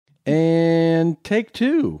And take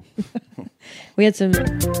two. We had some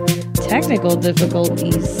technical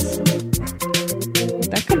difficulties.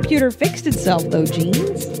 That computer fixed itself, though,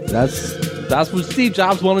 Jeans. That's what Steve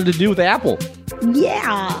Jobs wanted to do with Apple.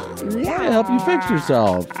 Yeah. Help you fix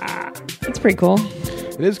yourself. That's pretty cool.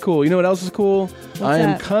 It is cool. You know what else is cool? I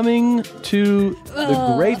am coming to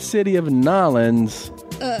the great city of Nolens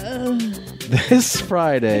this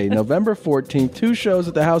Friday, November 14th. 2 shows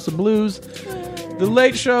at the House of Blues. The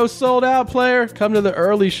late show sold out, player. Come to the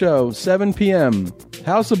early show, 7 p.m.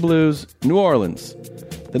 House of Blues, New Orleans.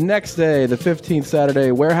 The next day, the 15th,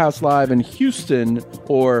 Saturday, Warehouse Live in Houston,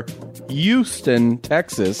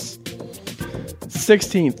 Texas.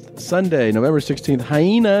 16th, Sunday, November 16th,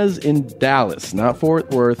 Hyenas in Dallas, not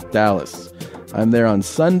Fort Worth, Dallas. I'm there on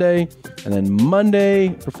Sunday. And then Monday,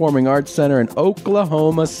 Performing Arts Center in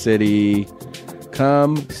Oklahoma City.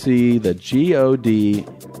 Come see the G.O.D.,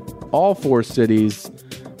 all 4 cities.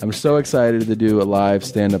 I'm so excited to do a live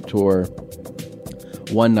stand-up tour.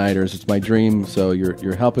 One-nighters. It's my dream, so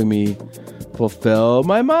you're helping me fulfill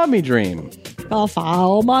my mommy dream.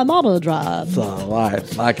 Fulfill my mama dream. So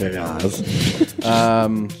like it, guys.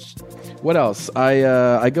 What else?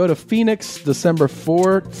 I go to Phoenix December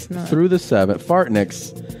 4th through the 7th.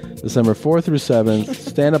 Fartnix, December 4th through 7th.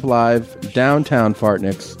 Stand-up live, downtown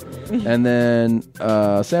Fartnix. And then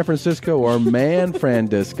San Francisco or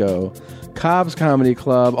Manfrandisco, Cobb's Comedy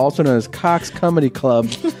Club, also known as Cox Comedy Club,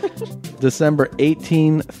 December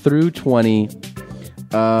 18 through 20.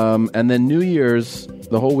 And then New Year's,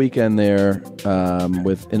 the whole weekend there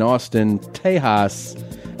in Austin, Tejas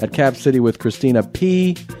at Cap City with Christina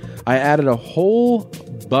P. I added a whole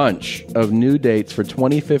bunch of new dates for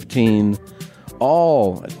 2015,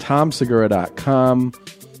 all at TomSegura.com.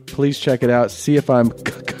 Please check it out. See if I'm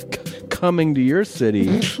coming to your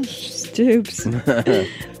city. Stoops. That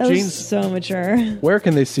was so mature. Where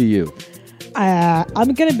can they see you?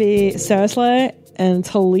 I'm going to be seriously in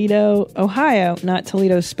Toledo, Ohio, not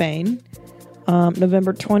Toledo, Spain.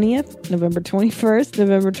 November 20th, November 21st,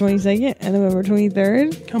 November 22nd, and November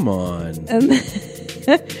 23rd. Come on.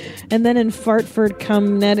 And then in Fartford,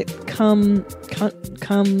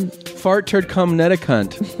 Fartford,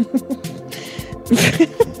 Connecticut.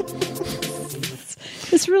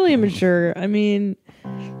 It's really immature. I mean,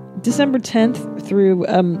 December 10th through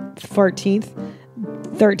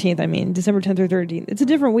 13th, I mean, December 10th through 13th. It's a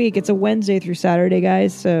different week. It's a Wednesday through Saturday,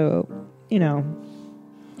 guys. So,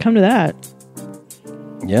 come to that.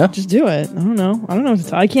 Yeah. Just do it. I don't know what to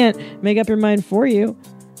tell. I can't make up your mind for you,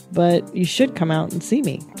 but you should come out and see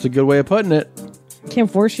me. It's a good way of putting it. I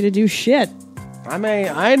can't force you to do shit. I mean,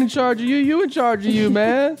 I ain't in charge of you. You in charge of you,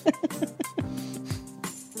 man.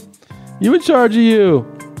 You in charge of you.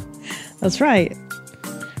 That's right.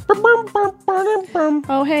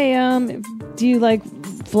 Oh, hey, do you like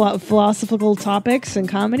philosophical topics and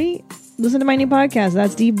comedy? Listen to my new podcast.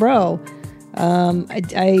 That's Deep Bro.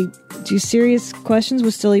 I do serious questions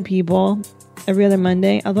with silly people every other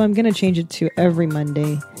Monday, although I'm going to change it to every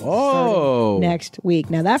Monday. Oh. Next week.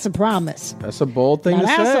 Now, that's a promise. That's a bold thing to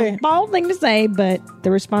say. That's a bold thing to say, but the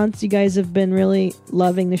response, you guys have been really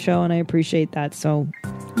loving the show, and I appreciate that. So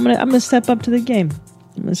I'm gonna step up to the game.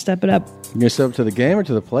 I'm going to step it up. You're going to step up to the game or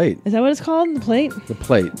to the plate? Is that what it's called? The plate? The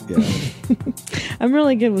plate, yeah. I'm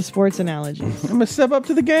really good with sports analogies. I'm going to step up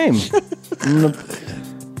to the game. I'm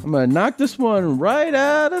going to knock this one right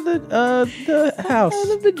out of the house.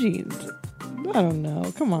 Out of the jeans. I don't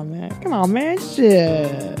know. Come on, man.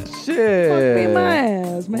 Shit. Fuck me in my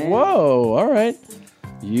ass, man. Whoa. All right.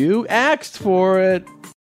 You asked for it.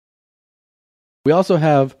 We also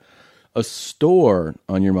have a store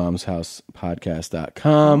on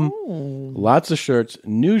yourmomshousepodcast.com. Oh. Lots of shirts.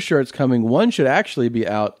 New shirts coming. One should actually be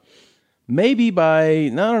out maybe I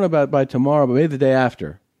don't know about by tomorrow, but maybe the day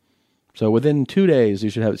after. So within 2 days, you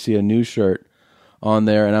should see a new shirt on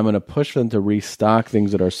there, and I'm going to push them to restock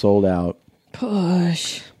things that are sold out.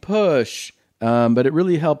 Push. But it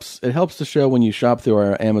really helps. It helps the show when you shop through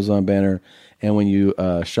our Amazon banner and when you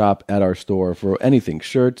shop at our store for anything,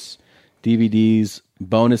 shirts, DVDs,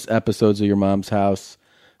 bonus episodes of Your Mom's House,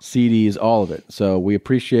 CDs, all of it. So we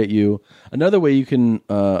appreciate you. Another way you can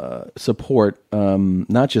support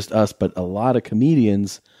not just us, but a lot of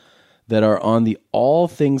comedians that are on the All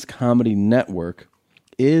Things Comedy Network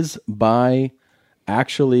is by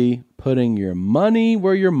actually putting your money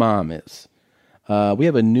where your mom is. We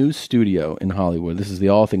have a new studio in Hollywood. This is the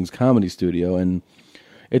All Things Comedy Studio, and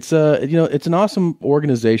it's it's an awesome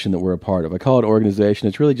organization that we're a part of. I call it organization.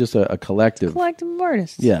 It's really just a collective. It's a collective of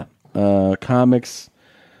artists. Yeah, comics,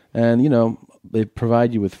 and they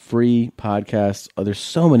provide you with free podcasts. There's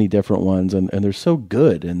so many different ones, and they're so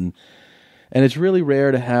good. And And it's really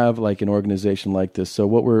rare to have like an organization like this. So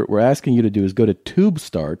what we're asking you to do is go to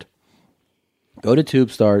TubeStart. Go to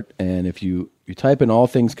TubeStart, and if you type in All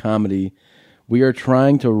Things Comedy, we are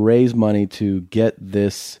trying to raise money to get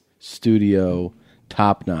this studio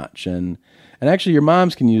top notch. And actually, your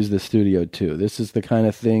moms can use this studio too. This is the kind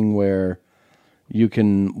of thing where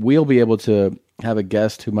we'll be able to have a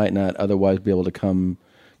guest who might not otherwise be able to come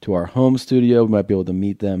to our home studio. We might be able to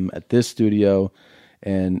meet them at this studio,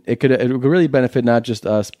 and it could really benefit not just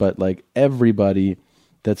us, but like everybody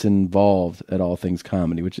that's involved at All Things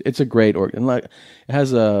Comedy. Which it's a great and like it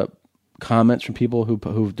has comments from people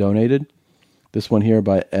who've donated. This one here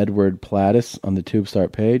by Edward Plattis on the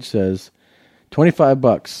TubeStart page says,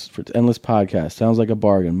 $25 for Endless Podcast. Sounds like a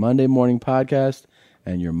bargain. Monday morning podcast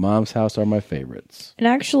and Your Mom's House are my favorites. And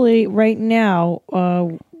actually, right now,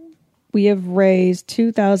 we have raised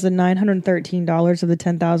 $2,913 of the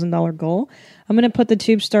 $10,000 goal. I'm going to put the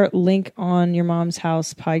TubeStart link on Your Mom's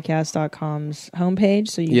House podcast.com's homepage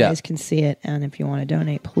so you guys can see it. And if you want to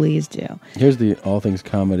donate, please do. Here's the All Things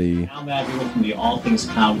Comedy. I'm Matthew from the All Things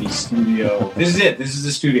Comedy studio. This is it. This is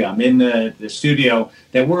the studio. I'm in the studio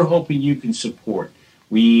that we're hoping you can support.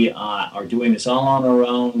 We are doing this all on our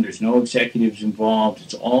own. There's no executives involved.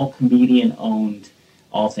 It's all comedian-owned,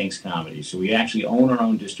 All Things Comedy. So we actually own our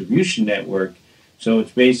own distribution network. So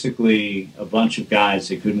it's basically a bunch of guys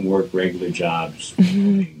that couldn't work regular jobs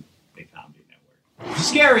owning a comedy network. It's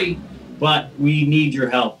scary, but we need your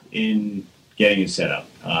help in getting it set up.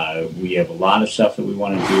 We have a lot of stuff that we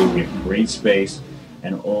want to do. We have a great space,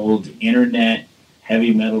 an old internet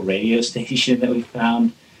heavy metal radio station that we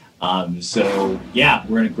found. So,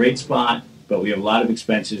 we're in a great spot, but we have a lot of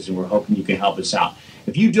expenses, and we're hoping you can help us out.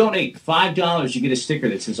 If you donate $5, you get a sticker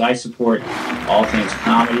that says, I support All Things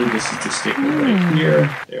Comedy. This is the sticker right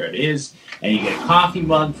here. There it is. And you get a coffee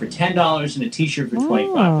mug for $10 and a T-shirt for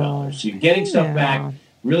 $25. So you're getting stuff back.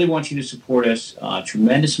 Really want you to support us.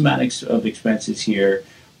 Tremendous amount of expenses here.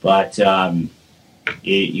 But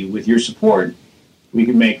with your support, we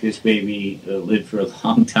can make this baby live for a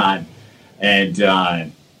long time.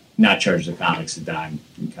 And not charge the comics a dime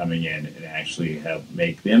from coming in and actually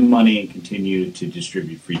make them money and continue to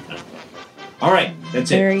distribute free content. All right,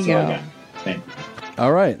 that's it. There you go. Thank you.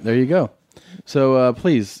 All right, there you go. So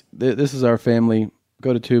please, this is our family.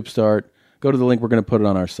 Go to TubeStart. Go to the link. We're going to put it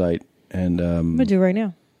on our site. And I'm going to do it right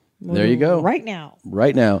now. There you go. Right now.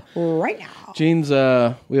 Jeans, we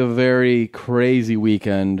have a very crazy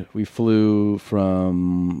weekend. We flew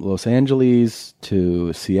from Los Angeles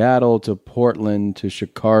to Seattle to Portland to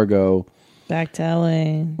Chicago. Back to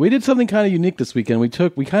LA. We did something kind of unique this weekend. We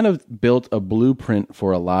kind of built a blueprint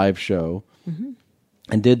for a live show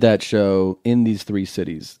and did that show in these three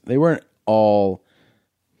cities. They weren't all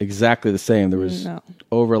exactly the same. There was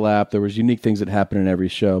overlap. There was unique things that happened in every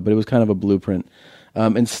show, but it was kind of a blueprint.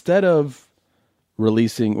 Instead of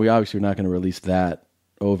releasing, we obviously are not going to release that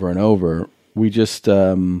over and over. We just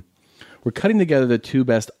we're cutting together the two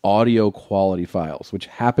best audio quality files, which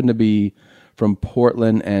happen to be from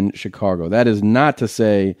Portland and Chicago. That is not to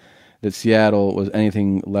say that Seattle was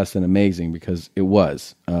anything less than amazing, because it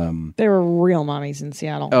was. There were real mommies in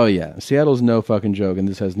Seattle. Oh yeah, Seattle's no fucking joke, and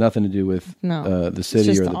this has nothing to do with the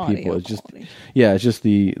city or the people. It's just it's just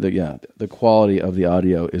the quality of the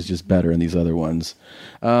audio is just better in these other ones.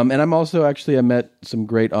 And I'm also I met some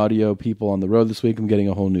great audio people on the road this week. I'm getting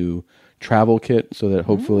a whole new travel kit so that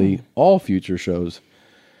hopefully all future shows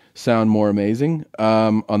sound more amazing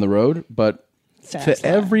on the road. But to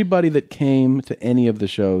everybody that came to any of the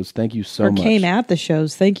shows, thank you so much. Or came at the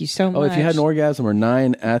shows, thank you so much. Oh, if you had an orgasm or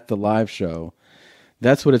 9 at the live show,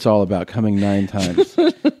 that's what it's all about, coming 9 times.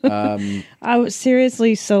 I was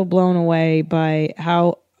seriously so blown away by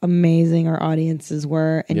how amazing our audiences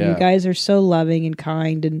were. And you guys are so loving and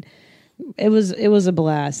kind. And it was a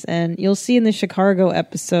blast. And you'll see in the Chicago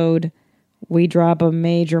episode, we drop a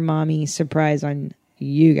major mommy surprise on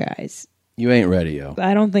you guys. You ain't ready, yo.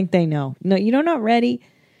 I don't think they know. No, you're not ready.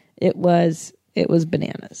 It was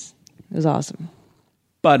bananas. It was awesome.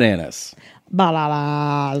 Bananas.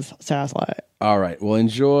 Bananas. Seriously. All right. Well,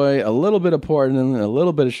 enjoy a little bit of Portland and a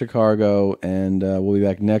little bit of Chicago, and we'll be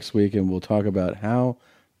back next week, and we'll talk about how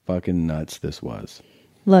fucking nuts this was.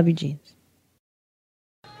 Love you, Jeans.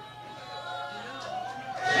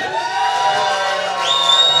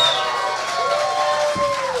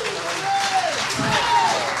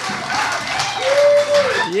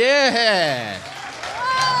 Yeah.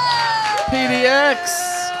 PDX.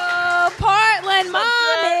 Oh, Portland mommies.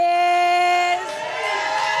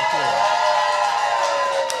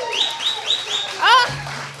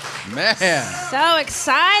 Man. So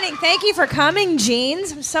exciting. Thank you for coming,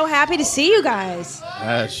 Jeans. I'm so happy to see you guys.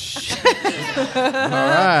 Shit. All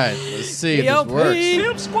right. Let's see if this works.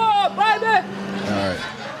 Pimp Squad, baby. All right.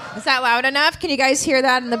 Is that loud enough? Can you guys hear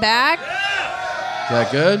that in the back? Is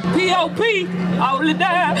that good? P.O.P. Only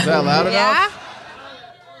down. Is that loud enough? Yeah?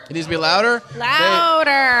 It needs to be louder?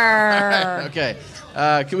 Louder. Okay.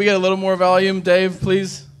 Can we get a little more volume, Dave,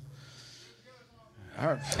 please?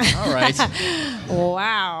 All right.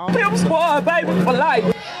 Wow. Pimp Squad, baby, for life.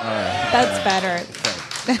 That's better.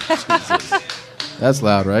 Jesus. That's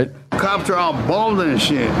loud, right? Cops are all bald and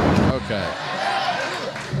shit. Okay.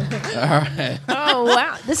 All right. Oh,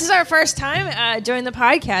 wow. This is our first time doing the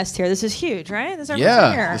podcast here. This is huge, right? This is our first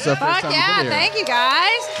time here. This is our first Fuck time yeah. we've been here. Thank you,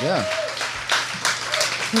 guys. Yeah.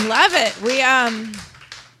 Love it.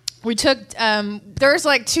 We took there's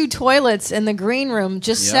like 2 toilets in the green room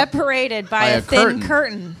just separated by a thin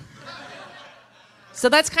curtain. So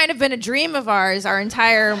that's kind of been a dream of ours our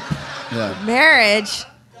entire marriage.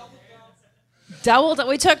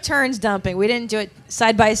 We took turns dumping. We didn't do it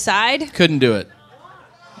side by side. Couldn't do it.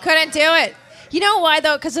 Couldn't do it. You know why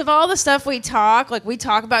though? Because of all the stuff we talk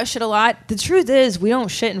about shit a lot. The truth is we don't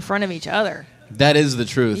shit in front of each other. That is the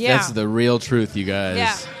truth. Yeah. That's the real truth, you guys.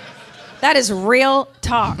 Yeah. That is real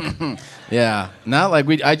talk. Yeah. Not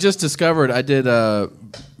like I just discovered I did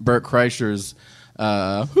Bert Kreischer's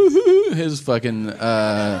his fucking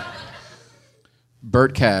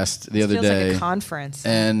Bertcast the other Feels day. like a conference.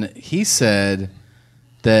 And he said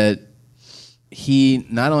that he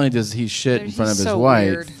not only does he shit in front of his wife,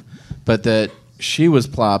 weird. but that she was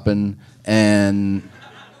plopping and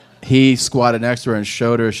he squatted next to her and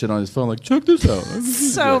showed her shit on his phone, like, check this out.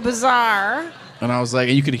 So bizarre. And I was like,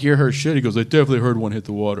 and you could hear her shit. He goes, I definitely heard one hit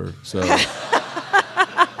the water. So,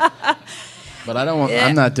 but I don't want.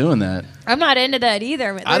 I'm not doing that. I'm not into that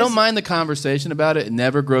either. I don't mind the conversation about it. It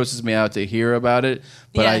never grosses me out to hear about it.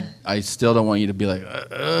 But I still don't want you to be like.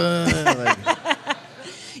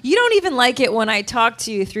 You don't even like it when I talk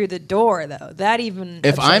to you through the door, though. That even.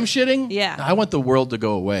 If I'm shitting, yeah, I want the world to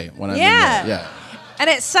go away when I'm in yeah. there. Yeah. And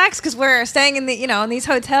it sucks because we're staying in in these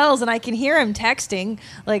hotels, and I can hear him texting,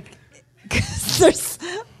 like, 'cause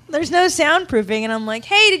there's no soundproofing, and I'm like,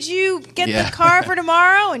 hey, did you get the car for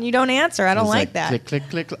tomorrow? And you don't answer. I don't like that. Click, click,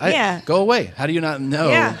 click. Yeah. Go away. How do you not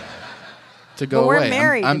know to go we're away?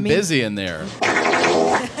 Married. I'm busy in there.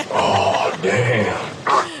 Oh, damn.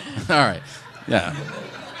 All right. Yeah.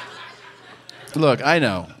 Look, I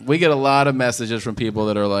know. We get a lot of messages from people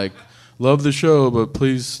that are like, love the show, but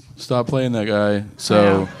please stop playing that guy.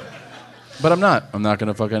 So, but I'm not. I'm not going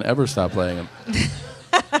to fucking ever stop playing him.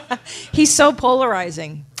 He's so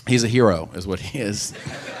polarizing. He's a hero, is what he is.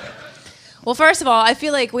 Well, first of all, I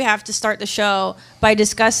feel like we have to start the show by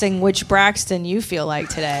discussing which Braxton you feel like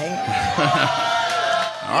today.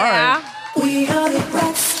 All right. We are the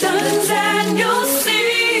Braxtons, and you'll see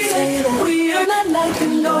we are not like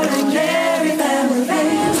an ordinary family.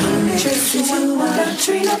 Trace you to a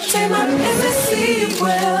Katrina, take my embassy.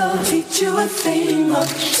 We'll teach you a thing or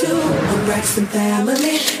two. The Braxton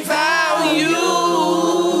family value.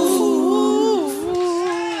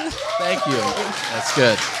 Thank you. That's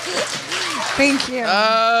good. Thank you.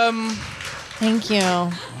 Thank you.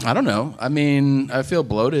 I don't know. I mean, I feel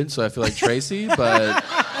bloated, so I feel like Tracy, but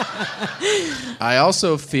I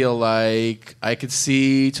also feel like I could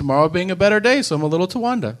see tomorrow being a better day, so I'm a little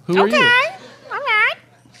Tawanda. Who are you? All right.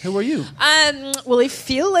 Who are you? Well, I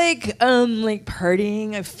feel like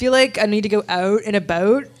partying. I feel like I need to go out and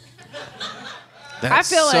about.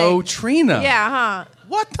 That's I feel so like, Trina. Yeah, huh?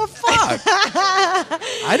 What the fuck?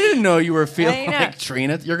 I didn't know you were feeling like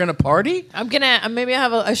Trina. You're gonna party? I'm gonna maybe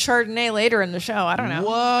I'll have a Chardonnay later in the show. I don't know.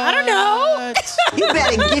 What? I don't know. You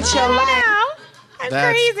better get your life. I'm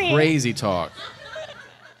That's crazy. crazy talk.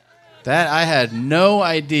 That I had no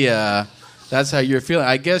idea. That's how you're feeling.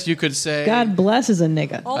 I guess you could say. God blesses a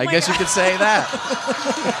nigga. I guess you could say that.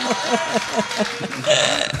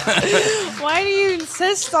 Why do you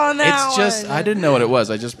insist on that? It's just I didn't know what it was.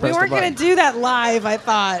 I just pressed We weren't the button. gonna do that live. I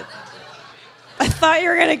thought you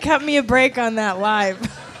were gonna cut me a break on that live.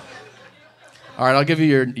 All right, I'll give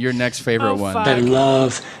you your next favorite one. fuck. I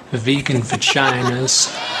love vegan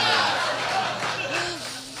vaginas.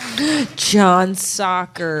 John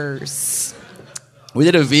Sockers. We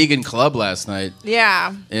did a vegan club last night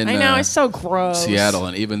Yeah, in I know it's so gross. Seattle,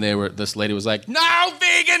 and even this lady was like, "No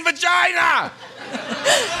vegan vagina."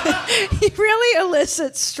 He really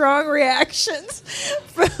elicits strong reactions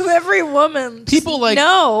from every woman. People like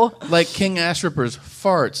no, like King Asherper's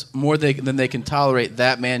farts more than they can tolerate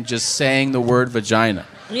that man just saying the word vagina.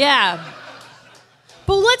 yeah.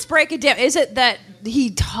 But let's break it down. Is it that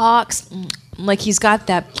he talks like he's got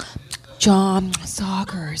that John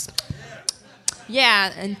Sockers.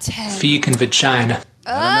 Yeah, and 10. Vegan vagina.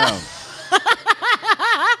 I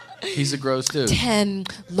don't know. He's a gross dude. 10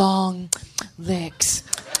 long licks.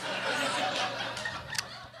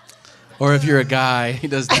 Or if you're a guy, he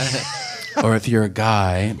does that. Or if you're a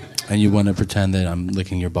guy and you want to pretend that I'm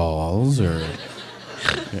licking your balls, or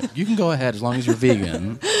you can go ahead as long as you're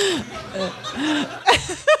vegan.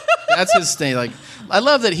 That's his thing. Like, I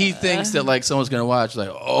love that he thinks that like someone's gonna watch. Like,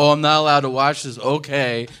 oh, I'm not allowed to watch this.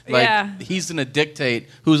 Okay, like he's gonna dictate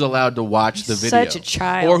who's allowed to watch the video. Such a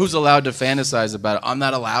child. Or who's allowed to fantasize about it. I'm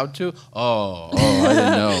not allowed to. Oh, I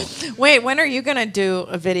didn't know. Wait, when are you gonna do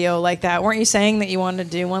a video like that? Weren't you saying that you wanted to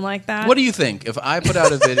do one like that? What do you think? If I put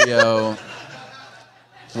out a video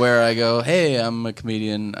where I go, hey, I'm a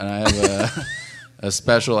comedian and I have a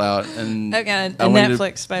special out, and okay, I want you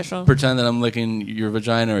Netflix to special. pretend that I'm licking your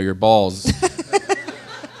vagina or your balls.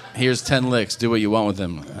 Here's 10 licks. Do what you want with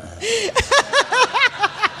them.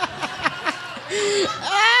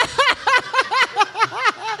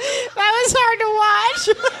 That was hard to watch.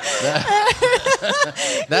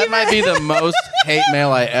 That might be the most hate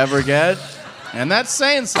mail I ever get, and that's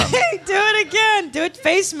saying something. Hey, do it again. Do it.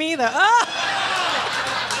 Face me though.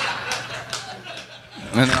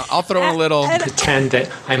 And I'll throw in a little. Pretend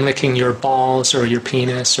that I'm licking your balls or your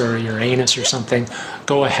penis or your anus or something.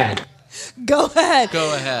 Go ahead. Go ahead.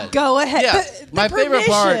 Go ahead. Go ahead. Yeah, my favorite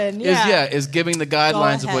part yeah. is giving the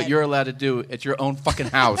guidelines of what you're allowed to do at your own fucking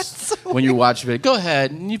house So when you watch it. Go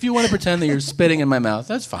ahead, and if you want to pretend that you're spitting in my mouth,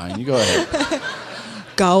 that's fine. You go ahead.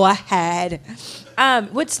 Go ahead.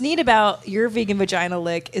 What's neat about your vegan vagina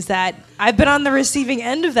lick is that I've been on the receiving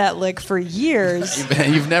end of that lick for years.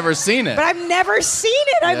 You've never seen it. But I've never seen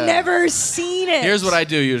it. Yeah. I've never seen it. Here's what I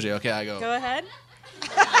do usually. Okay, I go. Go ahead.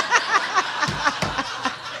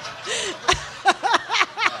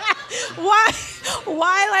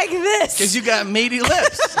 Why like this? Because you got meaty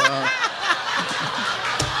lips. So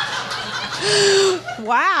wow.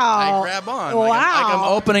 I grab on. Wow. Like I'm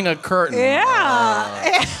opening a curtain.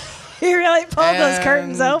 Yeah. You really pulled those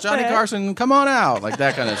curtains open. Johnny Carson, come on out. Like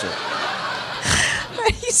that kind of shit.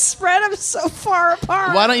 You spread them so far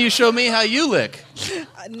apart. Why don't you show me how you lick?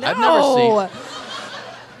 No. I've never seen.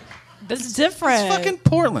 That's different. It's fucking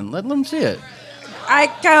Portland. Let them see it. I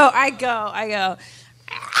go.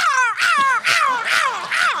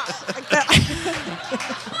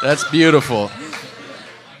 That's beautiful.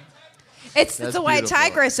 It's That's the white beautiful.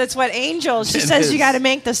 tigress. That's what Angel. She It says is. you got to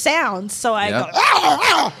make the sound. So I Yep.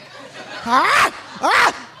 go.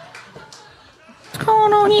 What's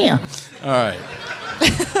going on here? All right.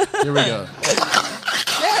 Here we go.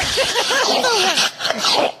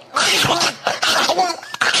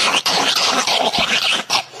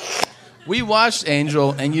 We watched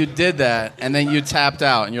Angel, and you did that, and then you tapped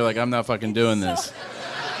out, and you're like, I'm not fucking doing this.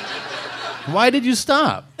 Why did you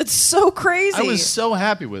stop? It's so crazy. I was so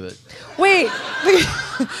happy with it. Wait.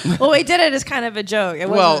 Well, we did it as kind of a joke. It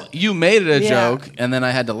Well, wasn't- you made it a Yeah. joke, and then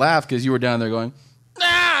I had to laugh because you were down there going,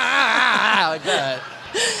 ah, like that.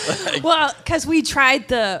 Well, because we tried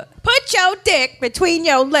the put your dick between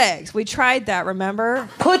your legs. We tried that, remember?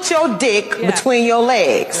 Put your dick Yeah. between your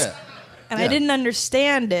legs. Yeah. And Yeah. I didn't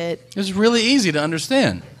understand it. It was really easy to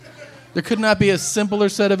understand. There could not be a simpler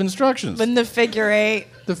set of instructions. But in the figure eight.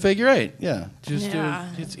 The figure eight, yeah. Just Yeah.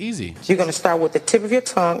 do it. It's easy. You're going to start with the tip of your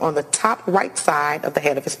tongue on the top right side of the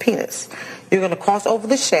head of his penis. You're going to cross over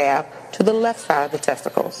the shaft to the left side of the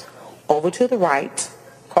testicles. Over to the right,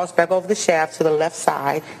 cross back over the shaft to the left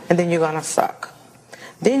side, and then you're going to suck.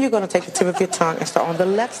 Then you're going to take the tip of your tongue and start on the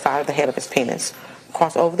left side of the head of his penis.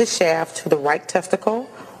 Cross over the shaft to the right testicle,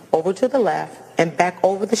 over to the left, and back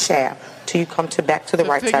over the shaft till you come back to the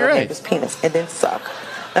right side of the head of his penis, and then suck.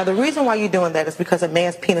 Now, the reason why you're doing that is because a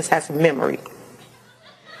man's penis has memory.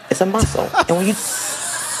 It's a muscle. And when you...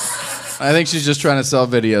 I think she's just trying to sell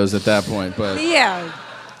videos at that point, but Yeah.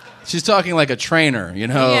 she's talking like a trainer, you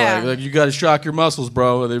know? Yeah. Like you got to shock your muscles,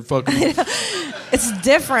 bro. They fucking... It's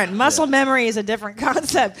different. Muscle memory is a different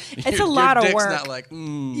concept. It's a lot your of dick's work. not like,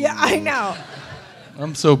 Yeah, I know.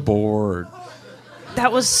 I'm so bored.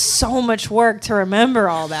 That was so much work to remember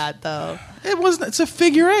all that, though. It wasn't. It's a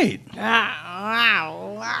figure eight.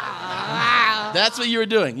 Wow. That's what you were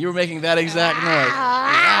doing. You were making that exact noise.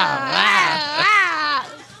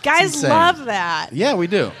 Guys insane. love that. Yeah, we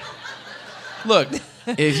do. Look,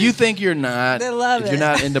 if you think you're not, They love if it. you're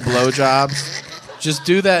not into blowjobs, just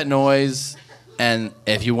do that noise. And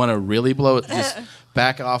if you want to really blow it, just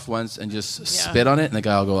back off once and just spit on it, and the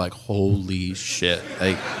guy will go like, "Holy shit!"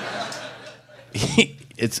 Like,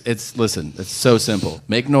 Listen, it's so simple.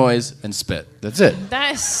 Make noise and spit. That's it.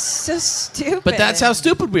 That's so stupid. But that's how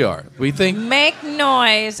stupid we are. We think make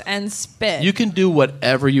noise and spit. you can do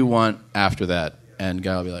whatever you want after that, and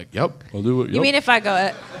God will be like, "Yep, I'll do it." Yep. You mean if I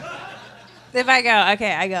go,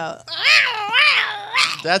 okay, I go.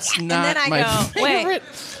 That's not I my go, favorite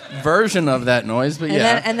version of that noise, but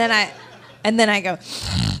yeah. And then I go.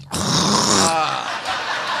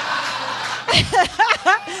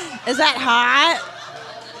 Is that hot?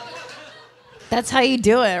 That's how you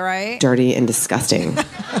do it, right? Dirty and disgusting.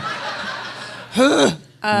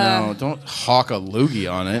 No, don't hawk a loogie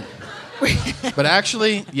on it. But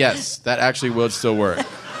actually, yes, that actually would still work.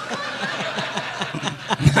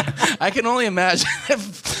 I can only imagine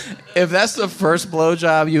if that's the first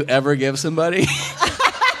blowjob you ever give somebody,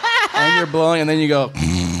 and you're blowing, and then you go,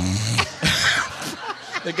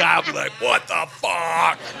 the guy will be like, "What the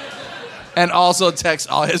fuck?" And also text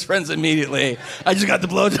all his friends immediately. I just got the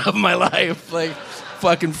blowjob of my life. Like,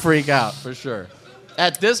 fucking freak out for sure.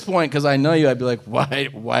 At this point, because I know you, I'd be like,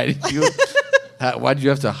 why did you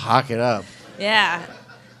have to hawk it up? Yeah.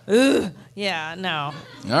 Ooh. Yeah. No.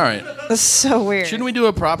 All right. That's so weird. Shouldn't we do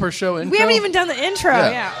a proper show intro? We haven't even done the intro.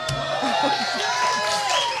 Yeah.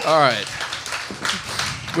 All right.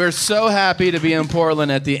 We're so happy to be in Portland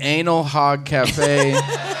at the Anal Hog Cafe.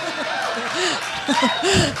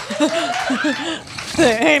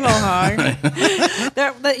 The anal hog.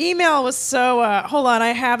 The email was so. Hold on, I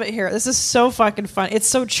have it here. This is so fucking fun. It's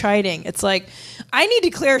so chiding. It's like, I need to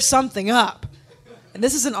clear something up, and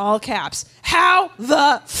this is in all caps. How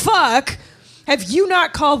the fuck have you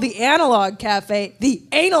not called the Analog Cafe the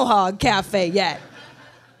Anal Hog Cafe yet?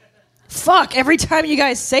 Fuck, every time you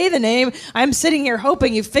guys say the name, I'm sitting here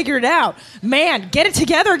hoping you figured it out. Man, get it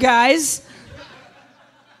together, guys.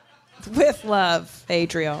 With love,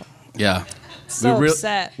 Adriel. Yeah. So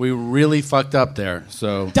upset. We really fucked up there,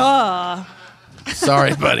 so... Duh.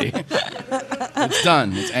 Sorry, buddy. It's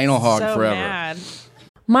done. It's Anal Hog so forever. Mad.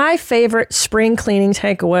 My favorite spring cleaning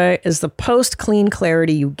takeaway is the post-clean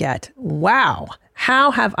clarity you get. Wow.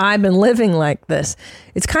 How have I been living like this?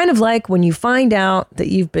 It's kind of like when you find out that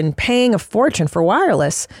you've been paying a fortune for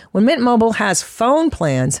wireless when Mint Mobile has phone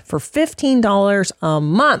plans for $15 a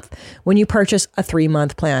month when you purchase a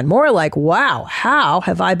 3-month plan. More like, wow, how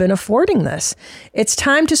have I been affording this? It's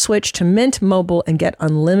time to switch to Mint Mobile and get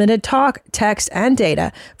unlimited talk, text, and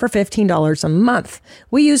data for $15 a month.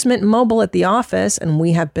 We use Mint Mobile at the office, and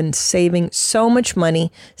we have been saving so much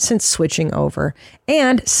money since switching over.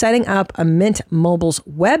 And setting up a Mint Mobile's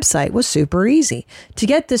website was super easy. To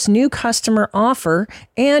get this new customer offer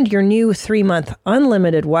and your new 3-month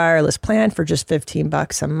unlimited wireless plan for just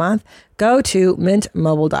 $15 a month, go to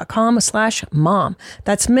mintmobile.com/mom.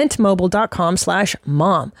 That's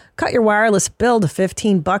mintmobile.com/mom. Cut your wireless bill to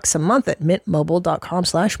 $15 a month at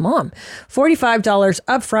mintmobile.com/mom. $45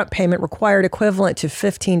 upfront payment required, equivalent to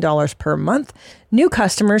 $15 per month. New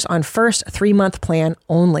customers on first 3-month plan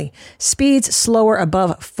only. Speeds slower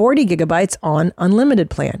above 40 gigabytes on unlimited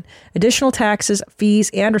plan. Additional taxes,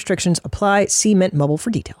 fees, and restrictions apply. See Mint Mobile for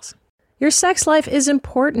details. Your sex life is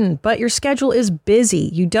important, but your schedule is busy.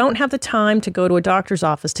 You don't have the time to go to a doctor's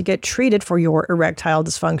office to get treated for your erectile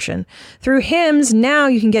dysfunction. Through HIMS, now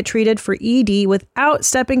you can get treated for ED without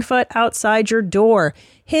stepping foot outside your door.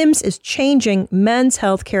 HIMS is changing men's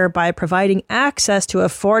healthcare by providing access to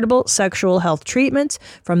affordable sexual health treatments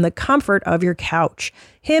from the comfort of your couch.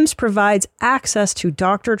 HIMS provides access to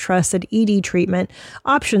doctor-trusted ED treatment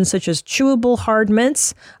options such as chewable hard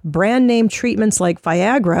mints, brand name treatments like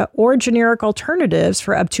Viagra, or generic alternatives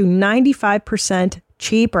for up to 95%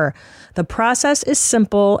 cheaper. The process is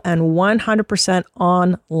simple and 100%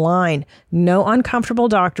 online. No uncomfortable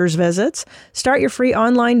doctor's visits. Start your free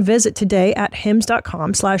online visit today at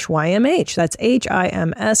hims.com/YMH. That's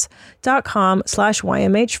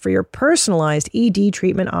HIMS.com/YMH for your personalized ED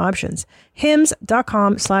treatment options.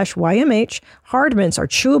 hims.com/YMH. Hard mints are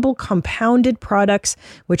chewable compounded products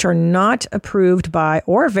which are not approved by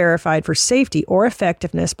or verified for safety or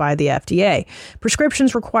effectiveness by the FDA.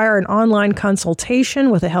 Prescriptions require an online consultation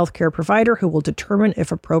with a healthcare provider who will determine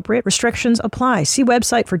if appropriate. Restrictions apply. See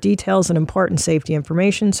website for details and important safety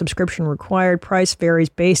information. Subscription required. Price varies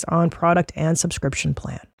based on product and subscription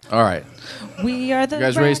plan. All right. We are the You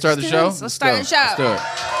guys ready to start the show? Let's start the show. Let's do it.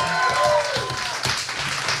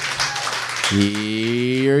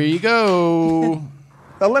 Here you go.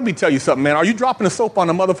 Now, let me tell you something, man. Are you dropping the soap on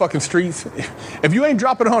the motherfucking streets? If you ain't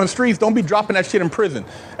dropping it on the streets, don't be dropping that shit in prison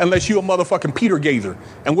unless you a motherfucking Peter Gazer.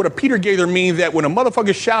 And what a Peter Gazer means that when a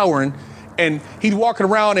motherfucker's showering and he's walking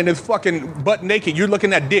around and his fucking butt naked, you're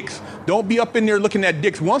looking at dicks. Don't be up in there looking at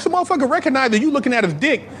dicks. Once a motherfucker recognize that you looking at his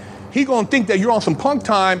dick, he gonna think that you're on some punk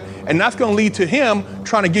time, and that's gonna lead to him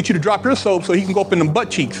trying to get you to drop your soap so he can go up in them butt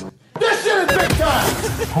cheeks. This shit is big time.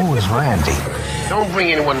 Who is Randy? Don't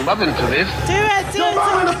bring anyone mother into this. Do it. Your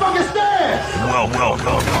mom in the fucking stand.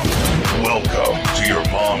 Welcome to your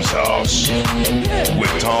mom's house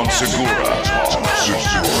with Tom Segura.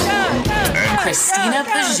 And Christina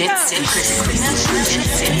Pazsitzky.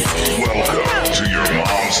 welcome to your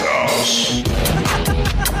mom's house.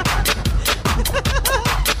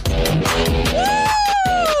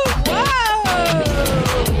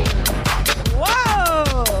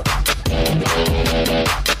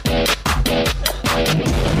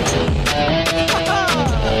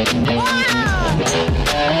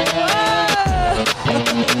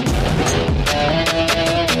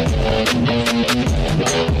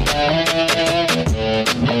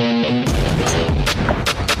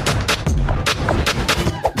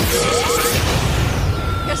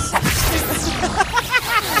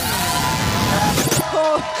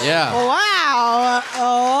 Yeah. Wow.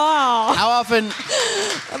 Oh. How often?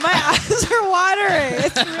 My eyes are watering.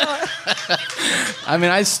 It's real. I mean,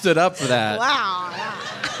 I stood up for that. Wow.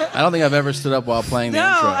 I don't think I've ever stood up while playing the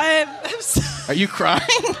intro. I'm so, Are you crying?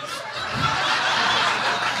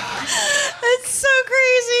 it's so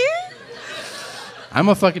crazy. I'm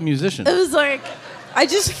a fucking musician. It was like, I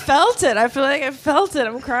just felt it. I feel like I felt it.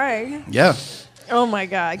 I'm crying. Yeah. Oh my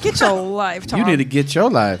God. Get your life, Tom. You need to get your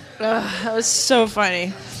life. That was so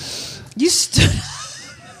funny. You stood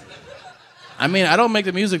I mean, I don't make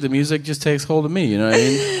the music. The music just takes hold of me. You know what I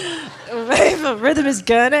mean? The rhythm is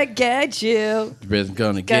gonna get you. The rhythm's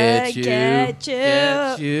gonna get you. Get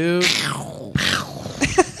you.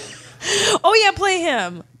 Oh yeah, play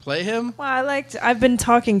him. Play him? Well, I've been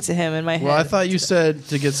talking to him in my head. Well, I thought you said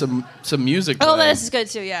to get some music. Oh, playing. this is good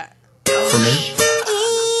too. Yeah. For me.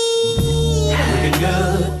 Looking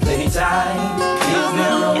good, plenty time.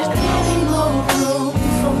 There's nothing more room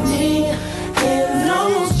for me in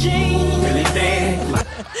those jeans. Really big.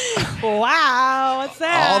 Wow, what's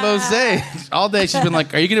that? All those days. All day she's been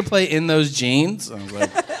like, are you going to play In Those Jeans? I was like,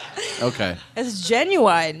 okay. It's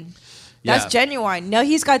genuine. That's Yeah. genuine. No,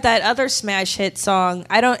 he's got that other smash hit song.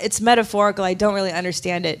 It's metaphorical. I don't really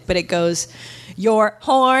understand it, but it goes, "You're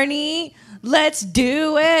horny, let's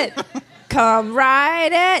do it. Come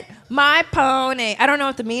ride it, my pony." I don't know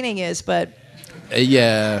what the meaning is, but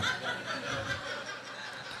Yeah.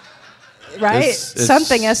 right? It's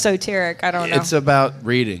Something esoteric. I don't know. It's about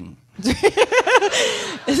reading.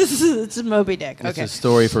 It's a Moby Dick. It's Okay. a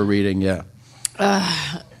story for reading, yeah.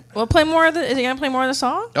 We'll play more of the. Is he gonna play more of the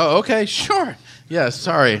song? Oh, okay, sure. Yeah,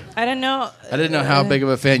 sorry. I didn't know. I didn't know how big of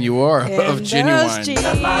a fan you are of Genuine.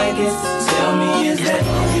 Tell me, is there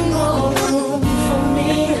nothing more room for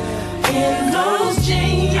me in those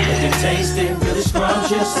jeans? If you taste it really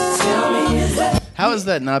scrumptious, tell me, is there... How has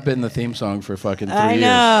that not been the theme song for fucking 3 I years?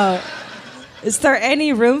 know. Is there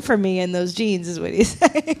any room for me in those jeans? Is what he's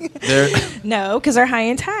saying. No, because they're high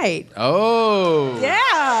and tight. Oh.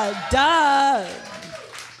 Yeah, duh.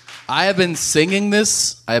 I have been singing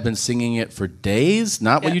this. I have been singing it for days.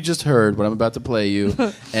 Not what you just heard, what I'm about to play you.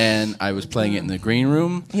 And I was playing it in the green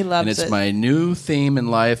room. He loves and it's it. my new theme in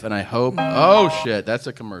life, and I hope... Oh, shit. That's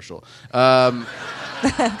a commercial. Don't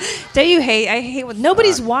you hate? I hate when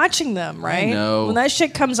nobody's watching them, right? I know. When that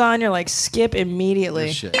shit comes on, you're like, skip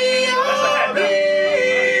immediately. Shit.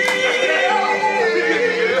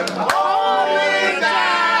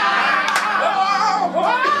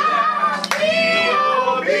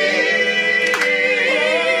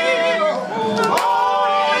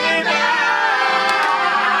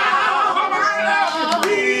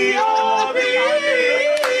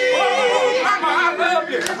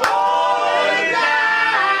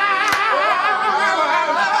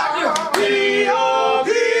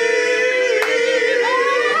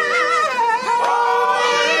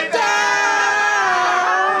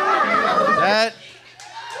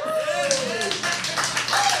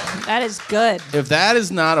 That is good. If that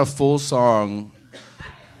is not a full song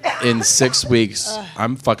in 6 weeks,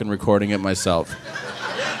 I'm fucking recording it myself.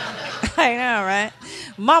 I know, right?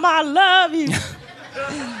 Mama, I love you.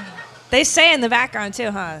 They say in the background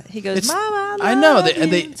too, huh? He goes, "Mama, I love I know, you."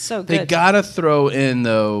 and It's so good. they gotta throw in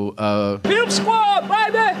though. Pimp Squad,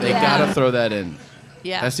 baby! They gotta throw that in.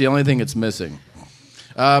 Yeah. That's the only thing it's missing.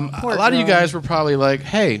 A lot of you guys were probably like,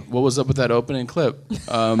 "Hey, what was up with that opening clip?"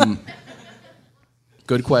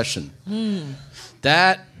 Good question.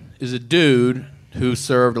 That is a dude who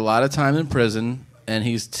served a lot of time in prison, and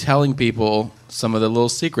he's telling people some of the little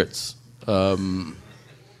secrets.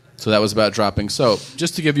 So that was about dropping soap.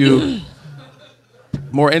 Just to give you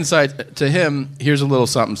more insight to him, here's a little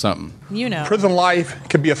something, something. You know. Prison life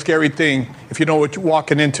can be a scary thing if you know what you're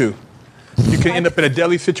walking into. You can end up in a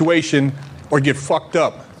deadly situation or get fucked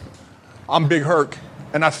up. I'm Big Herc,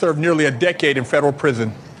 and I served nearly a decade in federal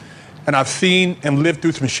prison. And I've seen and lived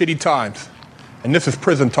through some shitty times. And this is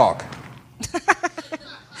prison talk.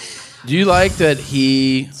 Do you like that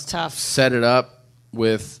he set it up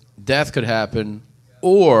with death could happen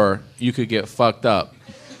or you could get fucked up?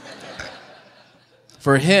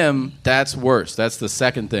 For him, that's worse. That's the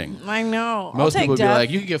second thing. I know. Most people would be like,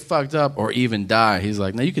 you could get fucked up or even die. He's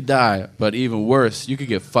like, no, you could die, but even worse, you could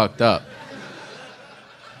get fucked up.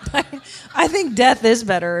 I think death is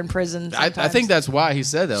better in prison. I think that's why he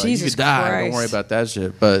said that. Like, Jesus you could die. Christ. Don't worry about that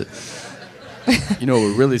shit. But you know what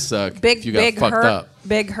would really suck? If you got fucked up.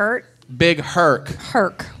 Big hurt. Big Herc.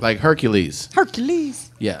 Herc. Like Hercules.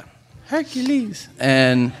 Hercules. Yeah. Hercules.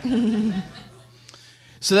 And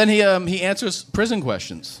so then he answers prison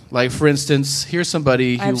questions. Like, for instance, here's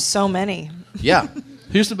somebody who... I have so many. Yeah.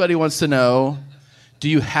 Here's somebody who wants to know, do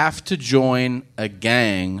you have to join a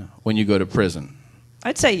gang when you go to prison?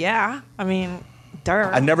 I'd say yeah. I mean,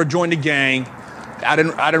 dirt. I never joined a gang. I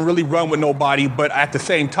didn't really run with nobody, but at the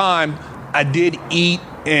same time, I did eat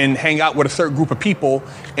and hang out with a certain group of people,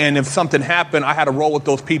 and if something happened, I had to roll with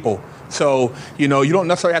those people. So, you know, you don't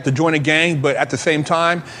necessarily have to join a gang, but at the same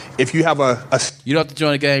time, if you have a You don't have to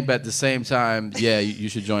join a gang, but at the same time, yeah, you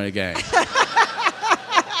should join a gang.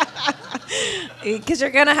 Because you're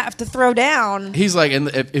going to have to throw down. He's like, and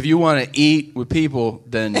if you want to eat with people,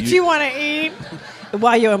 then If you want to eat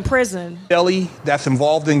while you're in prison. cellie that's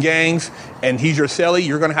involved in gangs, and he's your cellie,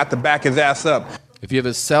 you're going to have to back his ass up. If you have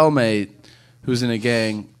a cellmate who's in a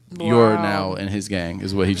gang, you're now in his gang,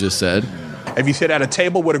 is what he just said. If you sit at a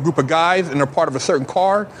table with a group of guys and they're part of a certain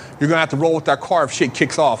car, you're going to have to roll with that car if shit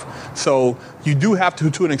kicks off. So you do have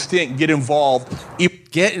to an extent, get involved.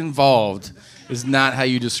 Get involved is not how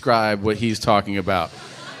you describe what he's talking about.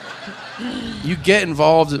 You get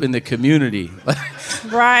involved in the community.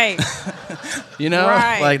 Right. You know?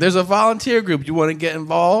 Right. Like, there's a volunteer group. You want to get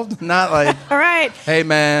involved? Not like, All right. hey,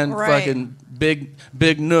 man, Right. fucking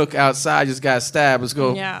big nook outside just got stabbed. Let's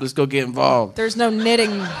go get involved. There's no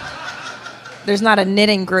knitting. There's not a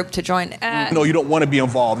knitting group to join. No, you don't want to be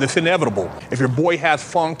involved. It's inevitable. If your boy has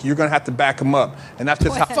funk, you're going to have to back him up. And that's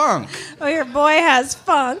just how... Funk. Oh, your boy has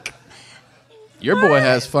funk. Your boy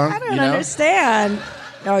has funk, I don't you know? understand.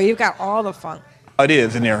 No, you've got all the funk. It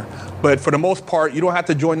is in there. But for the most part, you don't have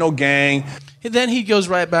to join no gang. Then he goes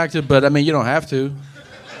right back to, but I mean, you don't have to.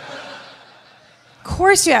 Of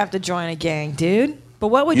course you have to join a gang, dude. But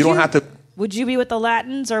what would you... You don't have to... Would you be with the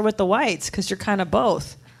Latins or with the whites? Because you're kind of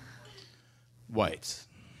both. Whites.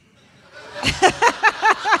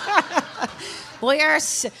 Well, you're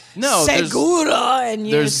No, Segura and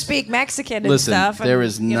you there's- speak Mexican and Listen, stuff. And, there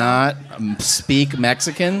is not speak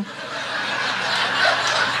Mexican.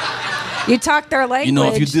 You talk their language. You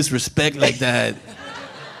know, if you disrespect like that,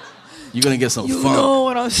 you're going to get some You funk. know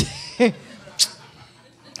what I'm saying?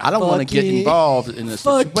 I don't want to get involved in a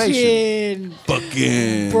situation.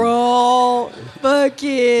 Fucking. Bro.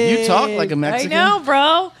 Fucking. You talk like a Mexican. I know,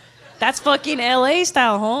 bro. That's fucking LA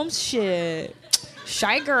style, Holmes. Shit.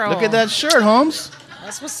 Shy girl. Look at that shirt, Holmes.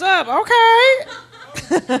 That's what's up. Okay.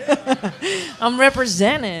 I'm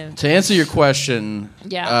representing. To answer your question,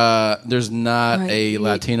 Yeah. there's not a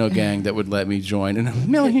Latino gang that would let me join in a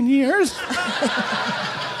million years.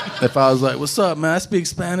 If I was like, what's up, man? I speak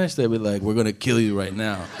Spanish, they'd be like, we're going to kill you right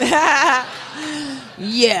now. Yeah,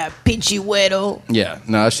 pinchy güero. Yeah,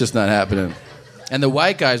 no, it's just not happening. And the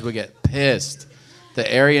white guys would get pissed.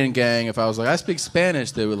 The Aryan gang, if I was like, I speak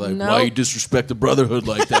Spanish, they were like, why you disrespect the brotherhood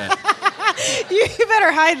like that? You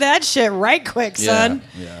better hide that shit right quick, son.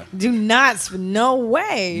 Yeah. Do not. No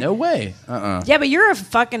way. No way. Yeah, but you're a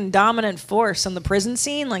fucking dominant force on the prison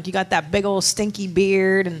scene. Like, you got that big old stinky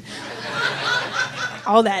beard and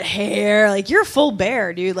all that hair. Like, you're full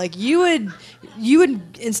bear, dude. Like, you would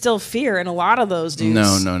instill fear in a lot of those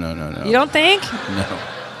dudes. No. You don't think? No.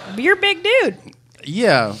 But you're a big dude.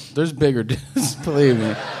 Yeah, there's bigger dudes, believe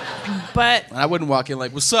me. But I wouldn't walk in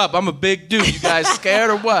like, what's up? I'm a big dude. You guys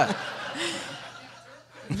scared or what?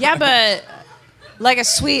 yeah, but like a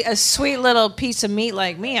sweet little piece of meat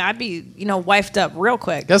like me, I'd be, wifed up real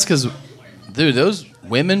quick. That's because, dude, those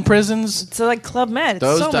women prisons, It's like Club Med. It's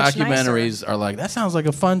those so much documentaries are like, that sounds like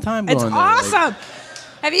a fun time going It's there. awesome. Like,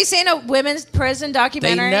 Have you seen a women's prison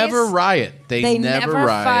documentary? they never riot. They never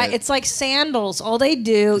riot. fight. It's like sandals. All they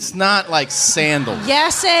do. It's not like sandals.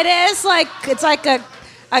 Yes, it is. It's like a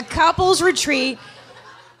couple's retreat.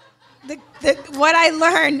 What I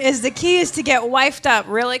learned is the key is to get wifed up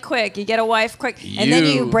really quick. You get a wife quick, and then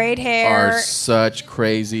you braid hair. Are such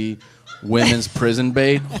crazy women's prison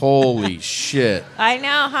bait. Holy shit. I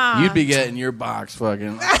know, huh? You'd be getting your box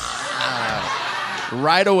fucking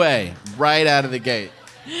right away, right out of the gate.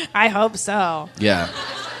 I hope so. Yeah.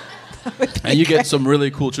 And you get some really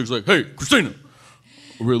cool chicks like, hey, Christina,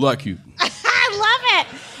 I really like you. I love it.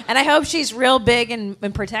 And I hope she's real big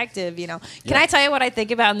and protective, you know. Can I tell you what I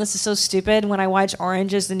think about, and this is so stupid, when I watch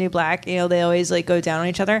Orange is the New Black, you know, they always, like, go down on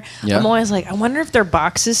each other. Yeah. I'm always like, I wonder if their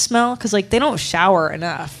boxes smell, because, like, they don't shower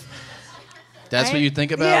enough. That's what you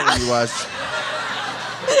think about when you watch...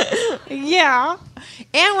 Yeah.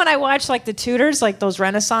 And when I watch, like, the Tudors, like, those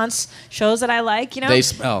Renaissance shows that I like, you know. They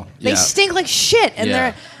smell. They Yeah. stink like shit, and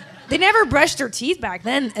Yeah. they never brushed their teeth back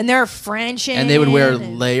then, and they're French. And they would wear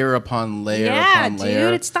layer upon layer upon layer. Yeah,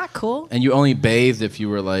 dude, it's not cool. And you only bathed if you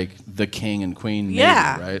were like the king and queen, maybe,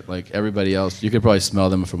 Yeah. right? Like everybody else, you could probably smell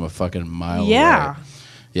them from a fucking mile Yeah. away.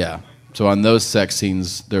 Yeah. So on those sex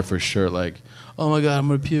scenes, they're for sure like, oh my God, I'm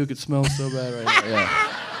going to puke. It smells so bad right now. Yeah.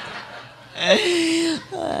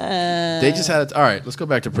 They just had it. All right, let's go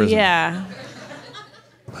back to prison. Yeah.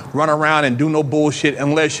 Run around and do no bullshit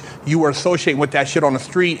unless you are associating with that shit on the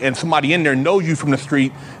street and somebody in there knows you from the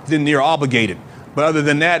street, then you're obligated. But other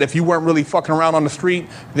than that, if you weren't really fucking around on the street,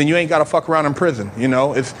 then you ain't got to fuck around in prison. You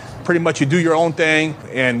know, it's pretty much you do your own thing,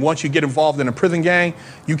 and once you get involved in a prison gang,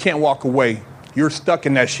 you can't walk away. You're stuck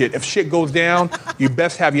in that shit. If shit goes down, you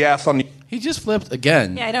best have your ass on the... He just flipped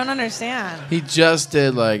again. Yeah, I don't understand. He just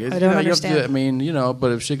did like... I don't understand. I mean, you know,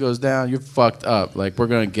 but if shit goes down, you're fucked up. Like, we're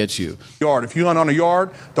going to get you. Yard. If you hunt on a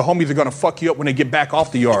yard, the homies are going to fuck you up when they get back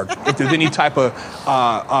off the yard. If there's any type of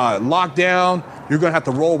lockdown, you're going to have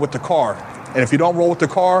to roll with the car. And if you don't roll with the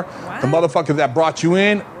car, the motherfuckers that brought you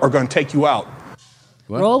in are going to take you out.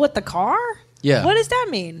 What? Roll with the car? Yeah. What does that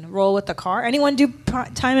mean? Roll with the car? Anyone do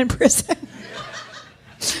time in prison?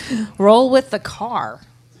 Roll with the car.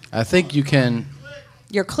 I think you can...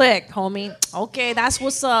 Your click, homie. Okay, that's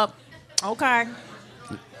what's up. Okay.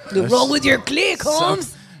 You roll with your click,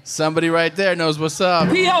 Holmes. Somebody right there knows what's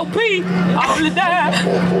up. P.O.P. all the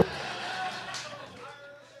time.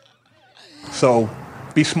 So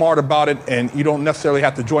be smart about it, and you don't necessarily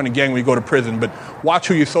have to join a gang when you go to prison, but watch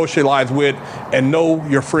who you socialize with and know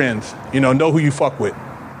your friends. You know who you fuck with.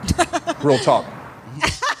 Real talk.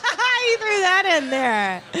 You threw that in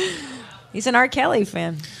there. He's an R. Kelly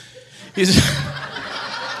fan.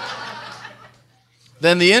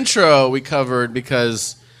 Then the intro we covered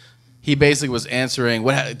because he basically was answering, do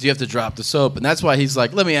you have to drop the soap? And that's why he's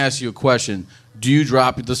like, let me ask you a question. Do you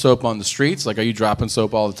drop the soap on the streets? Like, are you dropping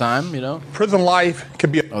soap all the time, you know? Prison life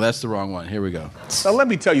could be... Oh, that's the wrong one. Here we go. Now, let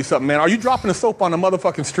me tell you something, man. Are you dropping the soap on the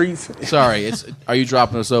motherfucking streets? Sorry, are you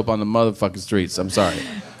dropping the soap on the motherfucking streets? I'm sorry.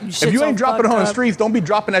 If you ain't dropping it on the streets, don't be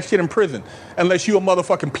dropping that shit in prison unless you a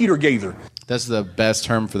motherfucking Peter Gazer. That's the best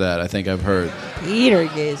term for that I think I've heard. Peter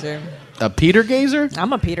Gazer. A Peter Gazer?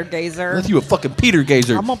 I'm a Peter Gazer. Unless you a fucking Peter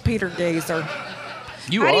Gazer. I'm a Peter Gazer.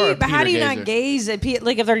 You are a Peter But how do you Gazer. not gaze at people?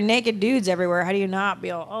 Like, if they're naked dudes everywhere, how do you not be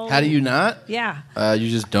all, oh. How do you not? Yeah. You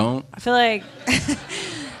just don't? I feel like...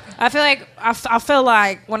 I feel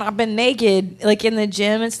like when I've been naked, like in the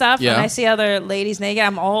gym and stuff, Yeah. when I see other ladies naked,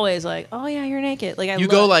 I'm always like, oh yeah, you're naked. Like You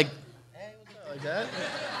go like... Hey, what's up, like that?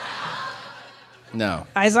 No.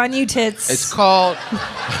 Eyes on you, tits. It's called...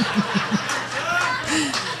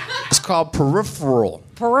 It's called peripheral.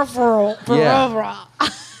 Peripheral. Yeah.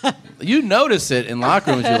 You notice it in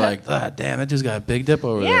locker rooms. You're like, damn, that just got a big dip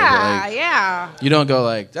over there. Yeah, But, like, yeah. you don't go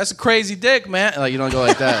like, that's a crazy dick, man. Like, you don't go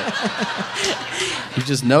like that. You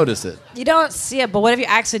just notice it. You don't see it, but what if you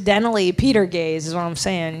accidentally Peter gaze is what I'm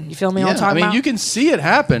saying. You feel me? What I'm talking about? you can see it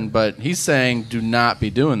happen, but he's saying do not be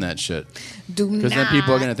doing that shit. Because then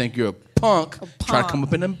people are going to think you're a punk trying to come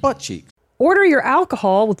up in them butt cheeks. Order your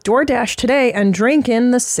alcohol with DoorDash today and drink in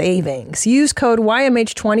the savings. Use code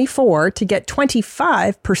YMH24 to get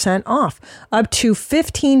 25% off, up to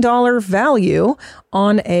 $15 value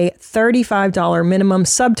on a $35 minimum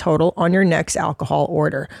subtotal on your next alcohol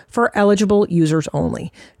order for eligible users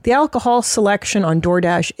only. The alcohol selection on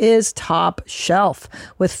DoorDash is top shelf.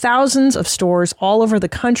 With thousands of stores all over the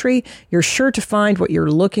country, you're sure to find what you're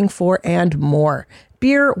looking for and more.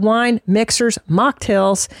 Beer, wine, mixers,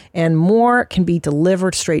 mocktails, and more can be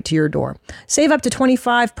delivered straight to your door. Save up to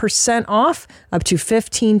 25% off, up to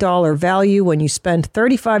 $15 value when you spend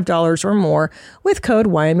 $35 or more with code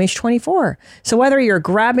YMH24. So whether you're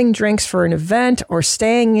grabbing drinks for an event or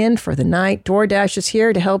staying in for the night, DoorDash is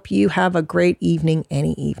here to help you have a great evening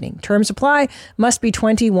any evening. Terms apply. Must be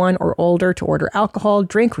 21 or older to order alcohol.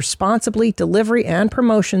 Drink responsibly. Delivery and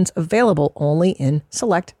promotions available only in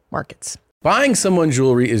select markets. Buying someone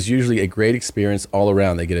jewelry is usually a great experience all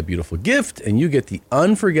around. They get a beautiful gift, and you get the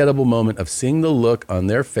unforgettable moment of seeing the look on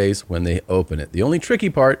their face when they open it. The only tricky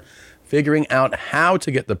part, figuring out how to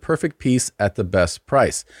get the perfect piece at the best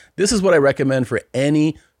price. This is what I recommend for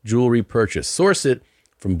any jewelry purchase. Source it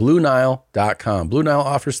from BlueNile.com. Blue Nile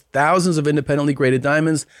offers thousands of independently graded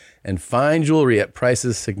diamonds and fine jewelry at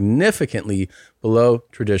prices significantly below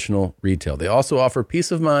traditional retail. They also offer peace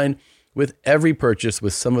of mind with every purchase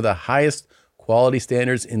with some of the highest quality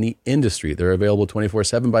standards in the industry. They're available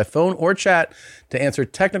 24/7 by phone or chat to answer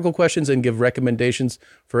technical questions and give recommendations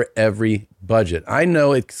for every budget. I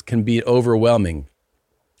know it can be overwhelming.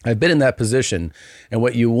 I've been in that position, and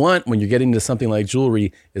what you want when you're getting into something like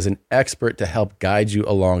jewelry is an expert to help guide you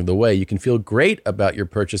along the way. You can feel great about your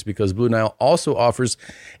purchase because Blue Nile also offers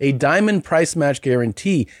a diamond price match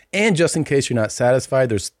guarantee. And just in case you're not satisfied,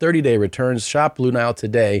 there's 30-day returns. Shop Blue Nile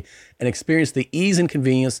today and experience the ease and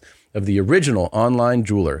convenience of the original online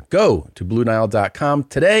jeweler. Go to BlueNile.com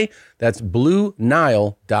today. That's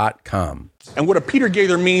BlueNile.com. And what a Peter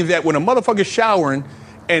Gaither means that when a motherfucker's showering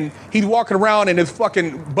and he's walking around and his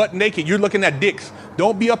fucking butt naked, you're looking at dicks.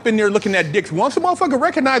 Don't be up in there looking at dicks. Once a motherfucker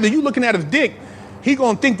recognizes that you looking at his dick, he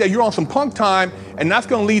gonna think that you're on some punk time, and that's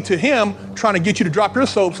gonna lead to him trying to get you to drop your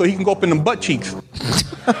soap so he can go up in them butt cheeks.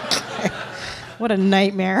 What a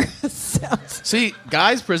nightmare. See,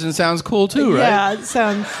 guys' prison sounds cool too, right? Yeah, it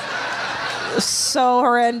sounds so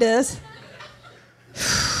horrendous.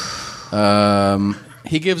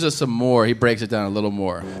 He gives us some more. He breaks it down a little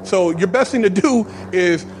more. So your best thing to do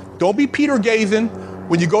is don't be Peter gazing.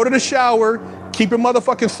 When you go to the shower, keep your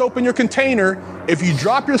motherfucking soap in your container. If you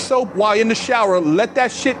drop your soap while in the shower, let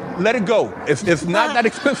it go. It's not that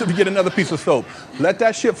expensive to get another piece of soap. Let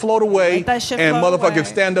that shit float away motherfucking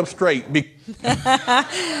stand up straight.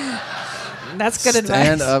 That's good advice.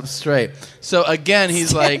 Stand up straight. So again,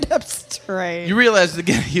 he's like, stand up straight. You realize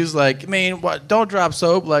again, he was like, I mean, what? Don't drop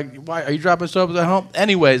soap. Like, why are you dropping soap at home?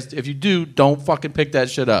 Anyways, if you do, don't fucking pick that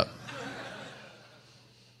shit up.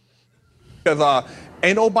 Because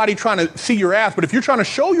ain't nobody trying to see your ass, but if you're trying to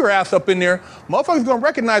show your ass up in there, motherfuckers gonna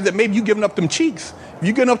recognize that maybe you giving up them cheeks. If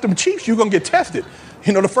you giving up them cheeks, you're gonna get tested.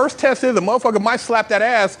 You know, the first test is the motherfucker might slap that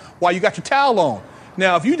ass while you got your towel on.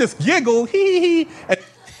 Now, if you just giggle, hee hee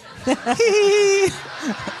hee,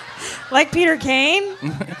 like Peter Kane?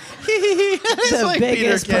 The like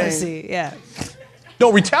biggest Peter Kane. pussy, yeah.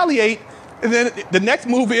 Don't retaliate. And then the next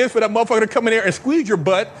move is for that motherfucker to come in there and squeeze your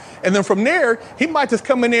butt. And then from there, he might just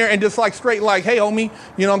come in there and just like straight like, hey, homie,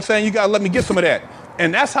 you know what I'm saying? You got to let me get some of that.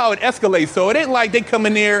 And that's how it escalates. So it ain't like they come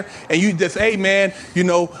in there and you just, hey, man, you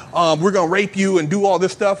know, we're going to rape you and do all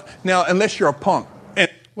this stuff. Now, unless you're a punk. And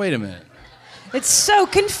wait a minute. It's so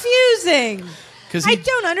confusing. I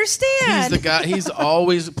don't understand. He's the guy. He's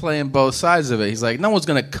always playing both sides of it. He's like, no one's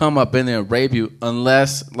gonna come up in there and rape you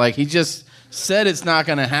unless, like, he just said it's not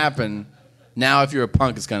gonna happen. Now, if you're a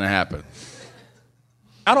punk, it's gonna happen.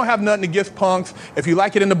 I don't have nothing against punks. If you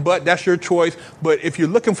like it in the butt, that's your choice. But if you're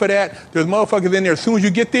looking for that, there's motherfuckers in there. As soon as you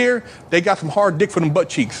get there, they got some hard dick for them butt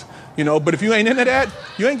cheeks. You know. But if you ain't into that,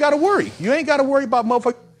 you ain't gotta worry. You ain't gotta worry about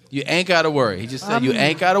motherfuckers. You ain't gotta worry. He just said you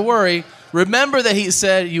ain't gotta worry. Remember that he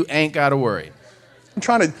said you ain't gotta worry. I'm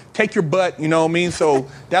trying to take your butt, you know what I mean? So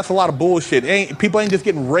that's a lot of bullshit. People ain't just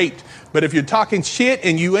getting raped. But if you're talking shit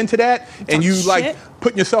and you into that and you like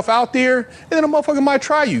putting yourself out there, then a motherfucker might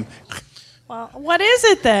try you. Well, what is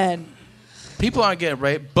it then? People aren't getting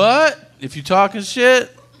raped, but if you're talking shit,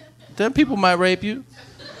 then people might rape you.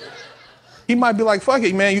 He might be like, fuck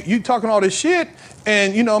it, man, you talking all this shit,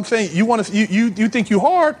 and you know what I'm saying, you want to, you think you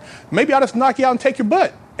hard, maybe I'll just knock you out and take your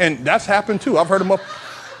butt. And that's happened too. I've heard him up.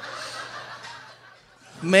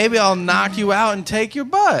 Maybe I'll knock you out and take your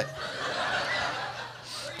butt.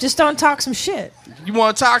 Just don't talk some shit. You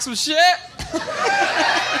want to talk some shit?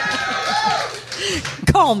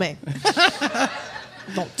 Call me.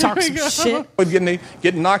 Don't talk some shit.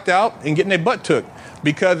 Getting knocked out and getting their butt took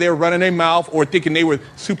because they were running their mouth or thinking they were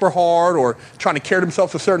super hard or trying to carry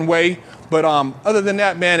themselves a certain way. But other than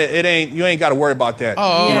that, man, you ain't got to worry about that.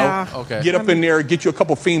 Oh, yeah. You know, okay. Get up in there, get you a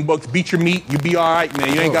couple fiend books, beat your meat, you be all right,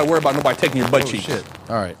 man. You ain't got to worry about nobody taking your butt cheeks. Shit.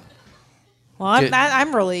 All right. Well,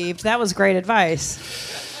 I'm relieved. That was great advice.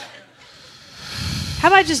 How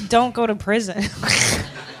about just don't go to prison?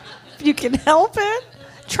 If you can help it,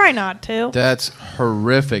 try not to. That's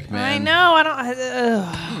horrific, man. I know. I don't.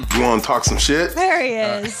 You want to talk some shit? There he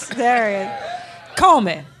is. There he is. Call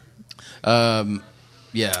me.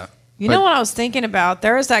 Yeah. You know what I was thinking about?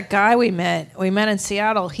 There was that guy we met. We met in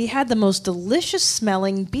Seattle. He had the most delicious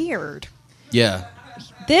smelling beard. Yeah.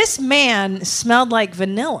 This man smelled like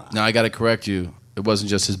vanilla. No, I got to correct you. It wasn't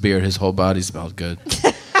just his beard. His whole body smelled good.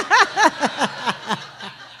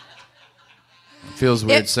 Feels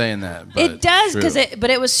weird saying that. But It does, true.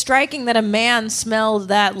 but it was striking that a man smelled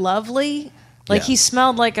that lovely. Like he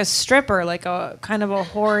smelled like a stripper, like a kind of a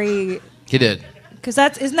hoary. He did. Because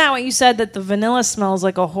isn't that what you said, that the vanilla smells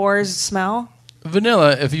like a whore's smell?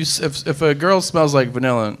 Vanilla. If a girl smells like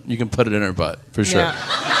vanilla, you can put it in her butt for sure. Yeah.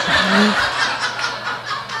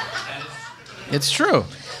 It's true.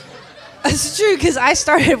 It's true, because I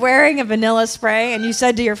started wearing a vanilla spray, and you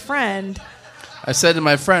said to your friend. I said to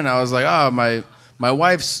my friend, I was like, "Oh, my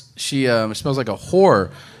wife's she smells like a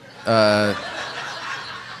whore.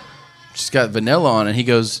 She's got vanilla on," and he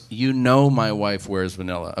goes, "You know my wife wears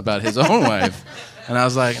vanilla," about his own wife. And I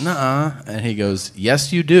was like, "Nuh-uh." And he goes,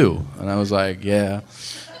 "Yes, you do." And I was like, "Yeah."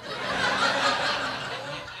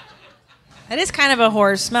 It is kind of a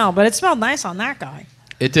whore's smell, but it smelled nice on that guy.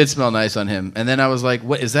 It did smell nice on him. And then I was like,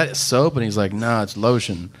 "What is that, soap?" And he's like, "No, it's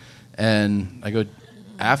lotion." And I go,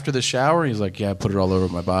 "After the shower?" He's like, "Yeah, I put it all over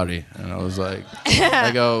my body." And I was like,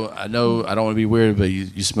 I go, "I know I don't want to be weird, but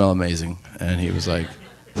you smell amazing." And he was like,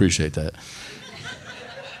 "Appreciate that."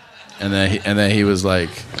 And then he was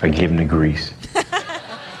like, I give him the grease.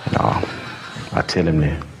 No, I tell him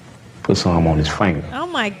to put some on his finger. Oh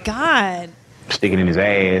my God. Stick it in his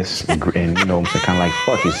ass and kind of like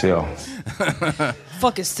fuck yourself.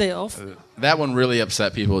 Fuck yourself. That one really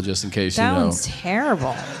upset people, just in case That you know. one's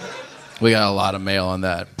terrible. We got a lot of mail on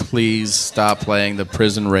that. Please stop playing the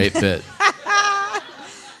prison rape bit.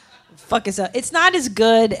 Fuck yourself. It's not as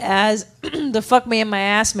good as the fuck me in my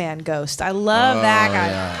ass man ghost. I love that guy.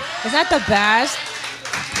 Yeah. Is that the best?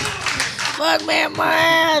 Fuck me in my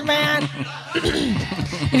ass, man.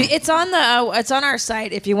 It's on our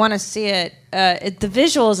site if you want to see it. The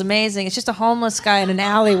visual is amazing. It's just a homeless guy in an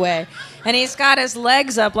alleyway, and he's got his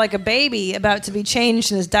legs up like a baby about to be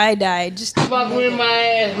changed in his dye. Just fuck me in my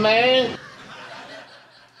ass, man.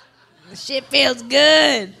 Shit feels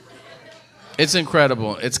good It's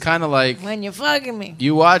incredible. It's kind of like when you're fucking me.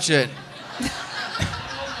 you watch it.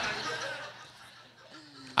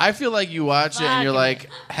 I feel like you watch it and you're like,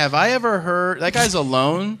 have I ever heard... That guy's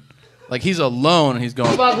alone. Like, he's alone and he's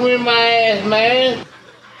going... Fuck me in my ass, man.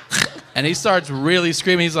 And he starts really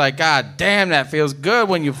screaming. He's like, "God damn, that feels good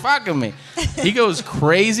when you fucking me." He goes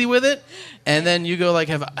crazy with it. And then you go like,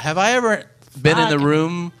 have I ever been in the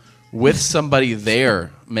room with somebody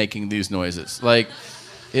there making these noises? Like,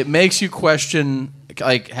 it makes you question,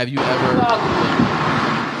 like, have you ever...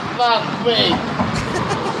 Fuck me.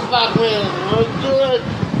 Fuck me. Look good.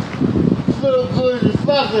 Feel good. You're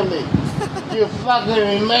fucking me. You're fucking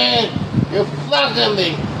me, man. You're fucking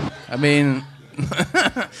me. I mean...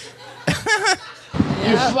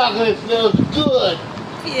 You fucking feels good.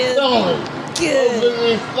 Don't it? Good.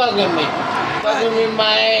 You're fucking me. Fucking me in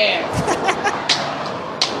my ass.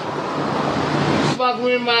 Fuck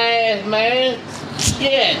me in my ass, man.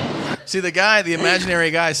 Shit. See, the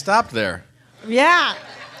imaginary guy stopped there. Yeah.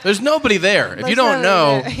 There's nobody there. If you don't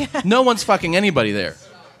know, no one's fucking anybody there.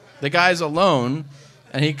 The guy's alone,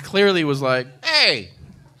 and he clearly was like, "Hey,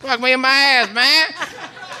 fuck me in my ass, man."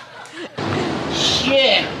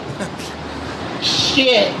 Shit.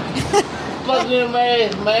 Shit. Fuck me in my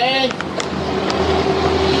ass, man.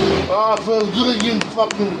 Oh, it feels good getting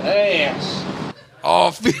fucking ass. Oh,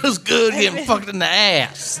 it feels good getting fucked in the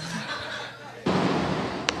ass.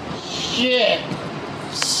 Shit.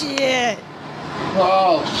 Shit.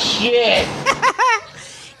 Oh, shit.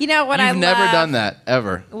 You know what I love? You've never done that,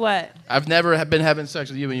 ever. What? I've never been having sex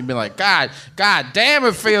with you and you've been like, God damn,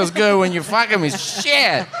 it feels good when you're fucking me.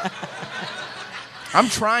 Shit. I'm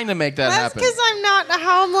trying to make that happen. That's because I'm not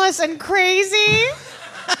homeless and crazy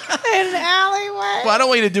in an alleyway. Well, I don't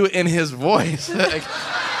want you to do it in his voice. Like,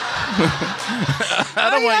 I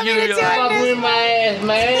don't want you to be like, fuck me in my ass,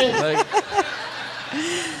 man. Like,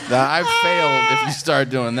 I failed if you start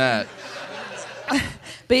doing that.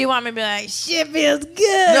 But you want me to be like, shit feels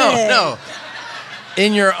good. No.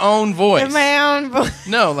 In your own voice. In my own voice.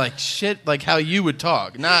 No, like shit, like how you would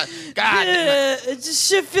talk. Not, God. It just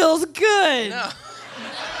shit feels good.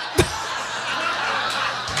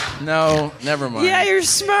 No, never mind. Yeah, you're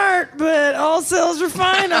smart, but all sales are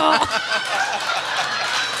final.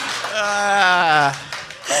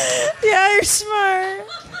 Yeah, you're smart.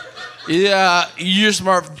 Yeah, you're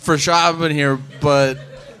smart for shopping here, but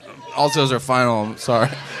all sales are final. I'm sorry. I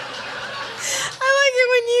like it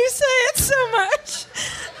when you say it so much.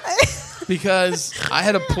 Because I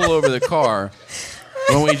had to pull over the car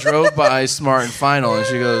when we drove by Smart and Final, and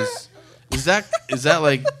she goes, "Is that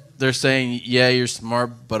like they're saying, yeah, you're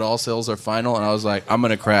smart, but all sales are final?" And I was like, "I'm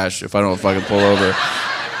gonna crash if I don't fucking pull over." And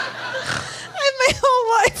my whole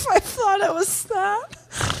life, I thought it was that.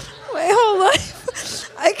 My whole life,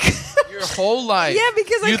 Your whole life. Yeah,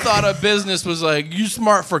 because you thought a business was like, you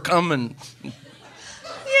smart for coming.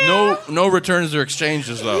 Yeah. No returns or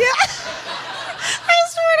exchanges, though. Yeah. I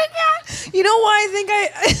swear to God. You know why I think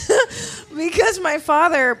because my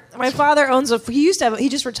father owns he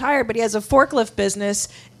just retired, but he has a forklift business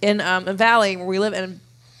in Valley where we live, and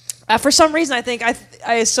for some reason I think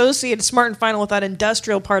I associated Smart and Final with that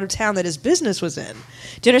industrial part of town that his business was in.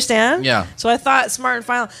 Do you understand? Yeah. So I thought Smart and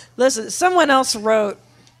Final. Listen, someone else wrote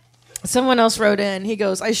in. He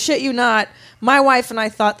goes, I shit you not. My wife and I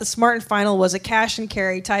thought the Smart and Final was a cash and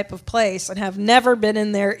carry type of place and have never been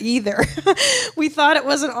in there either. We thought it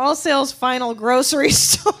was an all sales final grocery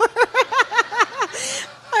store.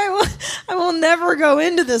 I will never go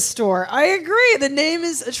into this store. I agree. The name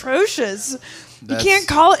is atrocious. You can't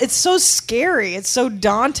call it. It's so scary. It's so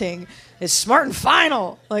daunting. It's Smart and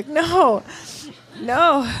Final. Like, no.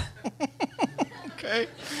 Okay.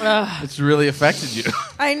 It's really affected you.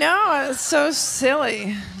 I know. It's so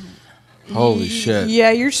silly. Holy shit.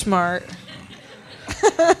 Yeah, you're smart.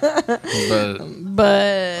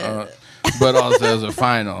 But also as a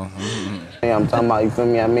final. Hey, I'm talking about, you feel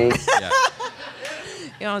me? I mean,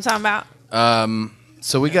 You know what I'm talking about?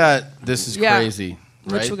 So we got This Is Crazy.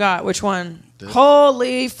 Right? Which we got? Which one?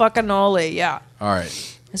 Holy fucking holy! Yeah. All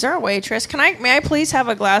right. Is there a waitress? May I please have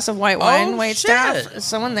a glass of white wine? Wait, shit. staff. Is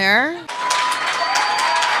someone there?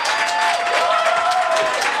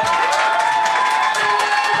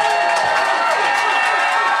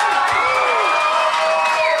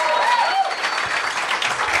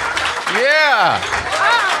 Yeah.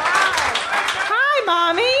 Hi,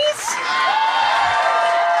 mommies.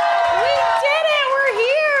 We did it. We're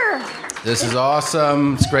here. This is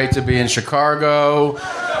awesome. It's great to be in Chicago.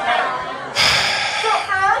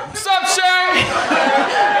 Sup, Shay?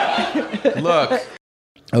 Look.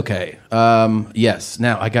 Okay. Yes.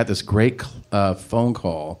 Now, I got this great phone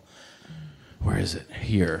call. Where is it?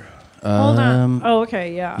 Here. Hold on. Oh,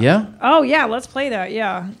 okay. Yeah. Yeah? Oh, yeah. Let's play that.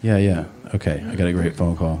 Yeah. Yeah. Okay. I got a great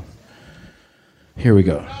phone call. Here we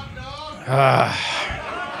go.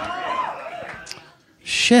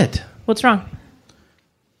 Shit. What's wrong?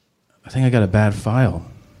 I think I got a bad file.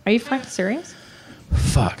 Are you fucking serious?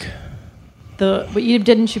 Fuck. But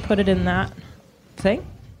didn't you put it in that thing?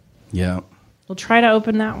 Yeah. We'll try to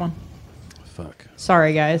open that one. Fuck.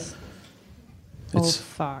 Sorry, guys. It's,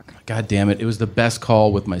 fuck. God damn it. It was the best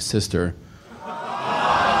call with my sister.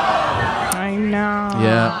 I know.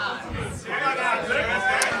 Yeah.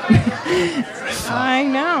 I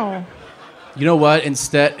know. You know what?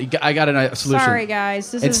 Instead, I got a solution. Sorry,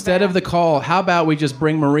 guys. Instead of the call, how about we just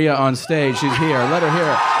bring Maria on stage? She's here. Let her hear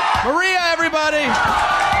it. Maria, everybody!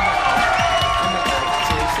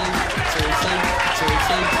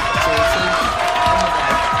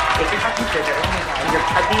 Take your fucking scissors and your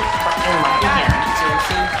putty fucking monkey hand.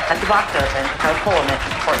 Seriously? Cut the box open, cut a hole in it,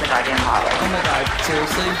 and pour it in the goddamn bottle. Oh my god,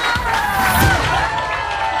 seriously?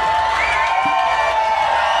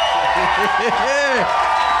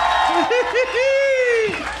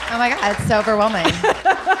 Oh my god, it's so overwhelming.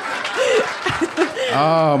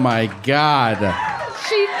 Oh my god.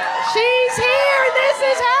 She's here. This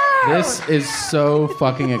is her. This is so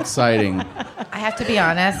fucking exciting. I have to be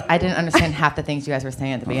honest, I didn't understand half the things you guys were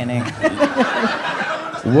saying at the beginning.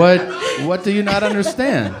 What do you not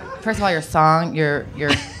understand? First of all, your song, the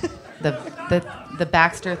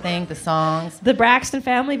Baxter thing, the songs. The Braxton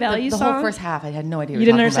Family Values the song? whole first half, I had no idea You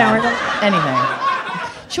didn't understand anything.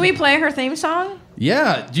 Should we play her theme song?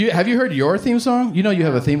 Yeah. Have you heard your theme song? You know you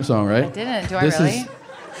have a theme song, right? I didn't. Do I really?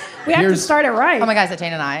 We have to start it right. Oh my god, is it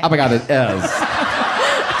Jane and I? Oh my god, it is.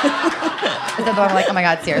 Is that the one like, oh my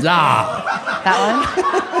god, seriously? Yeah. That one?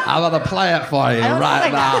 I'm going to play it for you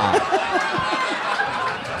right now.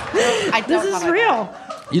 This is real.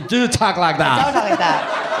 You do talk like that. I don't talk like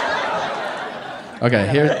that.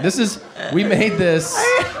 Okay, we made this.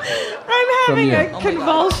 I'm having a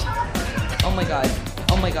convulsion. Oh my god.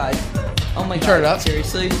 Oh my god. Oh my god. Turn it up.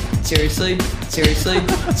 Seriously?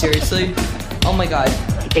 Oh my god.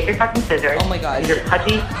 You take your fucking scissors. Oh my god. Your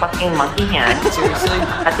putty fucking monkey hand. Seriously?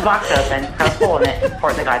 Cut the box open, cut a hole in it, and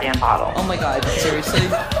pour it in the goddamn bottle. Oh my god. Seriously?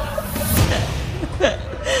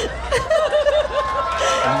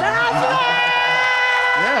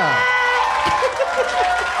 Yeah.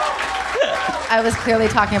 I was clearly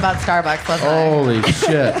talking about Starbucks, wasn't I? Holy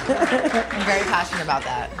shit. I'm very passionate about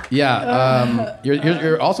that. Yeah.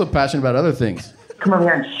 You're also passionate about other things. Come over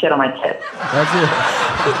here and shit on my tits. That's it.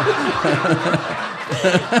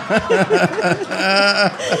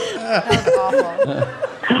 That was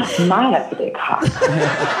awful. My, that's a big cock.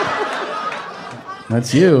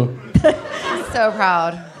 That's you. I'm so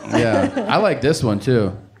proud. Yeah. I like this one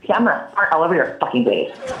too. See, I'm gonna fart all over your fucking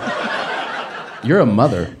face. You're a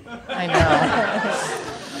mother. I know.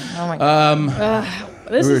 Oh my God.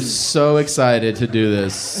 We're so excited to do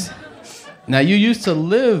this. Now, you used to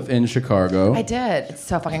live in Chicago. I did. It's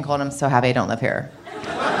so fucking cold. I'm so happy I don't live here.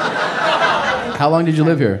 How long did you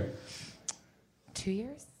live here? 2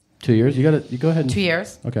 years. 2 years? You go ahead. 2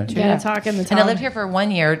 years. Okay. You gotta talk in the And I lived here for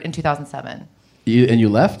 1 year in 2007. You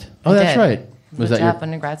left? Oh, I that's did. right. Was that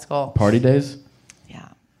your in grad school? party days? Yeah.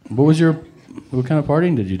 What kind of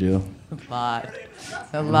partying did you do?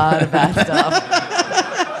 A lot of bad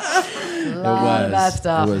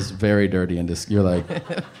stuff. It was very dirty and you're like,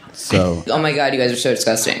 so. Oh my God, you guys are so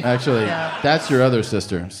disgusting. Actually, that's your other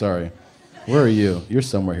sister. Sorry. Where are you? You're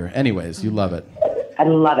somewhere here. Anyways, you love it. I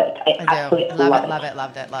love it. I absolutely love it.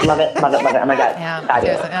 Love it. Love it. Oh my God. Yeah.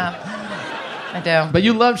 Fabulous. Yeah. I do. But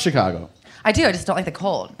you love Chicago. I do. I just don't like the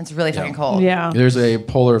cold. It's really fucking cold. Yeah. There's a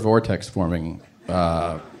polar vortex forming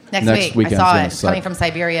Next week. I saw it coming from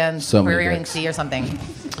Siberia and So many Bering dicks. Sea or something.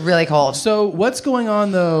 Really cold. So what's going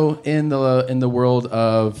on though in the world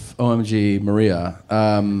of OMG Maria?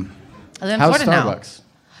 I live in how's Florida now. Starbucks?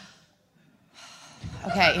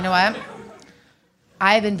 Okay, you know what?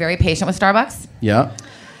 I've been very patient with Starbucks. Yeah,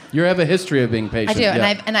 you have a history of being patient. I do,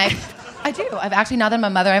 yeah. I do. I've actually, now that I'm a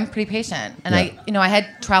mother, I'm pretty patient. And I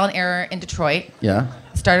had trial and error in Detroit. Yeah.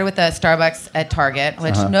 Started with the Starbucks at Target,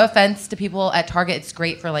 which, no offense to people at Target, it's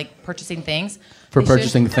great for like purchasing things. For They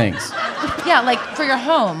purchasing things. Yeah, like for your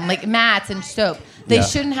home, like mats and soap. They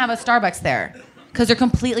shouldn't have a Starbucks there because they're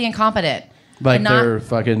completely incompetent. Like And not they're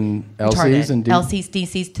fucking retarded. LCs and LCs,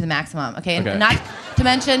 DCs to the maximum. Okay, and not to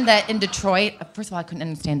mention that in Detroit, first of all, I couldn't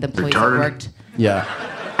understand the employees that worked. Yeah.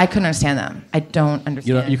 I couldn't understand them. I don't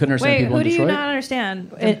understand. You couldn't understand people in Detroit? Who do you not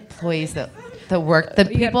understand? The employees that worked, the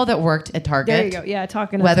people that worked at Target. There you go. Yeah,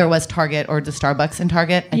 talking to whether it was Target or the Starbucks in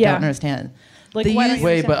Target, I don't understand. Like, The why use- don't you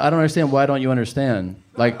Wait, but I don't understand. Why don't you understand?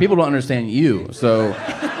 Like, people don't understand you, so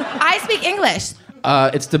I speak English.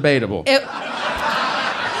 it's debatable.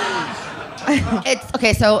 It's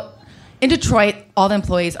okay. So in Detroit, all the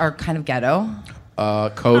employees are kind of ghetto.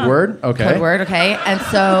 Code word, okay. Code word, okay. And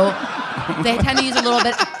so they tend to use a little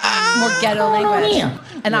bit more ghetto language,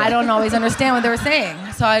 and I don't always understand what they were saying.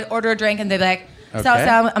 So I'd order a drink, and they'd be like, Okay. so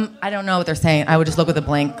I don't know what they're saying. I would just look with a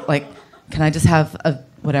blank, like, can I just have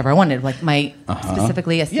whatever I wanted, like my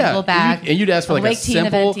specifically a single bag. And you'd ask for like a white tea and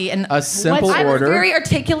simple, venti, and a simple I was order. very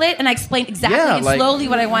articulate, and I explained exactly and like- slowly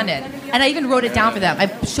what I wanted, and I even wrote it down for them.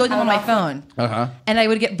 I showed them on my phone, and I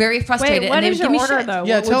would get very frustrated. what and they is would give your me order, shit. though?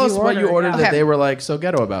 Yeah, tell us what you ordered that Okay. they were like so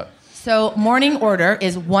ghetto about. So morning order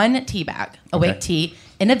is 1 tea bag, awake Okay. tea,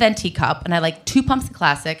 in a venti cup, and I like 2 pumps of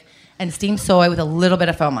classic and steamed soy with a little bit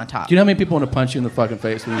of foam on top. Do you know how many people want to punch you in the fucking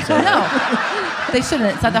face when you say that? No, they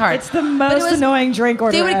shouldn't. It's not that hard. It's the most annoying drink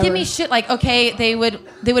order. They would give ever. me shit like, okay, they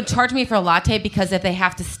would charge me for a latte because if they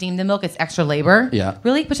have to steam the milk, it's extra labor. Yeah.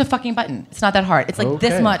 Really? Push a fucking button. It's not that hard. It's like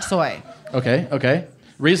this Okay. much soy. Okay.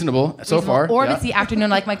 Reasonable so far. Or if yeah. it's the afternoon,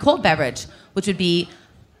 like my cold beverage, which would be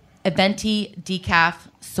a venti decaf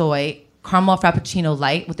soy caramel frappuccino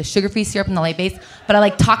light with the sugar-free syrup and the light base, but I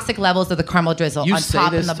like toxic levels of the caramel drizzle You on say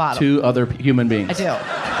top this and the bottom. to other human beings. I do.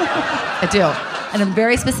 I do. And I'm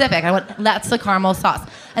very specific. I want lots of caramel sauce.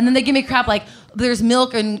 And then they give me crap like, there's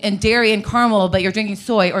milk and dairy and caramel, but you're drinking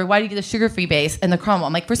soy, or why do you get the sugar-free base and the caramel?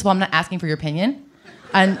 I'm like, first of all, I'm not asking for your opinion.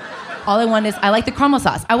 And all I want is, I like the caramel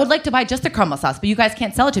sauce. I would like to buy just the caramel sauce, but you guys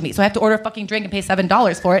can't sell it to me. So I have to order a fucking drink and pay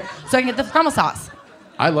 $7 for it so I can get the caramel sauce.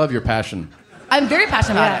 I love your passion. I'm very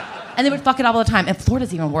passionate about it. And they would fuck it up all the time. And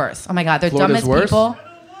Florida's even worse. Oh my God, they're Florida's dumbest worse? people.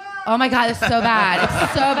 Oh my God, it's so bad.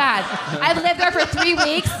 It's so bad. I've lived there for 3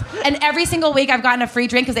 weeks, and every single week I've gotten a free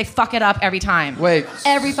drink because they fuck it up every time. Wait.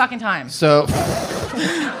 Every fucking time. So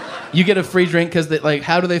you get a free drink because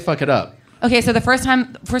how do they fuck it up? Okay, so the first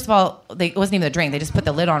time, first of all, it wasn't even a drink. They just put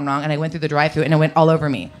the lid on wrong, and I went through the drive-thru, and it went all over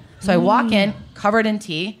me. So I walk in, covered in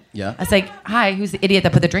tea. Yeah. I was like, hi, who's the idiot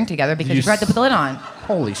that put the drink together because you forgot to put the lid on?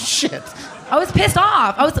 Holy shit. I was pissed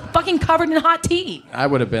off. I was fucking covered in hot tea. I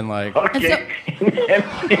would have been like... And so,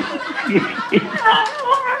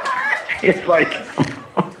 It's like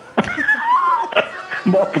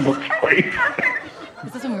multiple choice.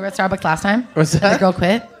 was this when we were at Starbucks last time? Was that? The girl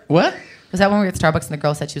quit? What? Was that when we were at Starbucks and the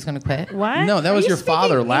girl said she was going to quit? What? No, that was your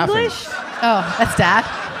father laughing. Oh, that's Dad?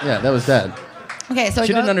 Yeah, that was Dad. Okay, so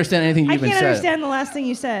She didn't understand anything you I even can't said. understand the last thing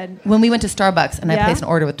you said. when we went to Starbucks and I Yeah? placed an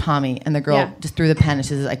order with Tommy and the girl Yeah. just threw the pen and she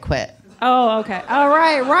says, I quit. Oh, okay. Oh,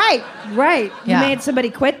 right. Yeah. You mate somebody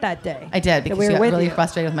quit that day. I did That because we she were got with really you.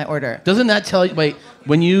 frustrated with my order. Doesn't that tell you... Wait,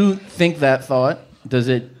 when you think that thought, does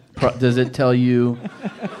it tell you...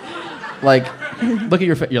 Like, look at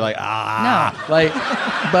your face. You're like, ah. No. Like,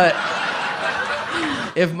 but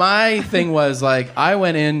if my thing was like, I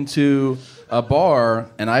went into a bar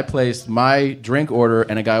and I placed my drink order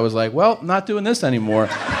and a guy was like, well, not doing this anymore,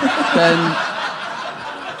 then...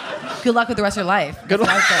 Good luck with the rest of your life. Good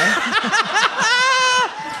luck.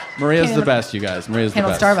 Maria's the best, you guys. Maria's the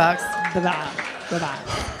Handle best. Starbucks. Bye-bye.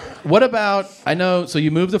 What about, I know, so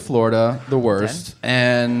you moved to Florida, the worst,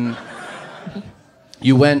 and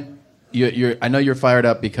you went, I know you're fired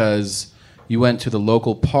up because you went to the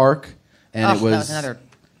local park and it was... That was another...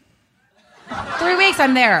 3 weeks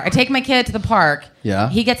I'm there. I take my kid to the park. Yeah.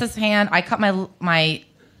 He gets his hand. I cut my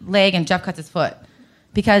leg and Jeff cuts his foot.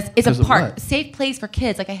 Because it's Because a of park. what? Safe place for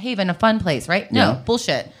kids, like a haven, a fun place, right? No, Yeah.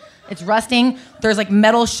 bullshit. It's rusting. There's like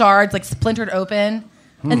metal shards, like splintered open.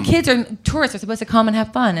 And kids tourists are supposed to come and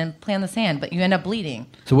have fun and play on the sand, but you end up bleeding.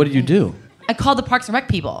 So what did you do? I called the Parks and Rec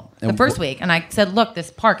people the And first week, and I said, look,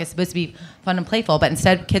 this park is supposed to be fun and playful, but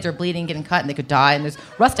instead kids are bleeding, getting cut, and they could die, and there's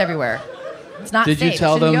rust everywhere. It's not Did safe. you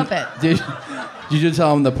tell it shouldn't them? be open. Did you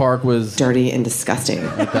tell them the park was dirty and disgusting?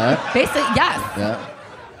 Like that? Basically, yes. Yeah.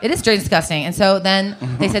 It is straight disgusting. And so then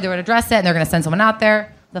they said they were going to address it and they're going to send someone out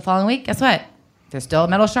there. The following week, guess what? There's still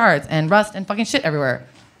metal shards and rust and fucking shit everywhere.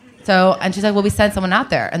 So, and she's like, well, we sent someone out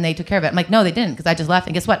there and they took care of it. I'm like, no, they didn't, because I just left.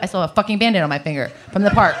 And guess what? I still have a fucking Band-Aid on my finger from the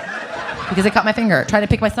park because they cut my finger trying to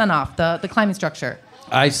pick my son off the climbing structure.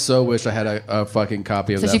 I so wish I had a fucking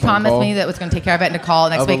copy of So that she phone promised call me that was going to take care of it and to call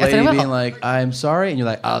next of a week. I lady said, I will. being like, I'm sorry, and you're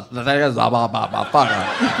like, Well, it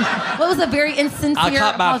was a very insincere I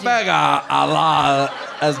cut my apology. finger a lot.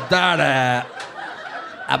 It's dirty.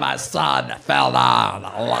 And my son fell down.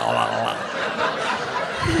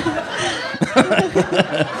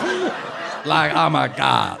 Like, oh my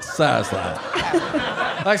God, seriously.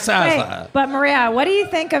 Like, seriously. Wait, but Maria, what do you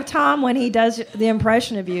think of Tom when he does the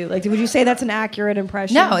impression of you? Like, would you say that's an accurate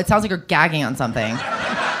impression? No, it sounds like you're gagging on something.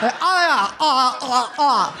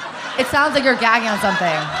 It sounds like you're gagging on something.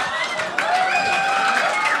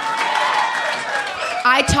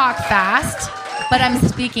 I talk fast, but I'm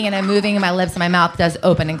speaking and I'm moving and my lips and my mouth does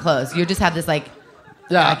open and close. You just have this like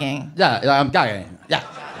gagging. Yeah, I'm gagging. Yeah.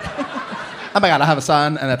 Oh my God, I have a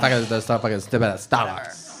son, and I think there's stuff like stupid at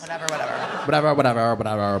Starbucks. Whatever.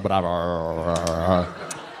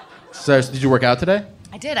 So, did you work out today?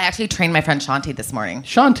 I did. I actually trained my friend Shanti this morning.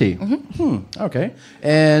 Shanti. Okay.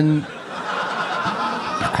 And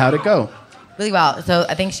how'd it go? Really well. So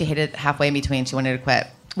I think she hit it halfway in between. She wanted to quit.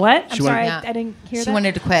 What? I'm She sorry, wanted- I didn't hear that. She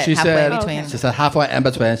wanted to quit She halfway said, in between. She said halfway in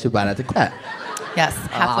between, she wanted to quit. Yes,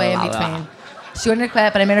 halfway in between. She wanted to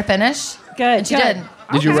quit, but I made her finish. Good. And she good. did.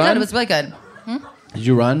 Did you It was run? good. It was really good. Did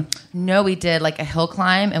you run? No, we did like a hill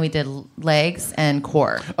climb and we did legs and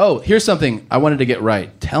core. Oh, here's something I wanted to get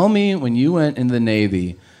right. Tell me when you went in the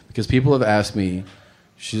Navy, because people have asked me.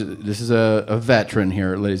 This is a veteran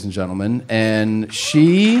here, ladies and gentlemen, and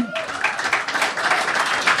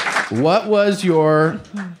what was your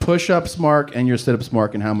push-ups mark and your sit-ups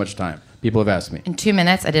mark, and how much time? People have asked me. In 2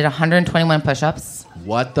 minutes, I did 121 push-ups.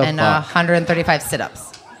 What the and fuck? 135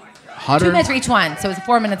 sit-ups. 2 minutes for each one, so it was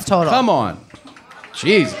 4 minutes total. Come on.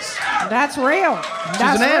 Jesus. That's real.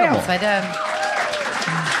 That's an animal. So I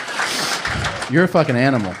did. You're a fucking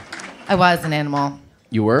animal. I was an animal.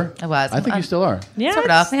 You were? I was. I think you still are. Yeah, Sort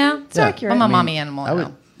of. Yeah. it's accurate. I'm a I mean, mommy animal I would,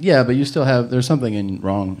 now. yeah, but you still have, there's something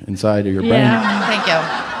wrong inside of your Thank you.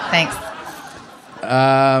 Thanks.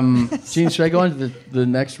 brain. Gene, should I go on to the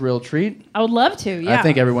next real treat? I would love to. Yeah. I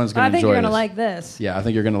think everyone's going to enjoy I think you're this. gonna like this. Yeah, I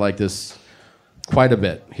think you're going to like this quite a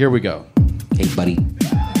bit. Here we go. Hey, buddy.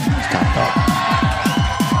 Stop, dog.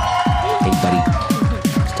 Hey, buddy.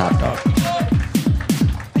 Stop, dog.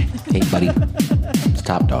 Hey, buddy.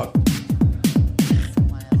 Stop, dog.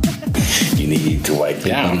 You need to wipe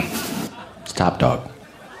down. Stop, dog.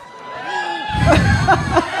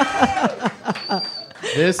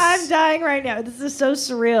 I'm dying right now. This is so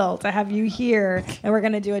surreal to have you here, and we're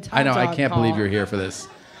gonna do a Top I know, I Dog can't call. believe you're here for this.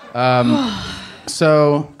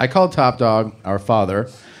 So I called Top Dog, our father,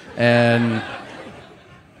 and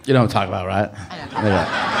you know what I'm talking about, right?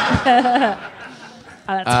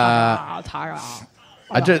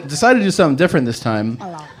 I just decided to do something different this time.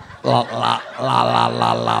 La la la la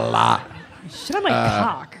la la la. Shit on my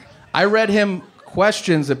cock. I read him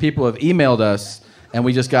questions that people have emailed us, and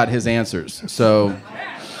we just got his answers. So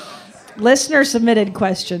Listener submitted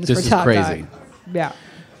questions This for is Top crazy. Dog. Yeah.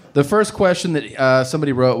 the first question that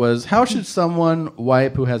somebody wrote was, how should someone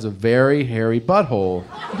wipe who has a very hairy butthole?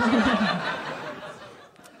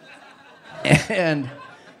 And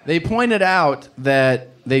they pointed out that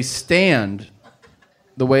they stand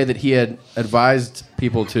the way that he had advised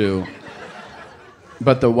people to,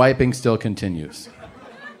 but the wiping still continues.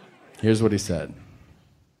 Here's what he said.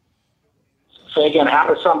 So again, how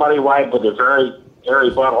does somebody wipe with a very hairy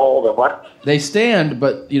butthole, then what? They stand,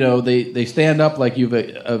 but they stand up like you've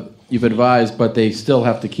advised, but they still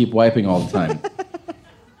have to keep wiping all the time.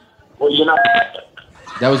 Well,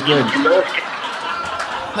 That was good.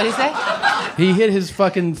 What did he say? He hit his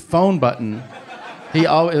fucking phone button. He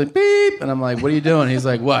always like, beep, and I'm like, "What are you doing?" He's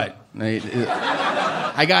like, "What?"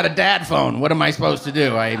 I got a dad phone. What am I supposed to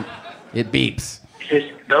do? It beeps.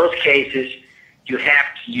 Those cases, you have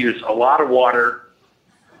to use a lot of water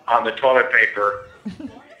on the toilet paper.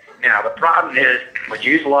 Now, the problem is, when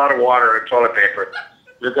you use a lot of water on toilet paper,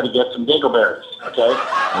 you're going to get some dingleberries, okay?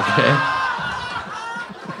 Okay.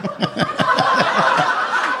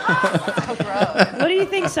 What do you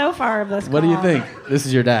think so far of this? What do you think? This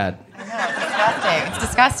is your dad. I know, it's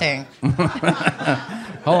disgusting. It's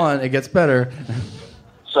disgusting. Hold on, it gets better.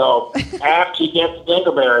 So after you get the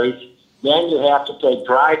dingleberries, then you have to take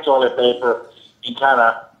dry toilet paper and kind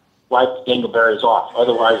of wipe the dingleberries off.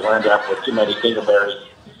 Otherwise, you'll end up with too many dingleberries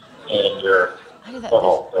in your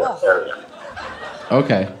whole area.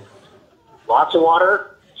 Okay. Lots of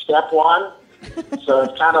water, step one. So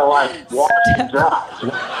it's kind of like washing dry.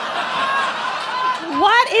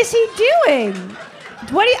 What is he doing?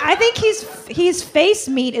 I think his face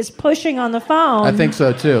meat is pushing on the phone. I think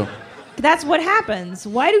so too. That's what happens.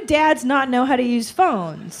 Why do dads not know how to use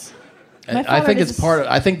phones? I think it's part of.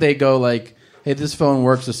 I think they go like, "Hey, this phone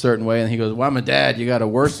works a certain way," and he goes, "Well, I'm a dad. You got a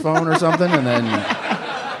worse phone or something?" And then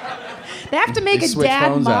they have to make They a switch dad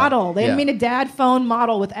phones out. model. They Yeah. made a dad phone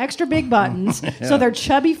model with extra big buttons, Yeah. so their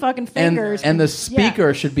chubby fucking fingers. and the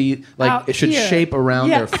speaker should be like Out it should here. shape around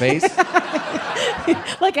Yeah. their face.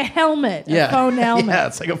 like a helmet, Yeah, a phone helmet. Yeah,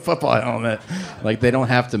 it's like a football helmet. Like they don't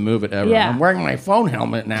have to move it ever. Yeah. I'm wearing my phone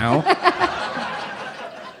helmet now.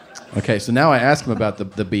 Okay, so now I ask him about the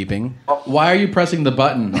beeping. Why are you pressing the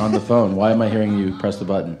button on the phone? Why am I hearing you press the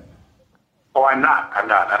button? Oh, I'm not.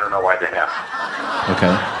 I don't know why they have.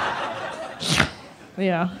 Okay.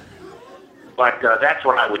 Yeah. But that's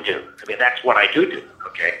what I would do. I mean, that's what I do.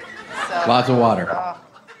 Okay. Lots of water.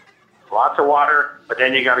 Lots of water, but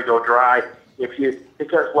then you got to go dry.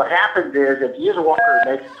 Because what happens is if you use water,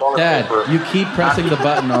 it makes toilet Dad, paper. you keep pressing the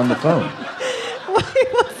button on the phone.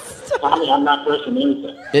 I mean, I'm not pressing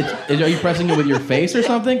anything. Are you pressing it with your face or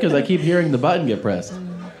something? Because I keep hearing the button get pressed.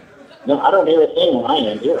 No, I don't hear a thing when I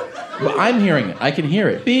am here. But I'm hearing it. I can hear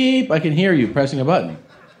it. Beep. I can hear you pressing a button.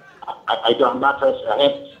 I'm not pressing.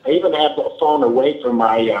 I even have the phone away from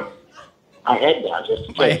my head now, just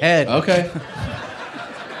in case. My head. Okay.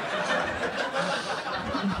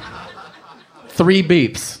 3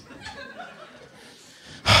 beeps.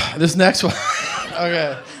 This next one.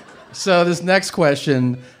 Okay. So this next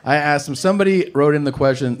question, I asked him. Somebody wrote in the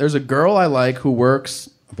question. There's a girl I like who works,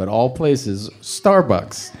 of all places,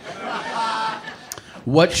 Starbucks.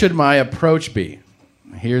 What should my approach be?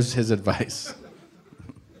 Here's his advice.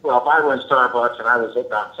 Well, if I were in Starbucks and I was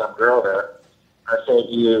hitting on some girl there, I'd say,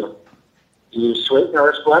 do you sweeten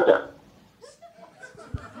or Splenda?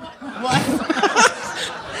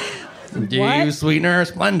 Do you use sweetener or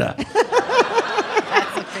Splenda?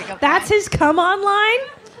 That's his come on line?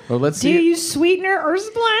 Well, let's Do see. you use sweetener or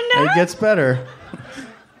Splenda? It gets better.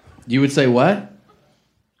 You would say what?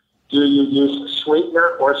 Do you use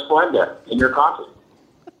sweetener or Splenda in your coffee?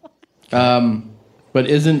 But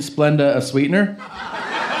isn't Splenda a sweetener?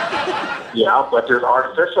 Yeah, but there's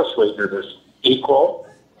artificial sweetener. There's equal,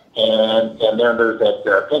 and then there's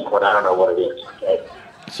that pink one. I don't know what it is. Okay.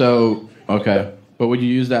 So, okay. But would you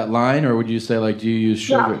use that line, or would you say, like, do you use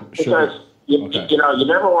sugar? Yeah, because you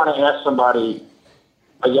never want to ask somebody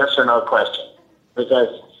a yes or no question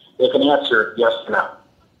because they can answer yes or no.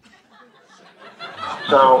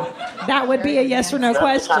 So That would be a yes or no that's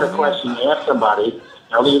question. the kind of question you ask somebody.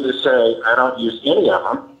 They'll either say, I don't use any of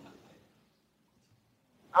them.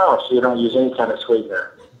 Oh, so you don't use any kind of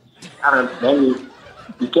sweetener. Then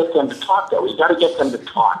you get them to talk, though. You got to get them to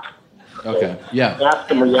talk. Okay, yeah. Ask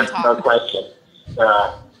them a yes or no question.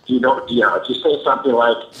 If you say something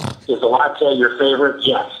like, is the latte your favorite?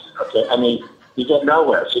 Yes. Okay. I mean, you get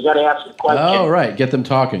nowhere. So you got to ask a question. Oh, right. Get them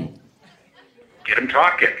talking. Get them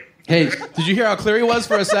talking. Hey, did you hear how clear he was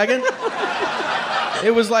for a second?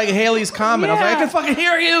 It was like Haley's comment. I was like, I can fucking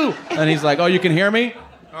hear you. And he's like, oh, you can hear me?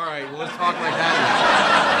 All right, well, let's talk like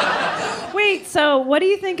that. Wait, so what do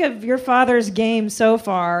you think of your father's game so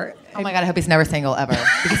far? Oh my God, I hope he's never single ever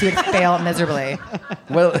because he would fail miserably.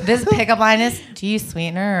 Well, this pickup line is, do you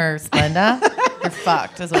sweetener or Splenda? You're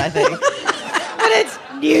fucked, is what I think. But it's,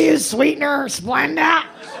 do you use sweetener or Splenda?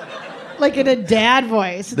 Like in a dad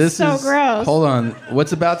voice. It's so gross. Hold on.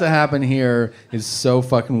 What's about to happen here is so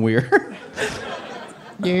fucking weird.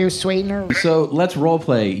 Do you sweetener? So let's role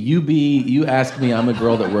play. You ask me. I'm a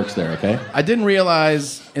girl that works there. Okay. I didn't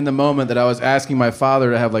realize in the moment that I was asking my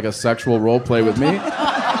father to have like a sexual role play with me.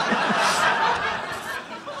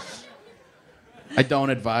 I don't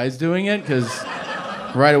advise doing it because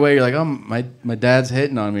right away you're like, oh, my dad's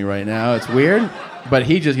hitting on me right now. It's weird. But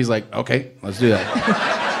he's like, okay, let's do that.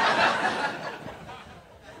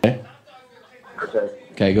 Okay.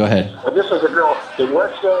 Okay, go ahead. This is a girl that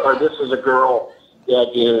works there, or this is a girl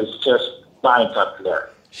that is just buying something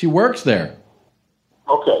there? She works there.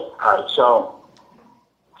 Okay, all right. So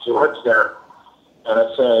she works there, and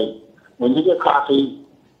I say, when you get coffee,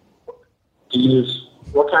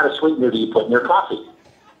 what kind of sweetener do you put in your coffee?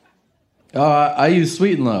 I use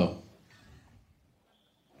Sweet and Low.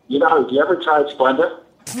 You know, have you ever tried Splenda?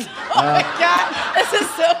 Oh my God, this is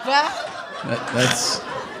so bad. That's.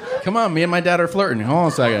 Come on, me and my dad are flirting. Hold on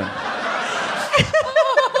a second.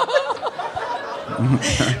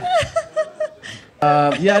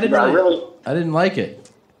 Yeah, I didn't like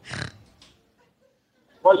it.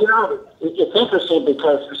 Well, you know, it's interesting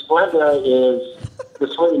because Splenda is the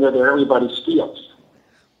sweetener that everybody steals.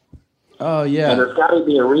 Oh, yeah. And there's got to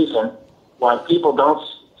be a reason why people don't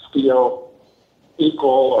steal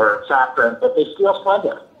Equal or Saffron, but they steal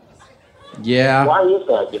Splenda. Yeah. Why is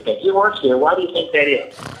that, you think? He works here. Why do you think that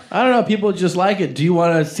is? I don't know. People just like it. Do you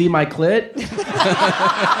want to see my clit?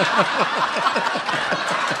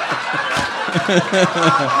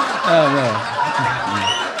 Oh, no.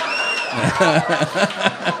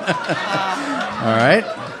 All right.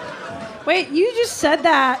 Wait, you just said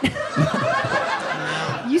that.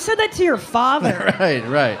 You said that to your father.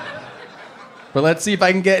 Right. But let's see if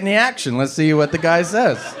I can get any action. Let's see what the guy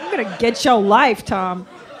says. I'm going to get your life, Tom.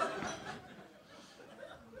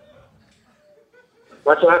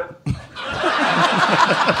 What's that?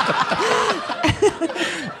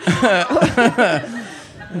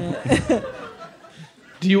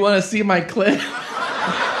 Do you want to see my clit?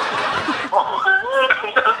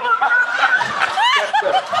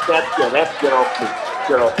 That's good. That's good off the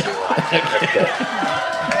That's good.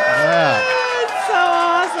 Yeah. That's so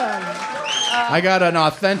awesome. I got an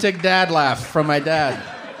authentic dad laugh from my dad.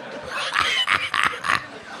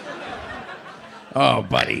 Oh,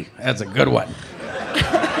 buddy. That's a good one.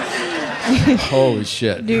 Holy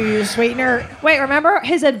shit. Do you sweetener? Wait, remember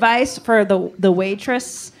his advice for the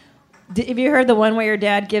waitress? Have you heard the one where your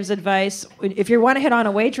dad gives advice? If you want to hit on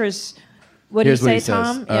a waitress, what do you say,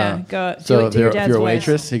 Tom? Yeah, go. So do your if dad's you're a voice.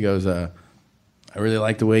 waitress, he goes, I really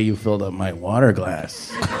like the way you filled up my water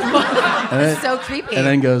glass. It's so creepy. And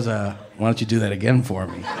then goes, why don't you do that again for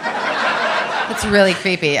me? It's really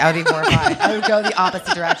creepy. I would be horrified. I would go the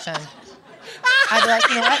opposite direction. I'd be like,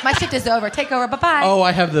 you know what? My shift is over. Take over. Bye-bye. Oh,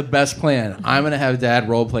 I have the best plan. I'm going to have Dad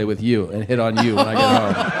role play with you and hit on you when I get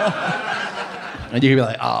home. And you can be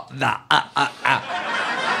like, oh, nah,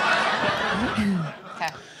 Okay.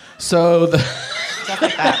 So Just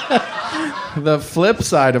like that. the flip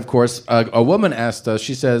side, of course, a woman asked us,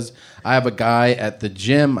 she says, I have a guy at the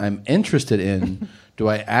gym I'm interested in. Do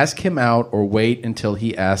I ask him out or wait until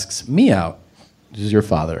he asks me out? This is your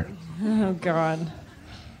father. Oh, God.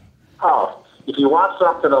 Oh, if you want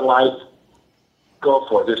something in life, go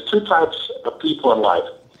for it. There's two types of people in life.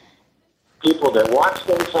 People that watch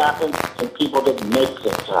things happen and people that make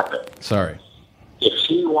things happen. Sorry. If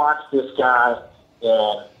she wants this guy,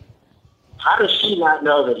 then how does she not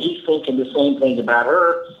know that he's thinking the same thing about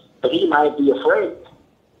her, but he might be afraid?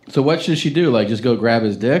 So what should she do? Like just go grab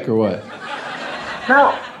his dick or what?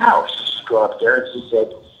 No. She just go up there and she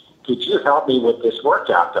said, could you help me with this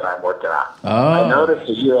workout that I'm working on? Oh. I noticed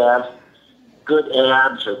that you have good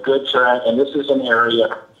abs or good try, and this is an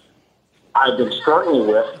area I've been struggling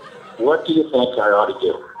with. What do you think I ought to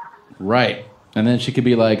do? Right. And then she could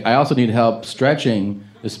be like, I also need help stretching,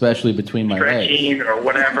 especially between my legs. Stretching or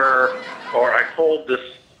whatever, or I pulled this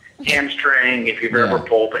hamstring, if you've ever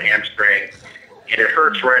pulled a hamstring, and it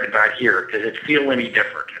hurts right about here. Does it feel any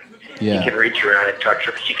different? Yeah. You can reach around and touch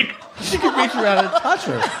her. She can reach around and touch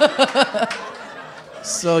her.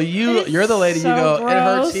 So you're the lady, so you go, gross. it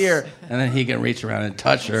hurts here, and then he can reach around and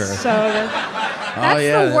touch her. So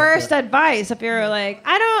that's the worst advice. If you're like,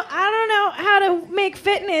 I don't know how to make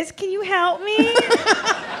fitness. Can you help me?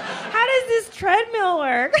 How does this treadmill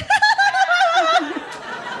work?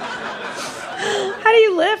 How do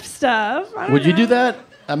you lift stuff? Would you do that?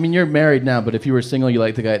 I mean, you're married now, but if you were single, you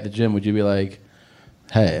like the guy at the gym, would you be like,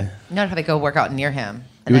 hey? No, I'd probably go work out near him You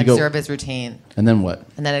and would go- observe his routine. And then what?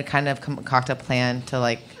 And then I'd kind of concoct a plan to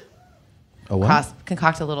like A what?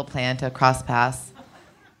 concoct a little plan to cross paths.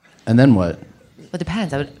 And then what? It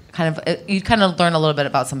depends. I would you kind of learn a little bit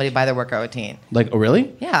about somebody by their workout routine. Like, oh,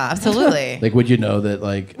 really? Yeah, absolutely. Like, would you know that,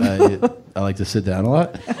 like, I like to sit down a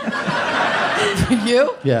lot?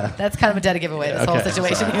 You? Yeah. That's kind of a dead giveaway, this whole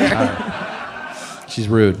situation sorry. here. All right. She's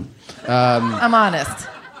rude. I'm honest.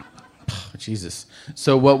 Jesus.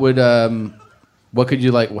 So what could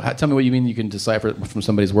you like, tell me what you mean you can decipher from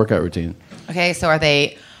somebody's workout routine. Okay, so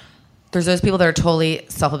there's those people that are totally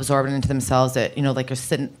self-absorbed into themselves that, like you're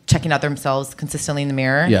sitting, checking out themselves consistently in the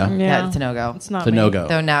mirror. Yeah. It's a no-go. It's not It's a no-go.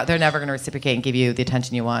 They're never going to reciprocate and give you the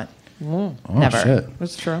attention you want. Oh, Never. shit.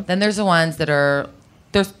 That's true. Then there's the ones that are,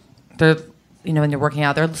 they're when you're working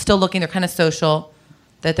out, they're still looking, they're kind of social,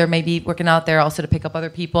 that they're maybe working out there also to pick up other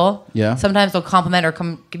people. Yeah. Sometimes they'll compliment or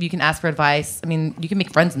you can ask for advice. I mean, you can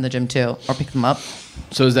make friends in the gym too, or pick them up.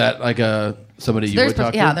 So is that like somebody you would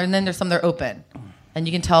talk to? Yeah, and then there's some that are open. And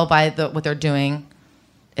you can tell by what they're doing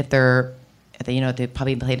if they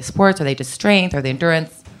probably played sports, or they just strength, or the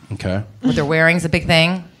endurance. Okay. What they're wearing is a big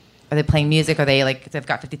thing. Are they playing music? Are they they've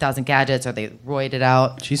got 50,000 gadgets? Are they roided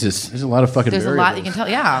out? Jesus, there's a lot of fucking There's variables. a lot you can tell.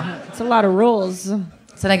 Yeah. It's a lot of rules. So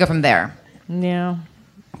then I go from there. Yeah.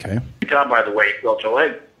 Okay. You can tell by the way he built a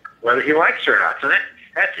leg whether he likes her or not. So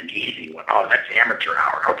that's an easy one. Oh, that's amateur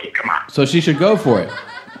hour. Okay, come on. So she should go for it.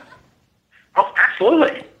 Oh,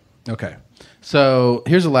 absolutely. Okay. So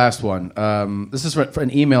here's the last one. This is for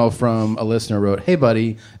an email from a listener who wrote, "Hey,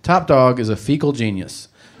 buddy, Top Dog is a fecal genius.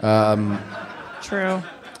 True.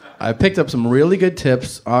 I picked up some really good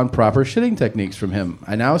tips on proper shitting techniques from him.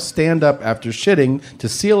 I now stand up after shitting to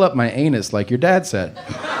seal up my anus like your dad said."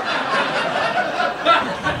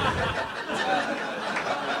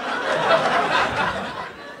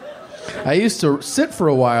 I used to sit for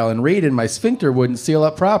a while and read, and my sphincter wouldn't seal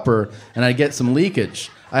up proper, and I'd get some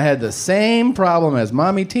leakage. I had the same problem as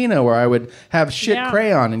Mommy Tina, where I would have shit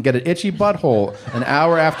crayon and get an itchy butthole an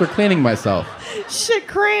hour after cleaning myself. Shit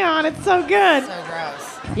crayon, it's so good. So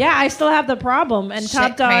gross. Yeah, I still have the problem. And Shit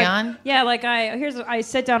Top Dog, crayon? yeah, like I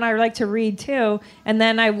sit down, I like to read too, and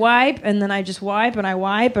then I wipe, and then I just wipe, and I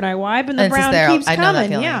wipe, and I wipe, and the And it's just brown there. keeps I know that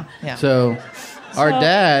coming. feeling. Yeah. So our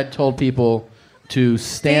dad told people to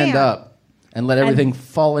stand up and let everything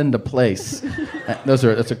fall into place. That's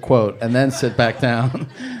a quote. And then sit back down.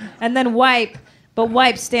 And then wipe, but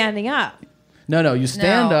wipe standing up. No, you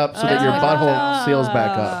stand up so that your butthole seals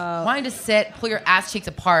back up. Why don't you just sit, pull your ass cheeks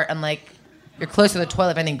apart, and you're close to the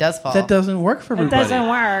toilet if anything does fall. That doesn't work for It everybody. doesn't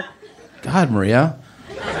work. God, Maria.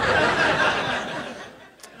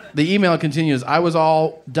 The email continues, I was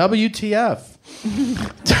all WTF.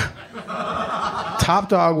 Top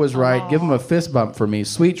Dog was right. Give him a fist bump for me.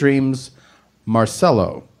 Sweet dreams,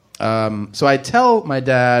 Marcelo. So I tell my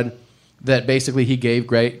dad that basically he gave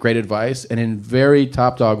great advice, and in very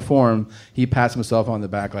Top Dog form, he pats himself on the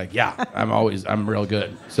back like, yeah, I'm real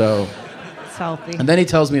good. So, It's healthy. and then he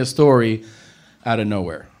tells me a story out of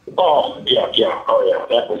nowhere. Oh, yeah. Oh, yeah.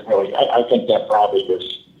 That was really, I think that probably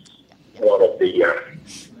was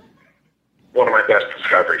one of my best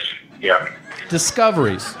discoveries. Yeah.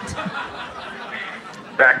 Discoveries.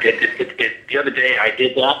 In fact, the other day I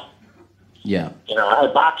did that. Yeah. I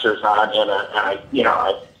had boxers on, and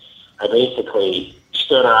I basically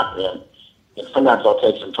stood up, and sometimes I'll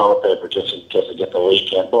take some toilet paper just in case I get the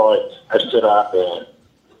leak. And boy, I stood up, and a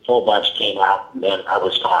whole bunch came out, and then I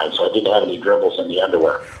was fine. So I didn't have any dribbles in the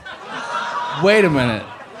underwear. Wait a minute.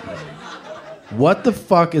 What the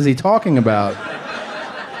fuck is he talking about?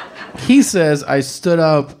 He says I stood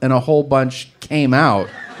up and a whole bunch came out.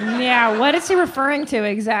 Yeah, what is he referring to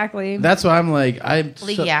exactly? That's why I'm like,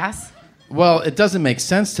 Leaky ass? Well, it doesn't make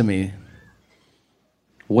sense to me.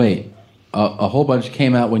 Wait, a whole bunch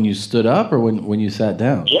came out when you stood up or when you sat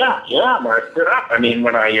down? Yeah, when I stood up. I mean,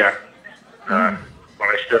 when I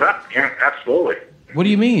stood up, yeah, absolutely. What do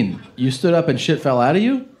you mean? You stood up and shit fell out of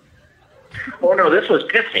you? Oh, no, this was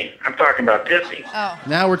pissing. I'm talking about pissing. Oh.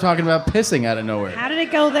 Now we're talking about pissing out of nowhere. How did it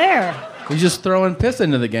go there? He's just throwing piss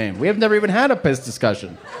into the game. We have never even had a piss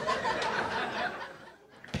discussion.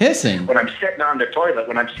 Pissing? When I'm sitting on the toilet,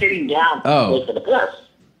 when I'm sitting down taking a piss.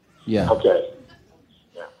 Yeah. Okay.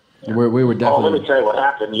 We were definitely... let me tell you what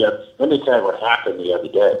happened the other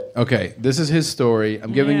day. Okay, this is his story.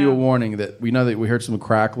 I'm giving you a warning that we know that we heard some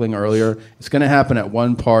crackling earlier. It's going to happen at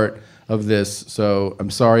one part of this, so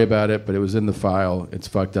I'm sorry about it, but it was in the file. It's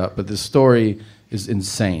fucked up. But this story is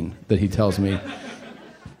insane that he tells me.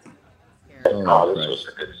 This was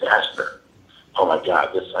a disaster. Oh, my God.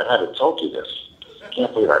 I haven't told you this. I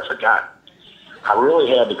can't believe I forgot. I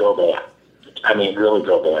really had to go bad. I mean, really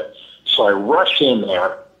go bad. So I rush in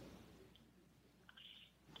there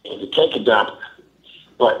and to take a dump,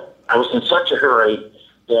 but I was in such a hurry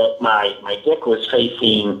that my dick was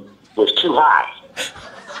too high.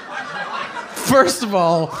 First of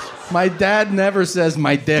all, my dad never says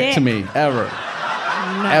my dick to me, ever.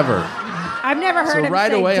 No. Ever. I've never heard So him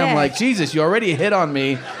right say away, dick. I'm like, Jesus, you already hit on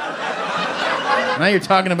me. Now you're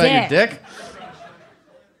talking about your dick?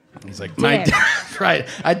 He's like, my dick. Right.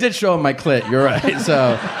 I did show him my clit. You're right.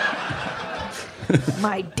 So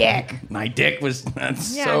My dick. my dick was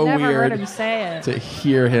that's Yeah, so I never weird heard him say it. to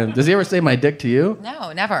hear him. Does he ever say my dick to you?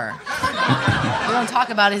 No, never. We don't talk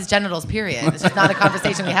about his genitals, period. It's just not a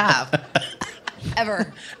conversation we have.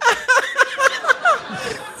 Ever.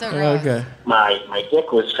 So gross. Okay. My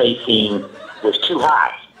dick was too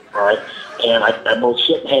high, all right? And I both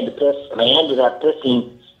shit and had to piss, and I ended up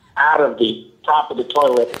pissing out of the top of the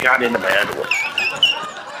toilet and got into my underwear.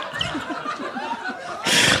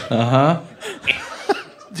 Uh-huh.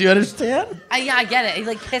 Do you understand? Yeah, I get it. He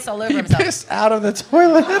like pissed all over He himself. pissed out of the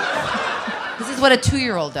toilet. This is what a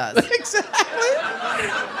 2-year-old does.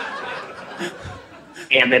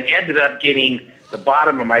 And then ended up getting the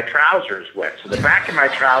bottom of my trousers wet. So the back of my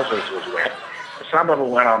trousers was wet. Some of them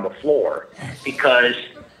went on the floor because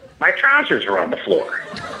my trousers are on the floor.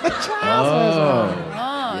 Oh.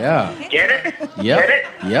 Yeah. Get it? Yep. Get it?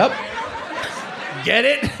 Yep. Get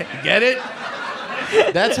it? Get it?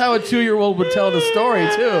 That's how a 2-year-old would tell the story,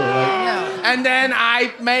 too. Like, and then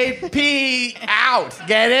I made pee out.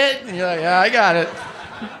 Get it? And you're like, yeah, I got it.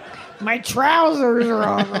 My trousers are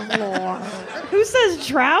on the floor. Who says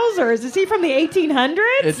trousers? Is he from the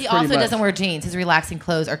 1800s? He also doesn't wear jeans. His relaxing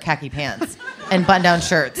clothes are khaki pants and button-down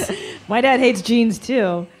shirts. My dad hates jeans,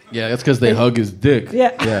 too. Yeah, that's because they hug his dick.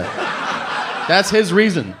 Yeah. That's his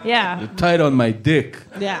reason. Yeah. They're tight on my dick.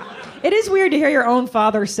 Yeah. It is weird to hear your own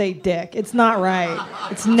father say dick. It's not right.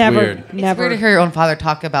 It's never, weird. It's never. weird to hear your own father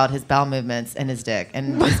talk about his bowel movements and his dick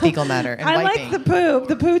and his fecal matter and I wiping. like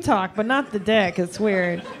the poo talk, but not the dick. It's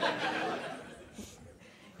weird.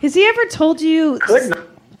 Has he ever told you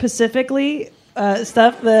specifically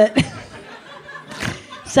stuff that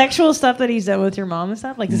sexual stuff that he's done with your mom and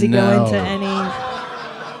stuff? Like, does he go into any?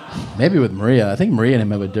 Maybe with Maria. I think Maria and him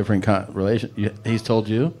have a different relation. He's told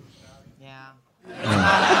you?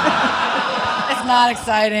 It's not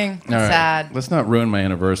exciting. It's All right. sad. Let's not ruin my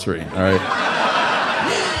anniversary. All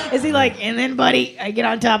right. Is he like, and then, buddy, I get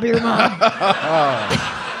on top of your mom.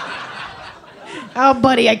 Oh,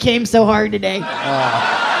 buddy, I came so hard today.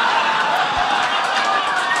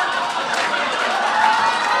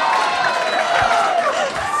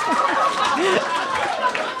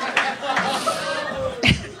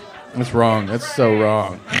 That's wrong. That's so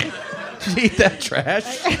wrong. Did you eat that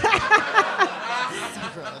trash?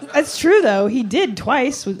 That's true, though. He did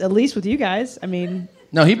twice, at least with you guys. I mean...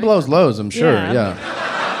 No, he blows lows, I'm sure. Yeah.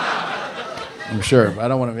 Yeah. I'm sure. I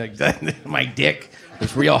don't want to be like, my dick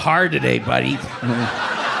was real hard today, buddy.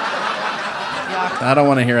 I don't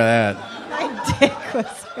want to hear that. My dick was...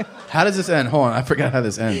 How does this end? Hold on. I forgot how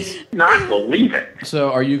this ends. Not believe it.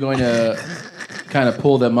 So are you going to kind of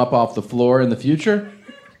pull them up off the floor in the future?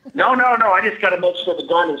 No. I just got to make sure the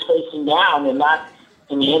gun is facing down and not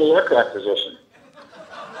in the anti-aircraft position.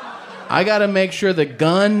 I got to make sure the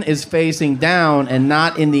gun is facing down and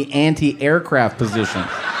not in the anti-aircraft position.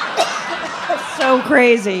 That's so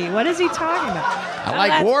crazy. What is he talking about? I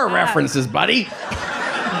like war references, buddy.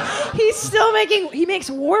 He's still he makes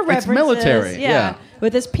war references. It's military, yeah.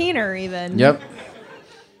 With his peener, even. Yep.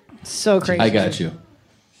 So crazy. I got you.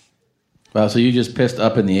 Well, so you just pissed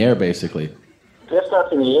up in the air, basically. Pissed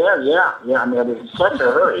up in the air, yeah. I mean, it was in such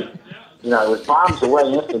a hurry. It was bombs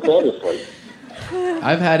away instantaneously.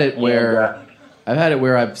 I've had it where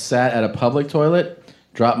I've sat at a public toilet,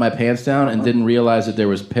 dropped my pants down, and didn't realize that there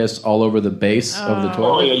was piss all over the base of the toilet.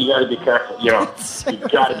 Oh yeah, you got to be careful. You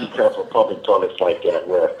got to be careful. Public toilets like that.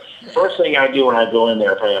 Where first thing I do when I go in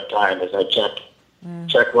there, if I have time, is I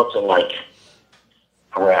check what's in like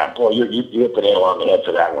around. Boy, you hit the nail on the head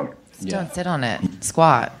for that one. Don't sit on it.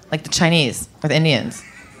 Squat. Like the Chinese or the Indians.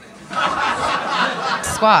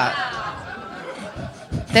 Squat.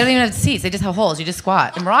 They don't even have seats. They just have holes. You just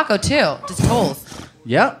squat. In Morocco, too. Just holes.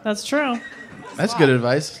 Yep. That's true. That's good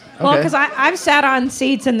advice. Okay. Well, because I've sat on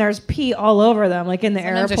seats and there's pee all over them, like in the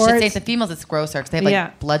Sometimes airport. there's shit stains. The females, it's grosser because they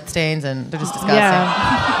have blood stains and they're just disgusting.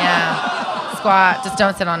 Yeah. Squat. Just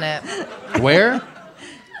don't sit on it. Where?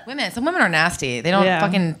 Women. Some women are nasty. They don't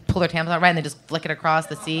fucking pull their tampons out right and they just flick it across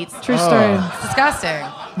the seats. True story. It's disgusting.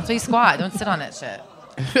 So you squat. Don't sit on that shit.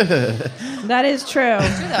 That is true.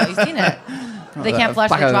 It's true, though. You've seen it. They can't flush.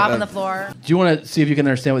 They drop on the floor. Do you want to see if you can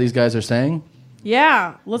understand what these guys are saying?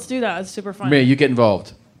 Yeah, let's do that. It's super fun. Maria, you get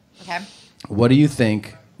involved. Okay. What do you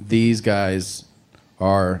think these guys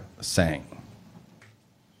are saying?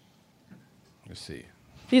 Let's see.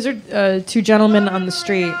 These are two gentlemen on the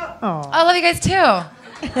street. Oh, I love you guys, too.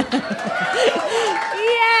 Yeah,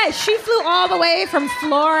 she flew all the way from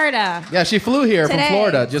Florida. Yeah, she flew here Today, from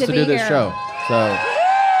Florida just to to do be this here. show. So,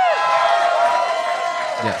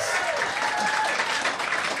 yes.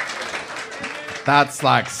 That's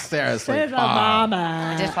like seriously She's a far.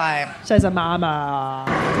 mama. Defy. She's a mama.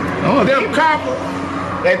 Oh, them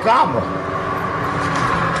copper. They copper.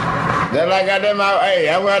 They're like I them out. Hey,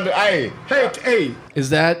 I went to hey. Is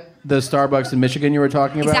that the Starbucks in Michigan you were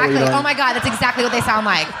talking about? Exactly. Where you're Oh my God, that's exactly what they sound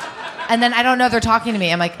like. And then I don't know if they're talking to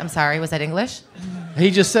me. I'm like, I'm sorry, was that English? He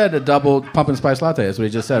just said a double pumpkin spice latte. That's what he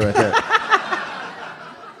just said right there.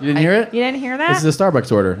 You didn't hear it? You didn't hear that? This is a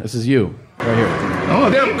Starbucks order. This is you right here. Oh,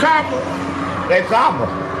 them copper. They copper.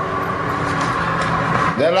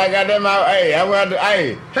 They're like I them out. Hey, I went to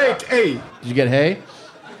hey. Did you get hay?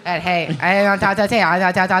 Hey, that's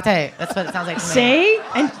what it sounds like to me. See?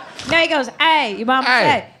 And now he goes, hey, your mama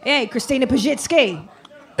said, hey, Christina Pazsitzky.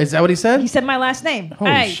 Is that what he said? He said my last name. Holy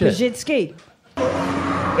hey, shit. Pazsitzky.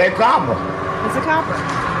 They copper. It's a copper.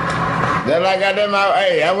 They're like I them out.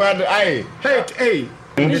 Hey, I went to hey.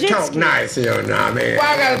 You talk nice here now, man.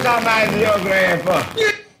 Why I gotta talk nice to your grand for?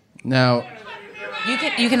 Now, You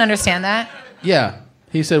can understand that? yeah.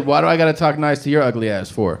 He said, why do I got to talk nice to your ugly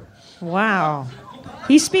ass for? Wow.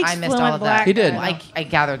 He speaks I missed fluent all of that. black. He did. I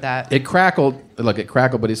gathered that. It crackled. Look, it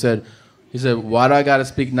crackled, but he said, why do I got to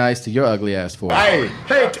speak nice to your ugly ass for? Hey.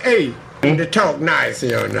 You talk nice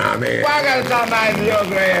here now, man. Why I gotta talk nice to your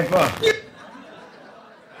grand for?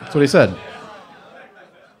 That's what he said.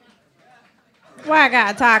 Why I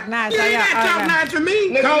gotta talk nice? You ain't talk nice to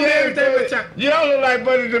me. Call me everything but talk. You don't look like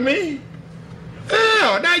buddy to me.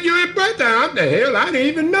 Oh, now you in brother. I'm the hell. I didn't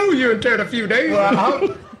even know you until a few days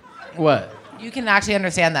ago. What? You can actually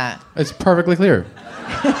understand that. It's perfectly clear.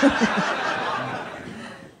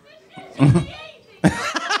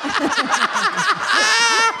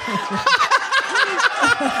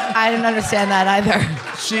 I didn't understand that either.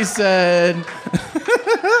 She said...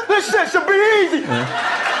 This shit should be easy.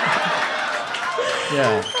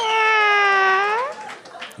 Yeah.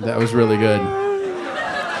 That was really good.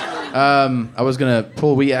 I was gonna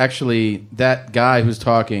pull. That guy who's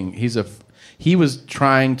talking. He was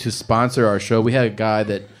trying to sponsor our show. We had a guy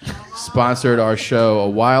that sponsored our show a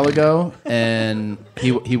while ago, and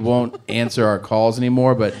he won't answer our calls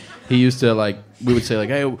anymore. But he used to we would say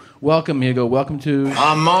hey, welcome. He'd go, welcome to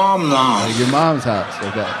our mom now. Your mom's house,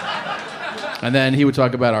 like that. And then he would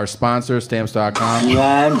talk about our sponsor, Stamps.com.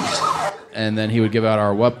 Yeah. And then he would give out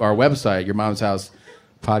our website, Your Mom's House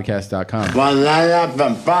Podcast.com.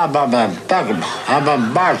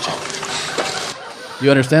 You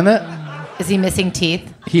understand that? Is he missing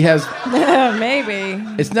teeth? He has. Maybe.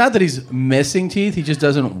 It's not that he's missing teeth. He just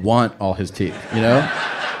doesn't want all his teeth. You know.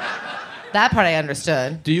 That part I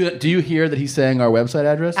understood. Do you hear that he's saying our website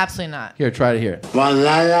address? Absolutely not. Here, try to hear it. Do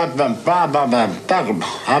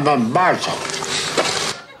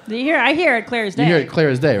you hear? I hear it clear as day. You hear it clear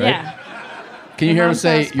as day, right? Yeah. Can you hear him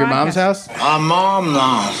say Your Mom's House? Our mom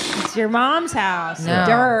now. It's your mom's house. No.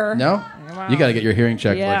 Durr. No. You got to get your hearing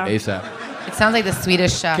checked Yeah. ASAP. It sounds like the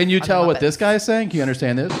Swedish chef. Can you on tell the what Muppets. this guy is saying? Can you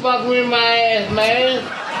understand this? Fuck with my ass, man.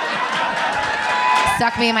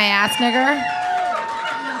 Suck me in my ass, nigger.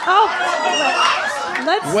 Oh.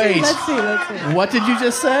 Let's Wait. see. Let's see. What did you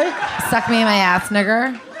just say? Suck me in my ass,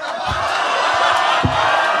 nigger.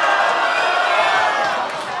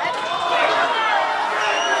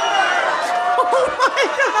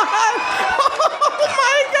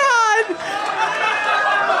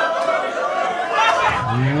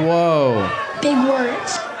 Whoa. Big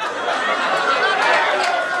words.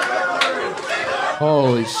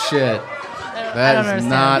 Holy shit. That is understand.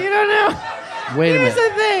 not. You don't know. Wait a Here's minute.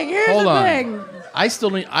 the thing. Here's Hold the on. thing. I still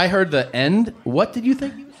need. I heard the end. What did you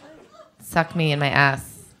think? Suck me in my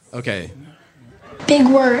ass. Okay. Big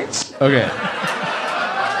words. Okay.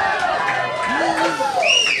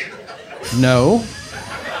 No.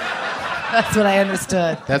 That's what I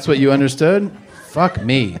understood. That's what you understood? Fuck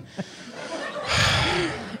me.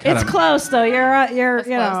 It's close though. You're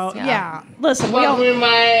you know, close, yeah. yeah. Listen, we Fuck don't. with my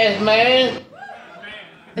ass, man.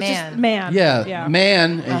 It's just Man. man. Yeah.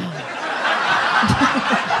 Man.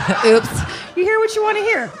 Oops. You hear what you want to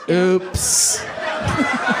hear. Oops.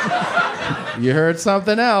 You heard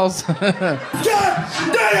something else. All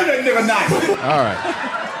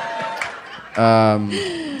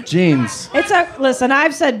right. Jeans. It's a listen.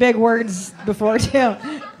 I've said big words before too.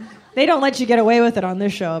 They don't let you get away with it on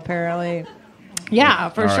this show, apparently. Yeah,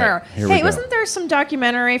 for All right, sure. here we Hey, go. wasn't there some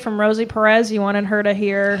documentary from Rosie Perez you wanted her to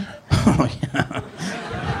hear?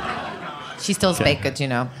 She steals baked goods, you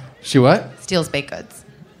know. She what? Steals baked goods.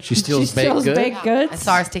 She steals She baked steals goods? baked goods? I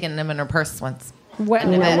saw her sticking them in her purse once.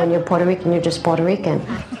 when you're Puerto Rican, you're just Puerto Rican.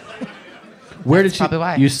 Where did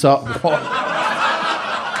you saw? Can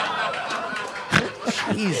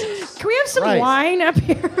we have some Christ. wine up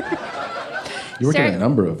here? You work in a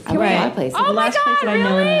number of. I went a lot of places. Oh The my last God, place that I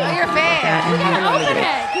know really? in Oh, your fan. Can you open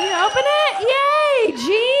it? Can you open it? Yay,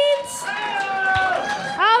 jeans.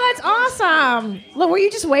 Oh, that's awesome. Look, were you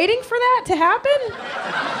just waiting for that to happen?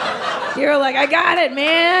 You're like, I got it,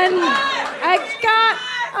 man. I got.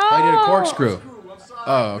 I did a corkscrew.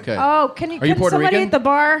 Oh, okay. Oh, can Are you Puerto somebody Rican? at the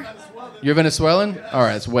bar? You're Venezuelan? All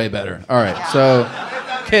right, it's way better. All right, so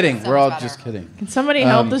kidding. We're all just kidding. Can somebody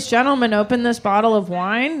help this gentleman open this bottle of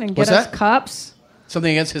wine and get What's us that? cups?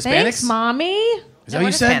 Something against Hispanics? Thanks, mommy. Is that what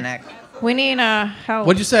you said? We need help.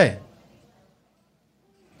 What'd you say?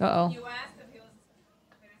 Uh-oh.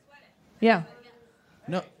 Yeah.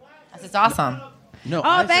 No. It's awesome. No.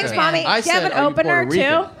 Oh, thanks, mommy. I Do you have said, an "Are you opener, Puerto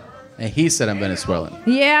Rican?" too? And he said I'm Venezuelan.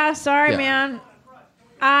 Yeah, sorry, Yeah. man.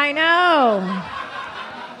 I know.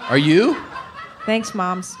 Are you? Thanks,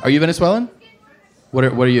 moms. Are you Venezuelan? What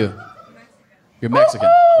are you? You're Mexican.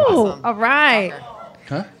 Ooh, all right.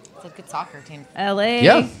 Huh? It's a good soccer team. LA.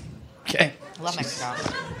 Yeah. Okay. I love Mexico.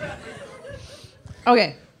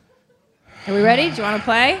 Okay. Are we ready? Do you want to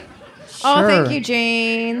play? Oh, Sure. thank you,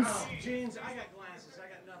 Jeans.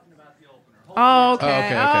 Oh, okay. Oh, okay,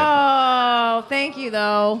 okay. Oh, thank you,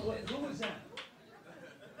 though.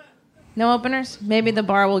 No openers? Maybe the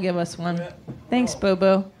bar will give us one. Thanks, Boo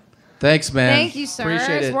Boo. Thanks, man. Thank you, sirs.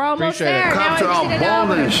 Appreciate it. We're almost Appreciate there. It. Now I just need an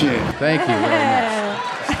opener. Thank you very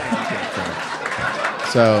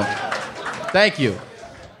much. So, thank you.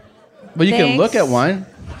 But you can Thanks. look at wine.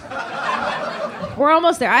 We're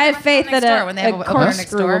almost there. I have faith that door, when they have a a opener next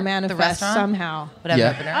corkscrew door, will the manifest restaurant? somehow. Would have Yeah.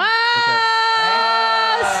 an opener. Oh,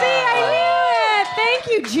 see, I knew it. Thank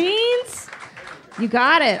you, Jeans. You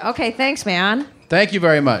got it. Okay, thanks, man. Thank you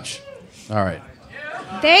very much. All right.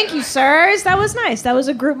 Thank you, sirs. That was nice. That was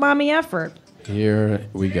a group mommy effort. Here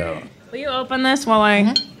we go. Will you open this while I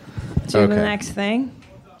do the Okay. next thing?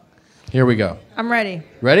 Here we go. I'm ready.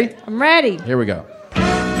 Ready? I'm ready. Here we go.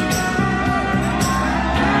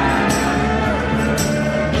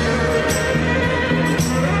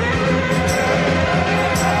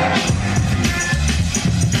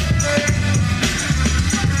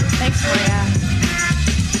 Thanks, Maria.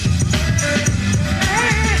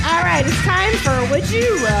 All right, it's time for Would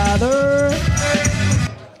You Rather?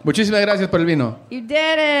 Muchísimas gracias por el vino. You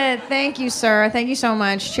did it. Thank you, sir. Thank you so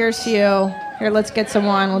much. Cheers to you. Here, let's get some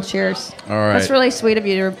wine. We'll cheers. All right. That's really sweet of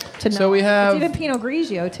you to know. So we have- It's even Pinot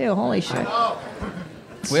Grigio, too. Holy shit.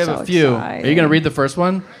 We have So a few. exciting. Are you going to read the first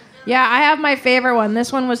one? Yeah, I have my favorite one.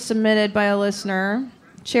 This one was submitted by a listener.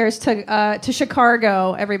 Cheers to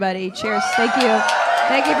Chicago, everybody. Cheers. Thank you.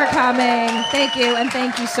 Thank you for coming. Thank you, and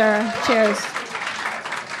thank you, sir. Cheers.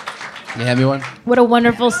 You have me one? What a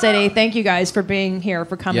wonderful city. Thank you guys for being here,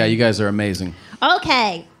 for coming. Yeah, you guys are amazing.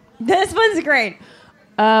 Okay, this one's great.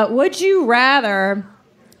 Would you rather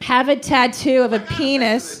have a tattoo of a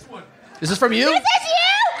penis? Is this from you? This is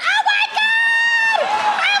you! Oh my god! Oh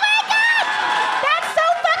my god! That's so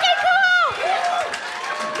fucking cool!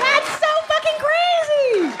 That's so fucking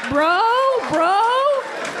crazy! Bro!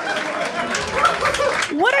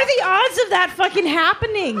 What are the odds of that fucking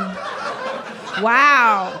happening?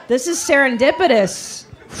 Wow, this is serendipitous.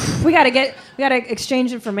 We gotta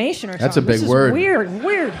exchange information or something. That's a big This is word. Weird.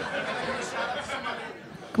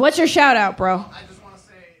 What's your shout out, bro?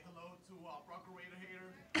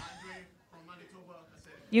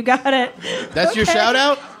 You got it. That's your Okay. shout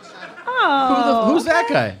out? Oh. Who's that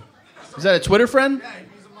guy? Is that a Twitter friend?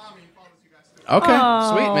 Okay,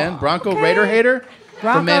 Oh, sweet, man. Bronco okay. Raider hater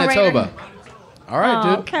Bronco from Manitoba. Raider. All right,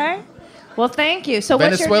 dude. Okay. Well, thank you. So what's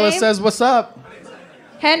Venezuela your name? says, what's up?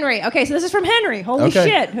 Henry. Okay, so this is from Henry. Holy Okay.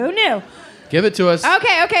 shit. Who knew? Give it to us.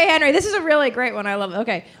 Okay, Henry. This is a really great one. I love it.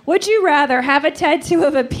 Okay. Would you rather have a tattoo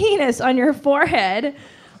of a penis on your forehead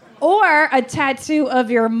or a tattoo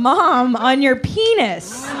of your mom on your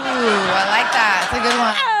penis? Ooh, I like that. It's a good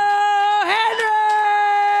one. Oh, Henry!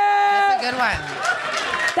 That's a good one.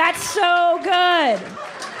 That's so good.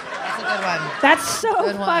 That's a good one. That's so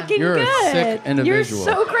Good one. fucking You're a good. sick individual.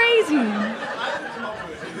 You're so crazy.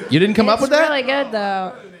 You didn't come up with that? It's really good,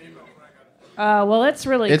 though. Well, it's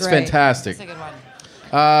really It's great. fantastic. That's a good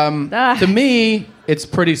one. To me, it's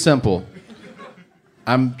pretty simple.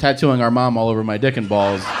 I'm tattooing our mom all over my dick and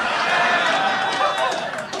balls.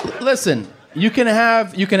 Listen, you can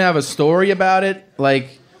have a story about it.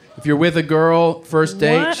 Like, if you're with a girl, first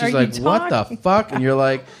date, What are she's you like, "What the talking fuck?" And you're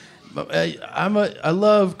like, "I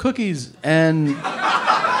love cookies," and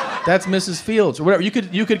that's Mrs. Fields or whatever.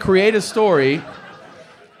 You could create a story.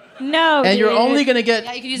 No, And you're dude. only going to get...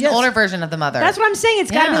 Yeah, you could use an older version of the mother. That's what I'm saying.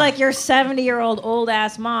 It's got to be Yeah. like your 70-year-old old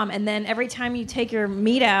ass mom, and then every time you take your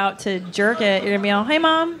meat out to jerk it, you're gonna be all, "Hey,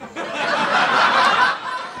 mom,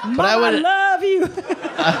 But I would love you."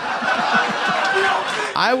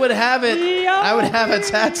 I would have it. I would have a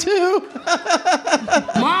tattoo.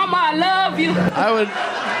 Mama, I love you.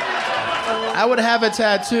 I would have a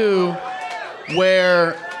tattoo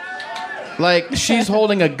where, like, she's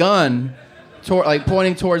holding a gun, like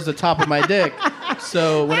pointing towards the top of my dick.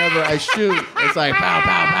 So whenever I shoot, it's like pow,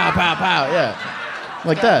 pow, pow, pow, pow. Yeah,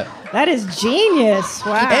 like that. That is genius.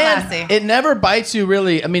 Wow. And it never bites you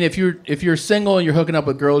really. I mean, if you're single and you're hooking up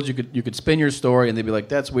with girls, you could spin your story and they'd be like,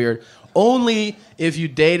 "That's weird." Only if you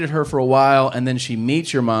dated her for a while and then she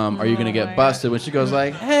meets your mom are you going to get busted when she goes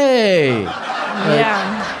like, "Hey,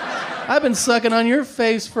 Yeah. I've been sucking on your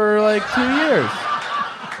face for like 2 years."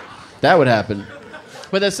 That would happen.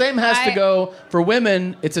 But the same has to go for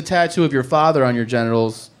women. It's a tattoo of your father on your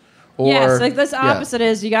genitals. Or, yes, like this opposite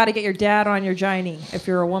is you got to get your dad on your gynae if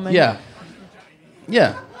you're a woman. Yeah.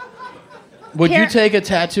 Yeah. Would you take a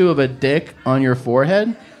tattoo of a dick on your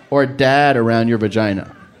forehead or dad around your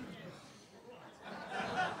vagina?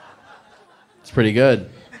 It's pretty good.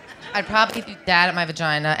 I'd probably do that at my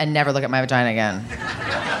vagina and never look at my vagina again.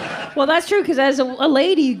 Well, that's true because as a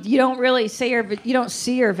lady, you don't really see your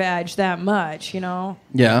vag that much, you know.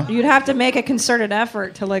 Yeah. You'd have to make a concerted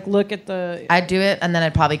effort to like look at the. I'd do it and then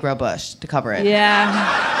I'd probably grow bush to cover it. Yeah.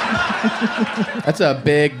 That's a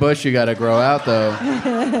big bush you got to grow out, though.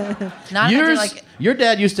 Not if I do, like, Your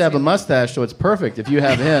dad used to have a mustache, so it's perfect if you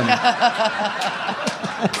have him.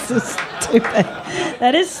 That's so stupid.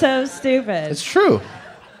 That is so stupid. It's true.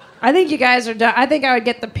 I think you guys are done. I think I would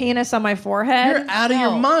get the penis on my forehead. You're out of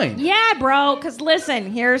your mind. Yeah, bro. Because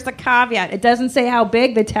listen, here's the caveat. It doesn't say how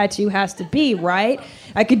big the tattoo has to be, right?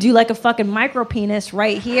 I could do like a fucking micro penis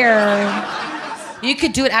right here. You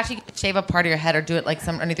could do it actually. You could shave a part of your head or do it like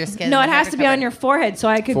some underneath your skin. No, it has to be on your forehead, so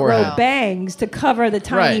I could grow bangs to cover the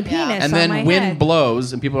tiny penis And on then my wind head.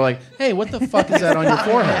 blows, and people are like, "Hey, what the fuck is that on your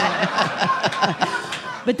forehead?"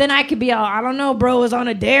 But then I could be all, "I don't know, bro. It was on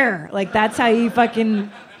a dare." Like that's how you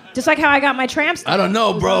fucking. Just like how I got my tramp stamp. I don't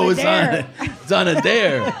know, bro. It's dare. on a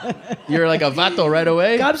dare. You're like a vato right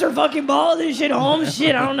away. Cubs are fucking balls and shit. Home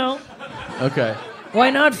shit. I don't know. Okay. Why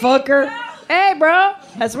not, fucker? Hey, bro.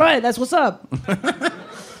 That's right. That's what's up.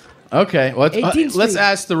 Okay. Well, 18th let's Street.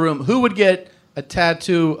 ask the room. Who would get a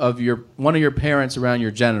tattoo of one of your parents around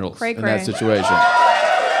your genitals Cray, in that cray. situation?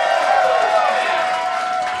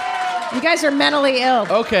 You guys are mentally ill.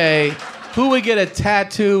 Okay. Who would get a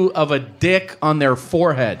tattoo of a dick on their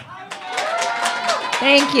forehead?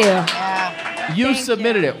 Thank you. You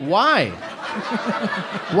submitted it. Why?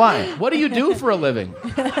 Why? What do you do for a living?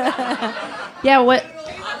 Yeah, what?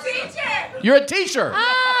 You're a teacher.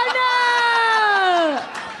 Oh,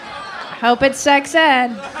 no! Hope it's sex ed.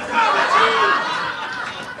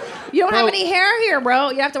 You don't have any hair here,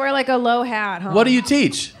 bro. You have to wear like a low hat, huh? What do you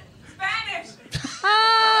teach?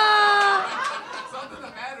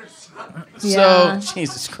 Yeah. So,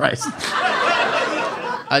 Jesus Christ.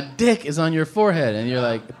 A dick is on your forehead, and you're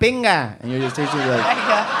like, "Pinga," and you're just teaching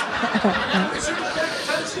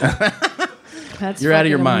That's you're out of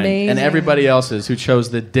your fucking mind, amazing. and everybody else is who chose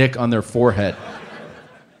the dick on their forehead.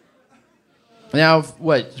 Now,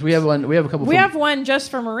 what? We have one. We have a couple. We have one just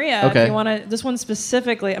for Maria. Okay. If you want to, this one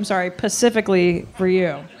specifically. I'm sorry, specifically for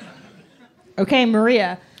you. Okay,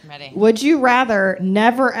 Maria. I'm ready. Would you rather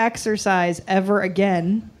never exercise ever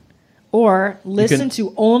again, or listen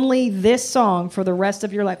to only this song for the rest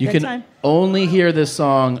of your life? You Next can time. only hear this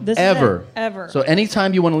song This is ever. it, ever. So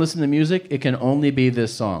anytime you want to listen to music, it can only be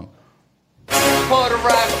this song. Puerto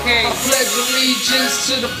Rican, I pledge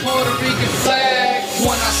allegiance to the Puerto Rican flag.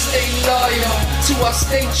 One, I stay loyal. Two, I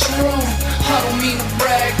stay true. I don't mean to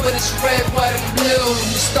brag, but it's red, white, and blue.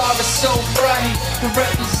 The star is so bright, it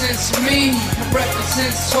represents me. It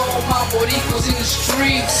represents all my Boricuas in the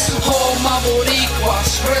streets. All my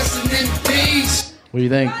Boricuas resting in peace. What do you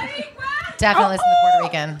think? Definitely listen to Puerto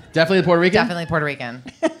Rican. Definitely the Puerto Rican? Definitely Puerto Rican.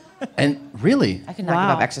 And really? I could not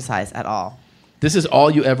give up exercise at all. This is all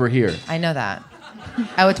you ever hear. I know that.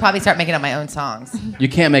 I would probably start making up my own songs. You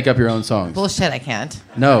can't make up your own songs. Bullshit, I can't.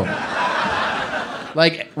 No.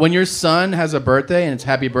 Like when your son has a birthday and it's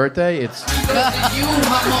happy birthday, it's You,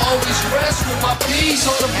 I'ma always rest with my peace.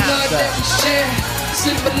 All the blood that we share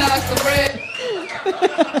symbolize the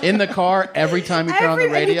red. in the car every time you turn on the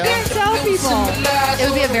radio. Tell people. It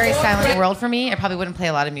would be a very silent world for me. I probably wouldn't play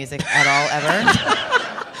a lot of music at all, ever.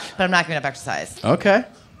 But I'm not giving up exercise. Okay.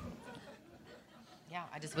 Yeah,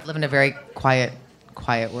 I just would live in a very quiet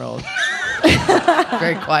world.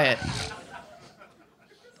 Very quiet.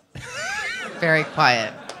 Very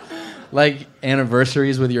quiet. Like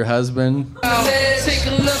anniversaries with your husband. Take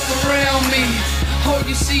a look around me. All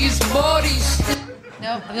you see is bodies.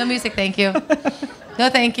 No music, thank you. No,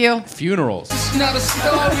 thank you. Funerals. It's not a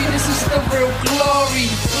story, this is the real glory.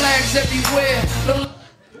 Flags everywhere.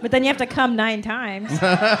 But then you have to come 9 times.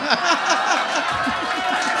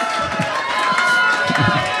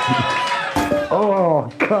 Oh,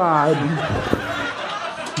 God.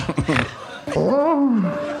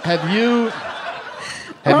 Have you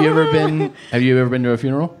ever been to a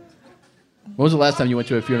funeral? When was the last time you went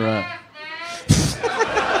to a funeral?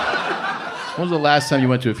 When was the last time you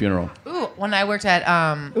went to a funeral? Ooh, when I worked at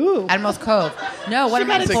Admiral's Cove. No, one of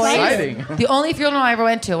my employees. Exciting. The only funeral I ever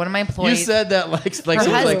went to, one of my employees. You said that like her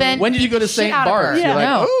husband when did you go to beat the shit St. out of her. Bart's? You're like,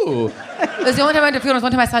 No. ooh. It was the only time I went to a funeral. Was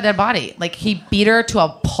one time I saw a dead body. Like he beat her to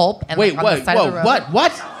a pulp and Wait, like, on the side of the road.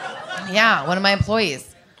 What? Yeah, one of my employees.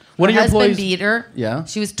 One her of your husband employees beat her. Yeah.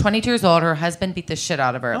 She was 22 years old. Her husband beat the shit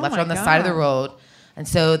out of her. Left her on the side of the road, and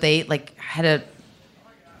so they like had to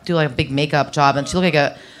do like a big makeup job, and she looked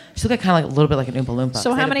like kind of like a little bit like an Oompa Loompa.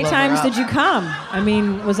 So how many times did you come? I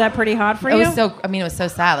mean, was that pretty hot for you? It was so. I mean, it was so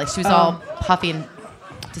sad. Like she was all puffy and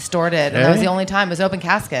distorted, and that was the only time. It was an open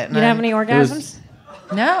casket. You didn't have any orgasms?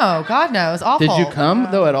 No, God no. It was awful. Did you come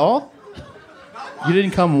though at all? You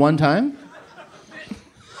didn't come one time?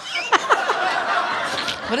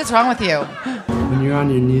 What is wrong with you? When you're on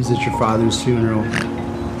your knees at your father's funeral,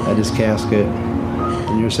 at his casket,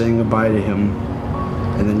 and you're saying goodbye to him,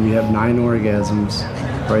 and then you have 9 orgasms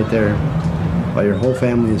right there, while your whole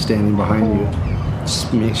family is standing behind you, it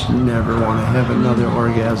just makes you never want to have another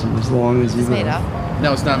orgasm as long as you live. Made up?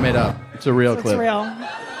 No, it's not made up. It's a real clip. It's real.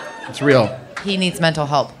 It's real. He needs mental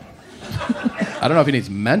help. I don't know if he needs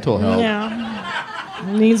mental help. Yeah.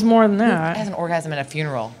 Needs more than that. He has an orgasm at a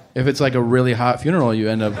funeral. If it's like a really hot funeral, you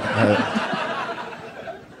end up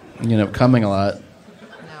coming a lot.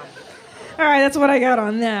 All right, that's what I got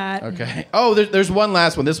on that. Okay. Oh, there's one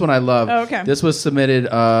last one. This one I love. Oh, okay. This was submitted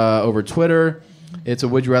over Twitter. It's a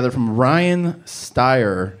would you rather from Ryan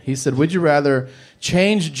Steyer. He said, would you rather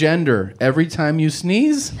change gender every time you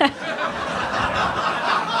sneeze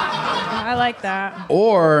I like that.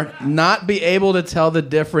 or not be able to tell the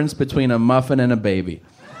difference between a muffin and a baby?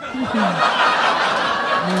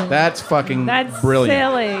 That's fucking brilliant.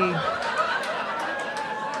 Silly.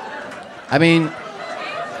 I mean,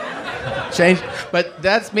 change, but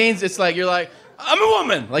that means it's like you're like, I'm a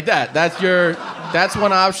woman, like that. That's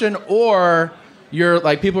one option. Or you're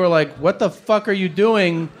like, people are like, what the fuck are you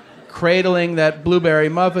doing, cradling that blueberry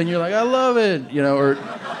muffin? You're like, I love it, or.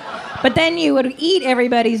 But then you would eat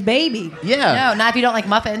everybody's baby. Yeah. No, not if you don't like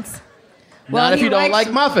muffins. Not if you don't like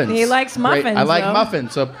muffins. He likes muffins. Great. I like though.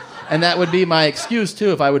 muffins. So, and that would be my excuse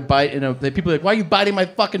too if I would bite. People are like, why are you biting my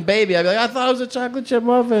fucking baby? I'd be like, I thought it was a chocolate chip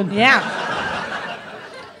muffin. Yeah.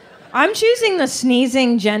 I'm choosing the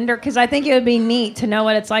sneezing gender because I think it would be neat to know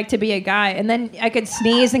what it's like to be a guy, and then I could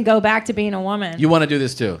sneeze and go back to being a woman. You want to do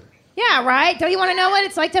this too? Yeah, right? Don't you want to know what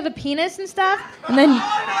it's like to have a penis and stuff? And then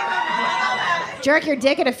jerk your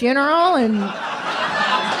dick at a funeral and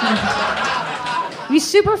be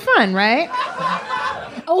super fun, right?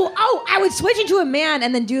 Oh, I would switch into a man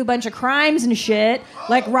and then do a bunch of crimes and shit,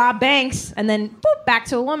 like rob banks, and then boop, back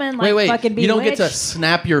to a woman, like wait, fucking be you don't get to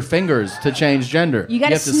snap your fingers to change gender. You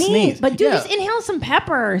gotta have to sneeze. But dude, Yeah. just inhale some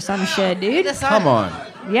pepper or some shit, dude. Come on.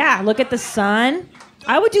 Yeah, look at the sun.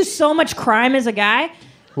 I would do so much crime as a guy.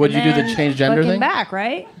 Would you do the then change gender fucking thing? back,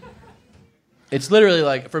 right? It's literally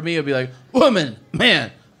like, for me, it'd be like, woman, man,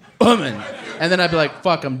 woman. And then I'd be like,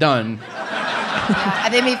 fuck, I'm done. Yeah,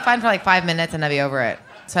 they'd be fun for like 5 minutes and I'd be over it.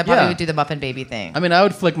 So I probably would do the muffin baby thing. I mean, I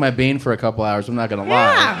would flick my bean for a couple hours. I'm not going to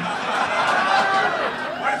lie.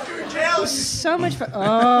 So much fun.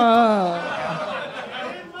 Oh.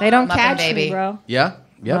 They don't Muffin catch baby. me, bro. Yeah?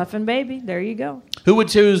 Yep. Muffin baby. There you go. Who would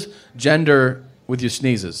choose gender with your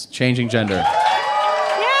sneezes? Changing gender.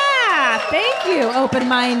 Yeah, thank you,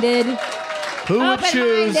 open-minded. Who would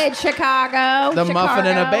choose Open-minded Chicago. the muffin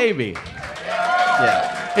and a baby?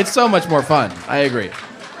 Yeah. It's so much more fun. I agree.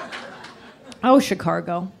 Oh,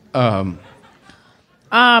 Chicago. Um,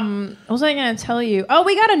 What was I going to tell you? Oh,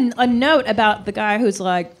 we got a note about the guy who's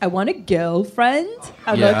like, I want a girlfriend.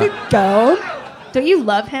 I Yeah. like a girl. Don't you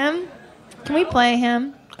love him? Can we play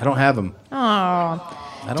him? I don't have them. Oh.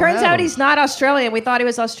 don't Turns have out him. he's not Australian. We thought he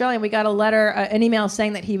was Australian. We got a letter, an email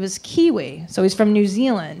saying that he was Kiwi. So he's from New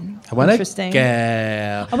Zealand. I want Interesting. a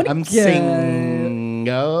girl. I want a I'm girl.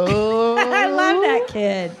 single. I love that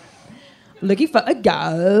kid. Looking for a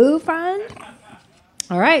girlfriend.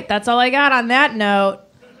 All right, that's all I got on that note.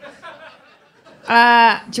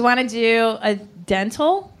 Do you want to do a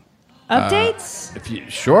dental? Updates?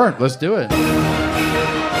 Sure, let's do it.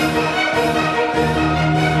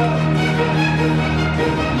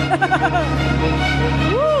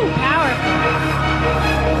 Woo, powerful.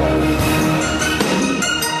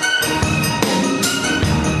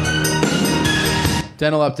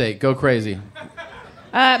 Dental update. Go crazy.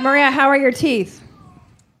 Maria, how are your teeth?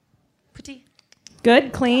 Pretty.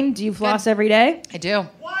 Good? Clean? Do you floss every day? I do.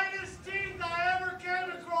 Whitest teeth I ever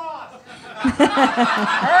came across.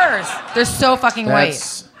 Hers. They're so fucking white.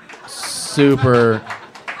 That's super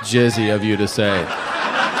jizzy of you to say.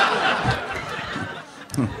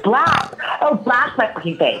 Blast. Oh, blast my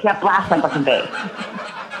fucking face. Yeah, blast my fucking face.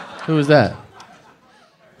 Who is that?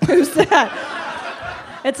 Who's that?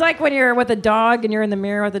 It's like when you're with a dog and you're in the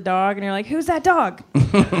mirror with a dog and you're like, who's that dog?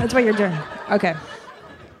 That's what you're doing. Okay.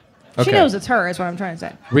 She Okay. knows it's her, is what I'm trying to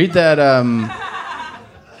say. Read that.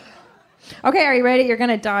 Okay, are you ready? You're going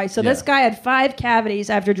to die. So this Yeah. guy had 5 cavities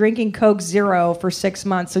after drinking Coke Zero for 6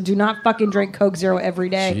 months. So do not fucking drink Coke Zero every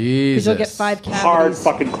day. Because you'll get Jesus. 5 cavities. Hard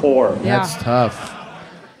fucking core. Yeah. That's tough.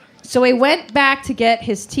 So he went back to get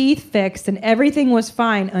his teeth fixed and everything was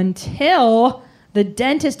fine until the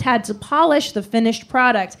dentist had to polish the finished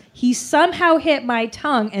product. He somehow hit my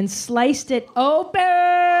tongue and sliced it open.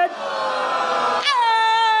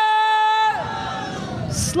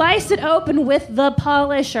 Sliced it open with the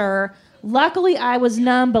polisher. Luckily, I was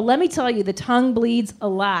numb, but let me tell you, the tongue bleeds a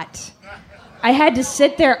lot. I had to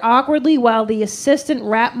sit there awkwardly while the assistant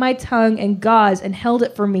wrapped my tongue in gauze and held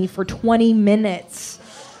it for me for 20 minutes.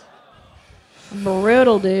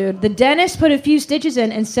 Brutal, dude. The dentist put a few stitches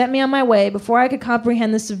in and sent me on my way before I could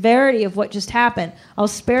comprehend the severity of what just happened. I'll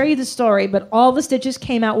spare you the story, but all the stitches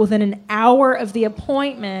came out within an hour of the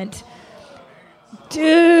appointment.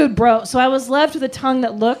 Dude, bro. So I was left with a tongue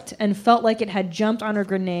that looked and felt like it had jumped on a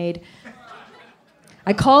grenade.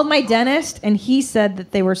 I called my dentist, and he said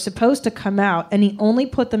that they were supposed to come out, and he only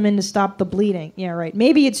put them in to stop the bleeding. Yeah, right.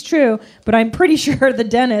 Maybe it's true, but I'm pretty sure the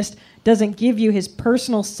dentist doesn't give you his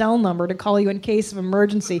personal cell number to call you in case of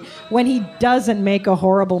emergency when he doesn't make a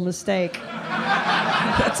horrible mistake.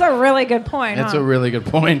 That's a really good point, That's huh? a really good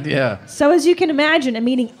point, yeah. So as you can imagine,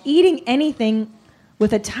 eating anything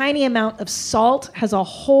with a tiny amount of salt has a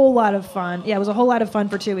whole lot of fun. Yeah, it was a whole lot of fun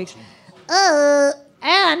for 2 weeks.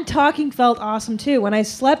 And talking felt awesome too. When I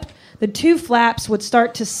slept, the 2 flaps would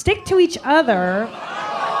start to stick to each other.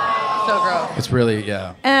 So gross. It's really,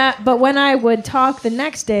 yeah. But when I would talk the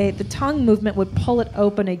next day, the tongue movement would pull it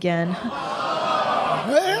open again.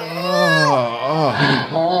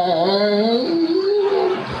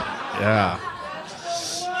 Yeah.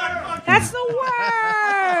 That's the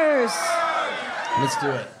worst. Let's do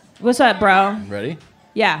it. What's up, bro? Ready?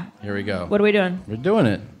 Yeah. Here we go. What are we doing? We're doing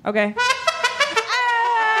it. Okay.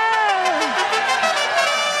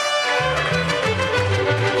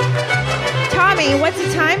 Tommy, what's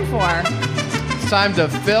the time for? It's time to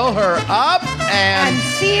fill her up and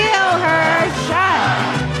seal her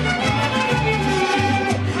shut.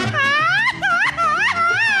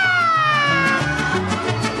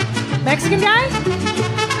 Mexican guy?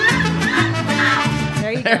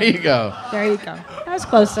 There you go. There you go. There you go. That was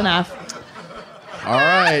close enough. All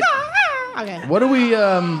right. Okay. What do we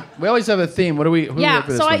always have a theme. Who do we Yeah,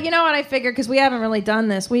 for this so one? you know what I figured, because we haven't really done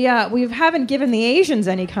this. We haven't given the Asians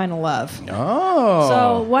any kind of love. Oh.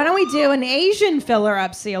 So why don't we do an Asian filler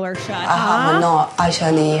up, sealer shut? I have not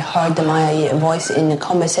actually heard my voice in the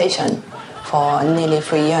conversation for nearly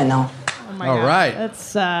 3 years now. Oh my God. right.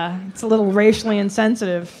 That's it's a little racially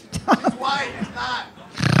insensitive.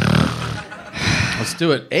 Let's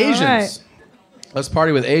do it. Asians. All right. Let's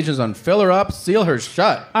party with Asians on Fill Her Up, Seal Her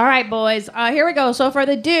Shut. All right, boys. Here we go. So for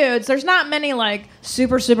the dudes, there's not many like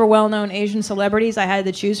super well-known Asian celebrities I had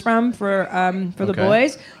to choose from for the Okay.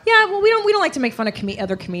 boys. Yeah, well, we don't like to make fun of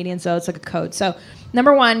other comedians, so it's like a code. So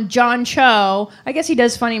number 1, John Cho. I guess he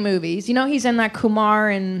does funny movies. You know, he's in that Kumar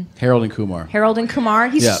and Harold and Kumar.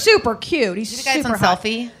 He's Yeah. super cute. He's The guy's super on hot.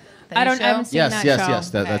 Selfie. I haven't seen that show.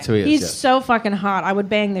 Yes. That's who he is. He's yeah. so fucking hot. I would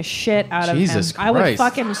bang the shit out of Jesus him. I would Christ.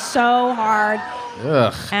 fuck him so hard,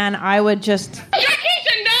 Ugh. and I would just.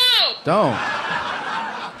 Don't.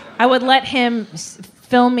 I would let him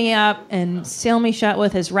fill me up and seal me shut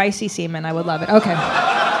with his ricey semen. I would love it. Okay.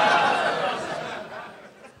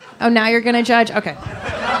 Oh, now you're gonna judge? Okay.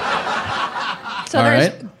 So All there's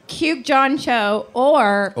right. cute John Cho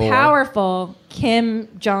or powerful Kim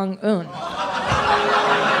Jong-un.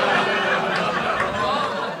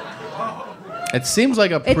 It seems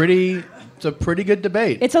like it's a pretty good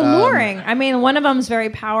debate. It's alluring. I mean, one of them's very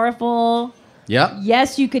powerful. Yep.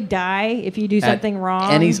 Yes, you could die if you do something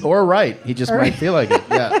wrong. And he's right. He just might feel like it.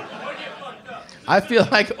 Yeah. I feel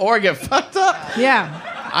like or get fucked up. Yeah.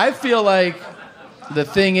 I feel like the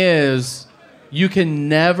thing is, you can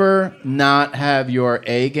never not have your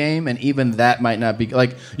A game, and even that might not be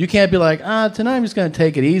like you can't be like, tonight I'm just gonna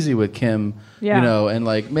take it easy with Kim, Yeah. you know, and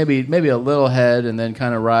like maybe a little head, and then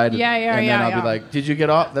kind of ride, and then I'll be like, did you get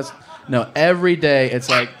off? That's no. Every day it's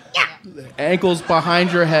like ankles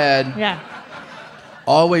behind your head,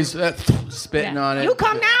 always spitting on it. You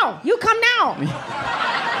come now. You come now.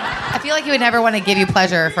 I feel like he would never want to give you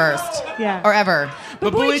pleasure first. Yeah. Or ever.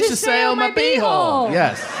 Babuich to sail my beehole.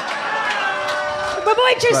 Yes.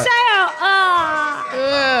 Babuich to Right.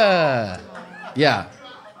 sail. Yeah.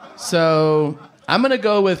 So I'm gonna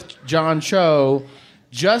go with John Cho,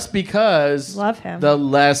 just because Love him. the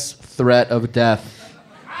less threat of death.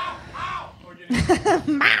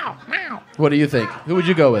 Meow, meow. What do you think? Who would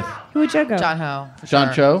you go with? Who would you go? John Ho. for John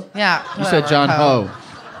sure. Cho? Yeah. You said whatever, John Ho.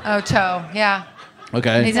 Oh, Cho. Yeah.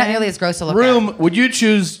 Okay. He's not nearly as gross to look Room, would you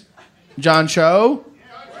choose John Cho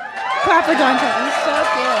Clap for John Cho. He's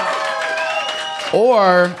so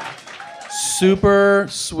or super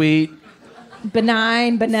sweet, cute.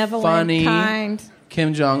 Benign, benevolent, funny kind.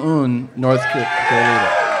 Kim Jong-un, North Korea leader?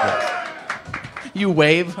 Yes. You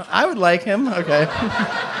wave. I would like him. Okay.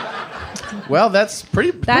 Well, that's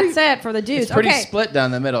pretty. That's it for the dudes. It's pretty Okay. split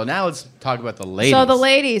down the middle. Now let's talk about the ladies. So the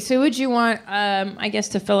ladies, who would you want, I guess,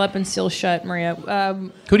 to fill up and seal shut, Maria?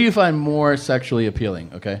 Who do you find more sexually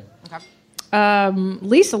appealing? Okay.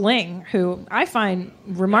 Lisa Ling, who I find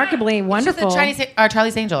remarkably wonderful. She's the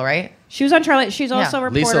Charlie's Angel, right? She was on Charlie. She's also a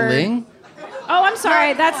reporter. Lisa Ling? Oh, I'm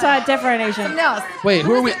sorry. That's a different Asian. Something else. Wait,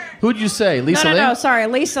 who are we? Who'd you say? Lisa Ling? No, sorry.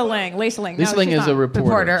 Lisa Ling. Lisa Ling. Lisa No, Ling she's is not. a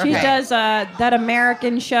reporter. She okay. does that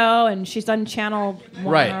American show, and she's done Channel One.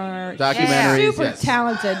 Right. Documentaries, She's super yes.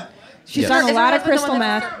 talented. She's Yes. done a Isn't lot her of husband the crystal one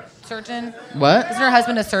meth. that's a surgeon? What? Isn't her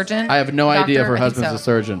husband a surgeon? I have no idea if her Doctor? I think husband's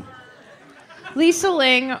so. a surgeon. Lisa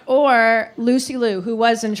Ling or Lucy Liu, who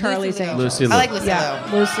was in Charlie's Angels. Lucy Liu. I like Lucy Yeah,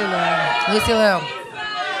 Liu. Lucy Liu. Lucy Liu.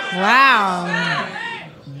 Wow.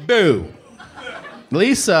 Boo.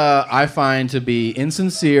 Lisa, I find to be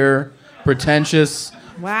insincere, pretentious,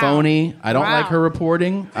 Wow. phony. I don't Wow. like her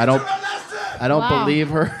reporting. I don't Wow. believe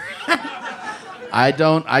her. I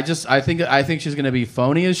think she's gonna be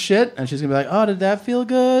phony as shit, and she's gonna be like, "Oh, did that feel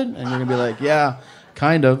good?" And you're gonna be like, "Yeah,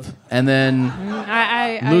 kind of." And then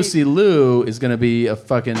Lucy Liu is gonna be a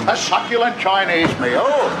fucking A succulent Chinese meal.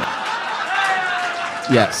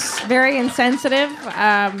 yes. Very insensitive.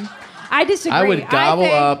 I disagree. I would gobble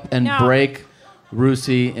think- up and no. break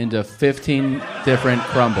Rusi into 15 different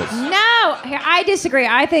crumbles. No, I disagree.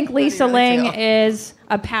 I think Lisa Ling is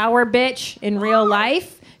a power bitch in real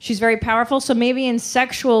life. She's very powerful. So maybe in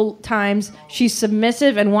sexual times, she's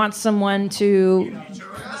submissive and wants someone to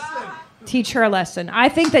teach her a lesson. I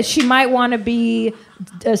think that she might want to be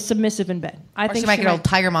submissive in bed. I Or think she might get old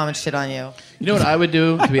Tiger Mom and shit on you. You know what I would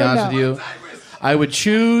do, to be honest with you? I would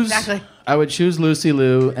choose Exactly. I would choose Lucy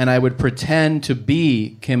Liu, and I would pretend to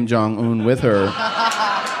be Kim Jong-un with her.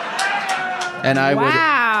 And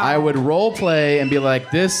I would role play and be like,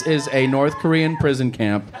 this is a North Korean prison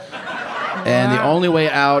camp, and the only way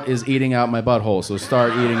out is eating out my butthole, so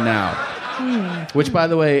start eating now. Which, by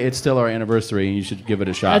the way, it's still our anniversary, and you should give it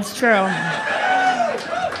a shot. That's true.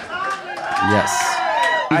 Yes.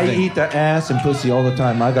 I eat the ass and pussy all the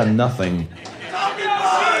time. I got nothing.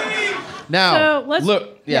 Now, So let's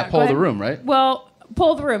look, go poll the ahead. room, right? Well,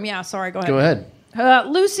 pull the room. Yeah, sorry. Go ahead. Go ahead.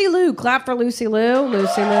 Lucy Liu. Clap for Lucy Liu.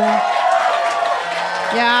 Lucy Liu.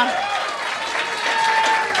 Yeah.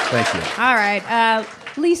 Thank you. All right.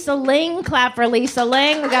 Lisa Ling. Clap for Lisa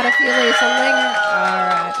Ling. We got a few Lisa Ling. All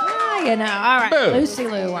right. You know. All right. Boo. Lucy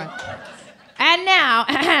Liu won. And now,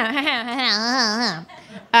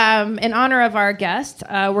 in honor of our guest,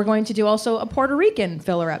 we're going to do also a Puerto Rican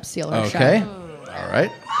filler-up sealer Okay. shot. All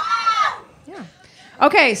right.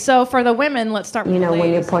 Okay, so for the women, let's start with You know, the when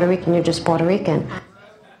you're ladies. Puerto Rican, you're just Puerto Rican.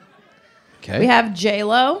 Okay. We have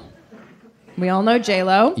J-Lo. We all know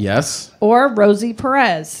J-Lo. Yes. Or Rosie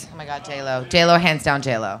Perez. Oh my God, J-Lo. J-Lo, hands down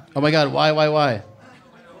J-Lo. Oh my God, why?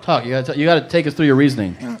 Talk. You gotta take us through your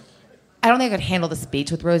reasoning. I don't think I could handle the speech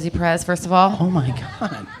with Rosie Perez, first of all. Oh my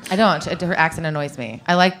God. I don't. Her accent annoys me.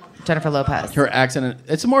 I like Jennifer Lopez. Her accent,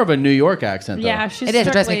 it's more of a New York accent, though. Yeah, she's It is.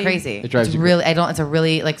 It drives me strictly- crazy. It drives it's you really. I don't. It's a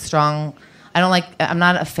really like strong. I don't like. I'm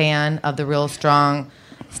not a fan of the real strong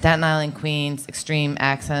Staten Island Queens extreme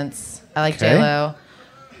accents. I like Okay. J-Lo.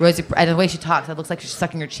 Rosie, and the way she talks, it looks like she's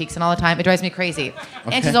sucking her cheeks in all the time. It drives me crazy.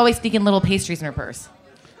 Okay. And she's always sneaking little pastries in her purse.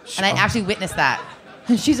 And I actually witnessed that.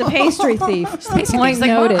 She's a pastry thief. She's a pastry Point thief. She's like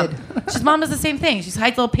noted. Mom. She's mom does the same thing. She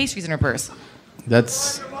hides little pastries in her purse.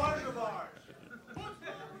 That's.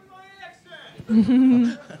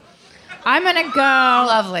 I'm gonna go.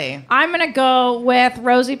 Lovely. I'm gonna go with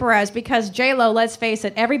Rosie Perez because J-Lo. Let's face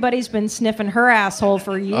it, everybody's been sniffing her asshole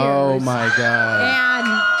for years. Oh my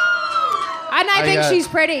god. And I think she's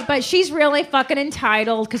pretty, but she's really fucking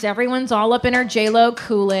entitled because everyone's all up in her J-Lo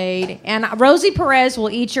Kool-Aid. And Rosie Perez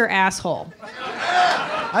will eat your asshole.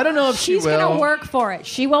 I don't know if she's she will. gonna work for it.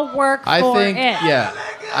 She will work for it. Yeah.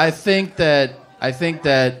 I think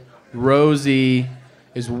that Rosie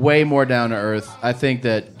is way more down to earth. I think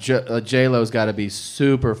that J-Lo's got to be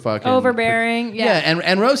super fucking overbearing. Yeah.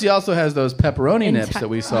 and Rosie also has those pepperoni nips that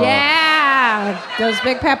we saw. Yeah, those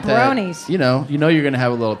big pepperonis. That, you know you're gonna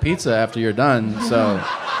have a little pizza after you're done. So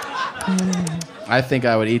I think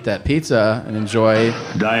I would eat that pizza and enjoy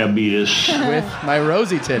diabetes with my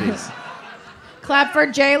Rosie titties. Clap for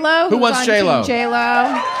J-Lo. Who wants J-Lo? J-Lo.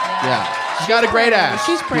 Yeah, she's got a great ass.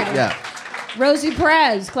 She's pretty. Yeah. Rosie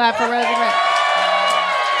Perez. Clap for Rosie Perez.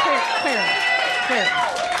 Clear.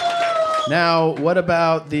 Now, what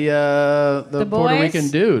about the Puerto boys? Rican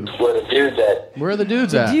dude? Where the dudes at? Where are the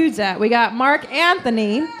dudes The at? dudes at? We got Mark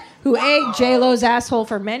Anthony, who ate J-Lo's asshole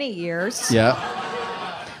for many years. Yeah.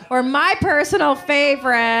 Or my personal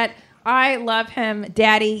favorite, I love him,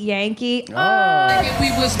 Daddy Yankee. Oh.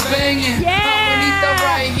 We was banging. Yeah.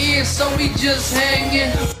 Right here, so we just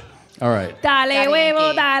hanging. All right. Dale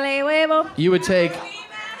huevo, dale huevo. You would take.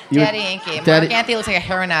 Daddy Yankee. Mark Anthony looks like a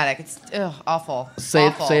heroin addict. It's awful. Say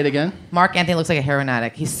awful. it again. Mark Anthony looks like a heroin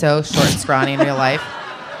addict. He's so short and scrawny in real life.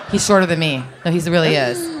 He's shorter than me. No, he really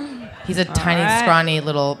is. He's a tiny, scrawny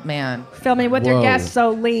little man. Fill me with your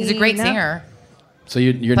gasoline. He's a great singer. So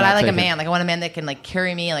you're but not I like taking... a man. Like I want a man that can like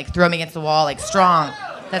carry me and like throw me against the wall, like strong.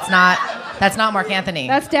 That's not Mark Anthony.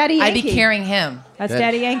 That's Daddy Yankee. I'd be carrying him. That's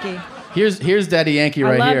Daddy Yankee. Here's Daddy Yankee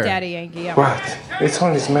right I love here. Daddy Yankee. Yeah. What? It's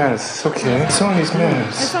only smells. It's okay. It's only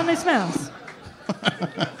smells. It's only smells.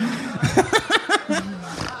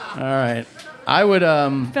 All right. I would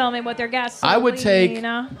Fill me with your gasoline. I would take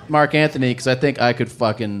Mark Anthony because I think I could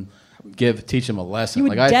fucking teach him a lesson. You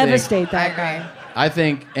would devastate that guy. I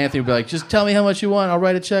think Anthony would be like, just tell me how much you want. I'll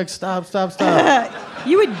write a check. Stop.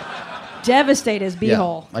 You would devastate his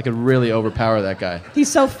beehole. I could really overpower that guy. He's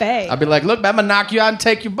so fake. I'd be like, look, I'm gonna knock you out and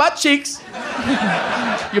take your butt cheeks.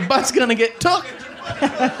 Your butt's gonna get took.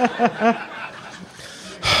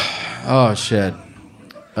 Oh shit.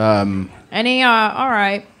 All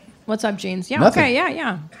right. What's up, Jeans? Yeah. Nothing. Okay.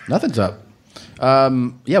 Yeah. Nothing's up.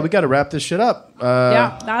 Yeah, we got to wrap this shit up.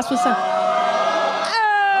 Yeah, that's what's up.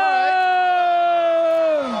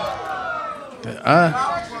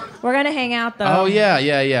 We're gonna hang out though. Oh yeah.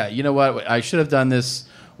 You know what? I should have done this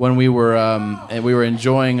when we were and we were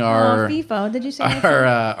enjoying our FIFO. Did you say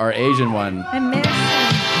our Asian one. I missed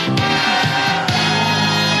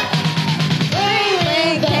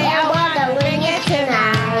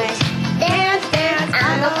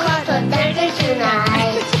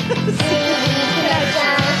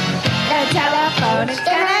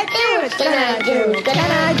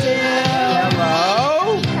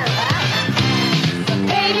Hello?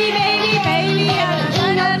 Baby,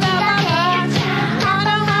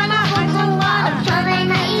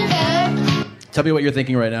 Tell me what you're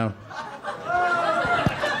thinking right now.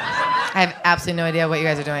 I have absolutely no idea what you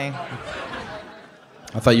guys are doing.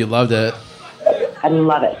 I thought you loved it. I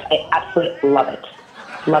love it. I absolutely love it.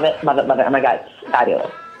 Love it. Oh my God, it's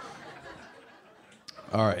fabulous.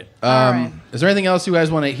 All right. Is there anything else you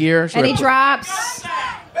guys want to hear? Should Any I drops?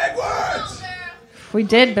 Big words. We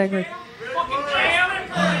did big words.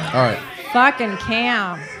 All right. Fucking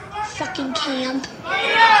Cam. Fucking Cam.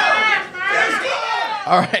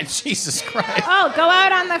 All right. Jesus Christ. Oh, go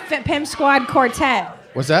out on the Pimp Squad Quartet.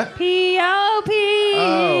 What's that? P.O.P.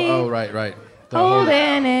 Oh, right. The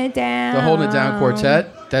Holding it down. The Holding It Down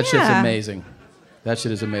Quartet. That shit's Yeah. amazing. That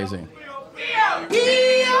shit is amazing.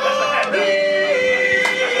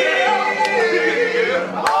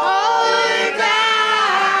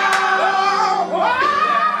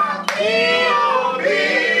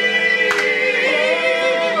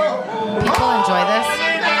 People enjoy this.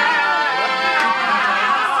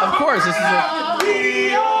 Of course, this is a...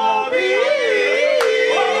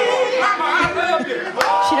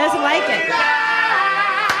 She doesn't like it.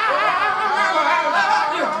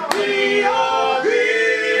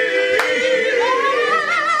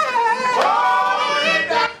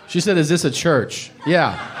 She said, is this a church?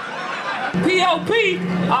 Yeah. P.O.P.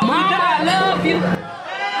 Mama, I love you.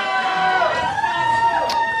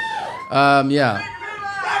 Yeah.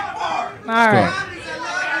 All right.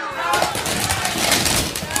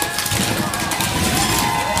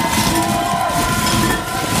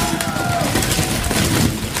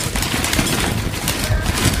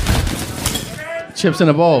 Chips in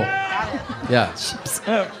a bowl. Yeah.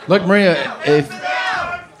 Look, Maria,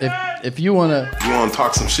 if you wanna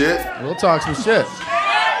talk some shit, we'll talk some shit.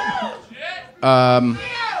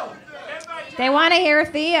 They want to hear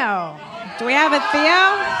Theo. Do we have a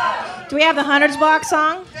Theo? Do we have the Hundreds Block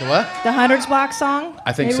song? The what? The Hundreds Block song?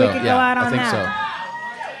 I think Maybe so. we could Yeah, go out on I think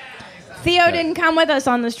that. Theo didn't come with us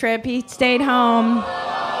on this trip. He stayed home.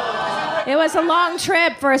 It was a long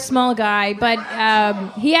trip for a small guy, but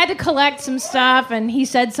he had to collect some stuff, and he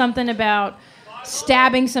said something about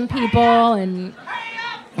stabbing some people, and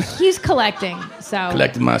he's collecting. So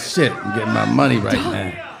Collecting my shit. I'm getting my money right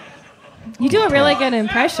now. you do a really good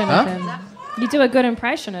impression Huh? of him. You do a good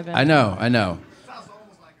impression of him. I know.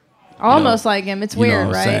 Almost like him. It's You know weird,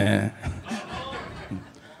 what I'm right?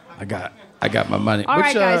 saying? I got my money. All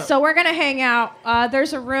right, guys. So we're gonna hang out.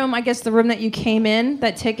 There's a room. I guess the room that you came in,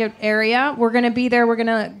 that ticket area. We're gonna be there. We're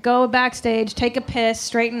gonna go backstage, take a piss,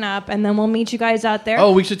 straighten up, and then we'll meet you guys out there.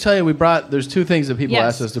 Oh, we should tell you, there's two things that people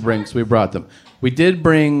Yes. asked us to bring, so we brought them. We did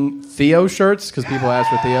bring Theo shirts, because people asked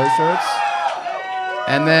for Theo shirts.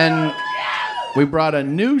 And then we brought a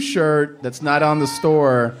new shirt that's not on the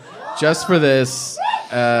store, just for this.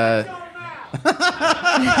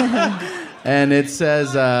 And it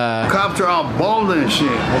says... cops are all bald and shit.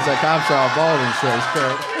 It's a cops are all bald and shit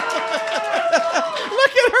shirt.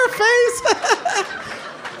 Look at her face!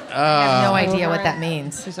 I have no idea what that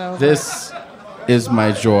means. This is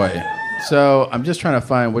my joy. So I'm just trying to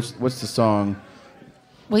find what's the song.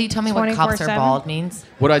 Will you tell me what cops are 24/7? bald means?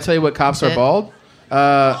 Would I tell you what cops are Shit. bald?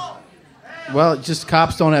 Well, just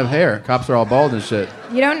cops don't have hair. Cops are all bald and shit.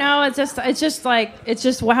 You don't know. It's just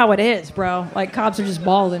how it is, bro. Like cops are just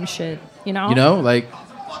bald and shit. You know. You know, like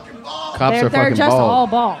cops they're are fucking just bald. all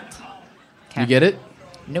bald. You get it?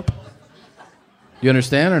 Nope. You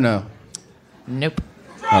understand or no? Nope.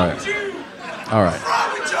 All right.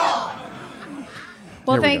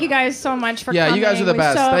 Well, Here we thank go. you guys so much for Yeah, coming. you guys are the We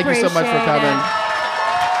best. Thank you so much for appreciate coming. it.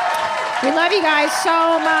 We love you guys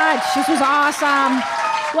so much. This was awesome.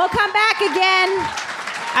 We'll come back again.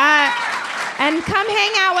 And come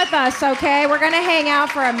hang out with us, okay? We're going to hang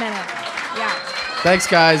out for a minute. Yeah. Thanks,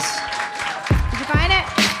 guys. Did you find it?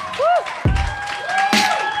 Woo!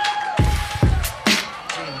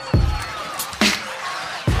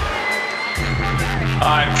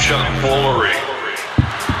 I'm Chuck Woolery.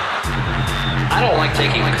 I don't like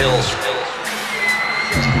taking pills,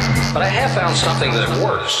 but I have found something that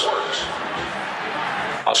works.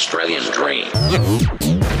 Australian Dream.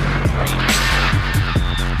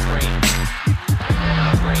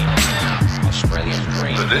 Australian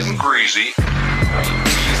Dream. But isn't greasy.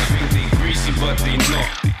 Greasy, but they not.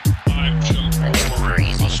 I'm Chuck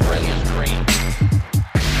Woolery. Australian Dream.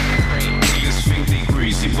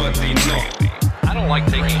 Greasy, but they not. I don't like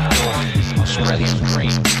taking pills. Australian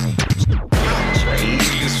Dream.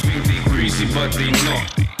 Greasy, but they not.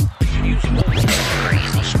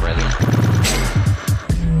 Australian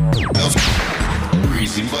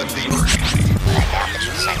Greasy, but they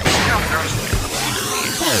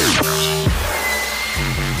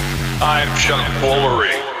I'm Chuck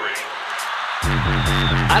Woolery.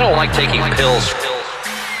 I don't like taking pills,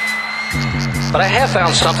 but I have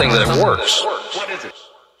found something that works. What is it?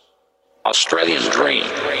 Australian Dream.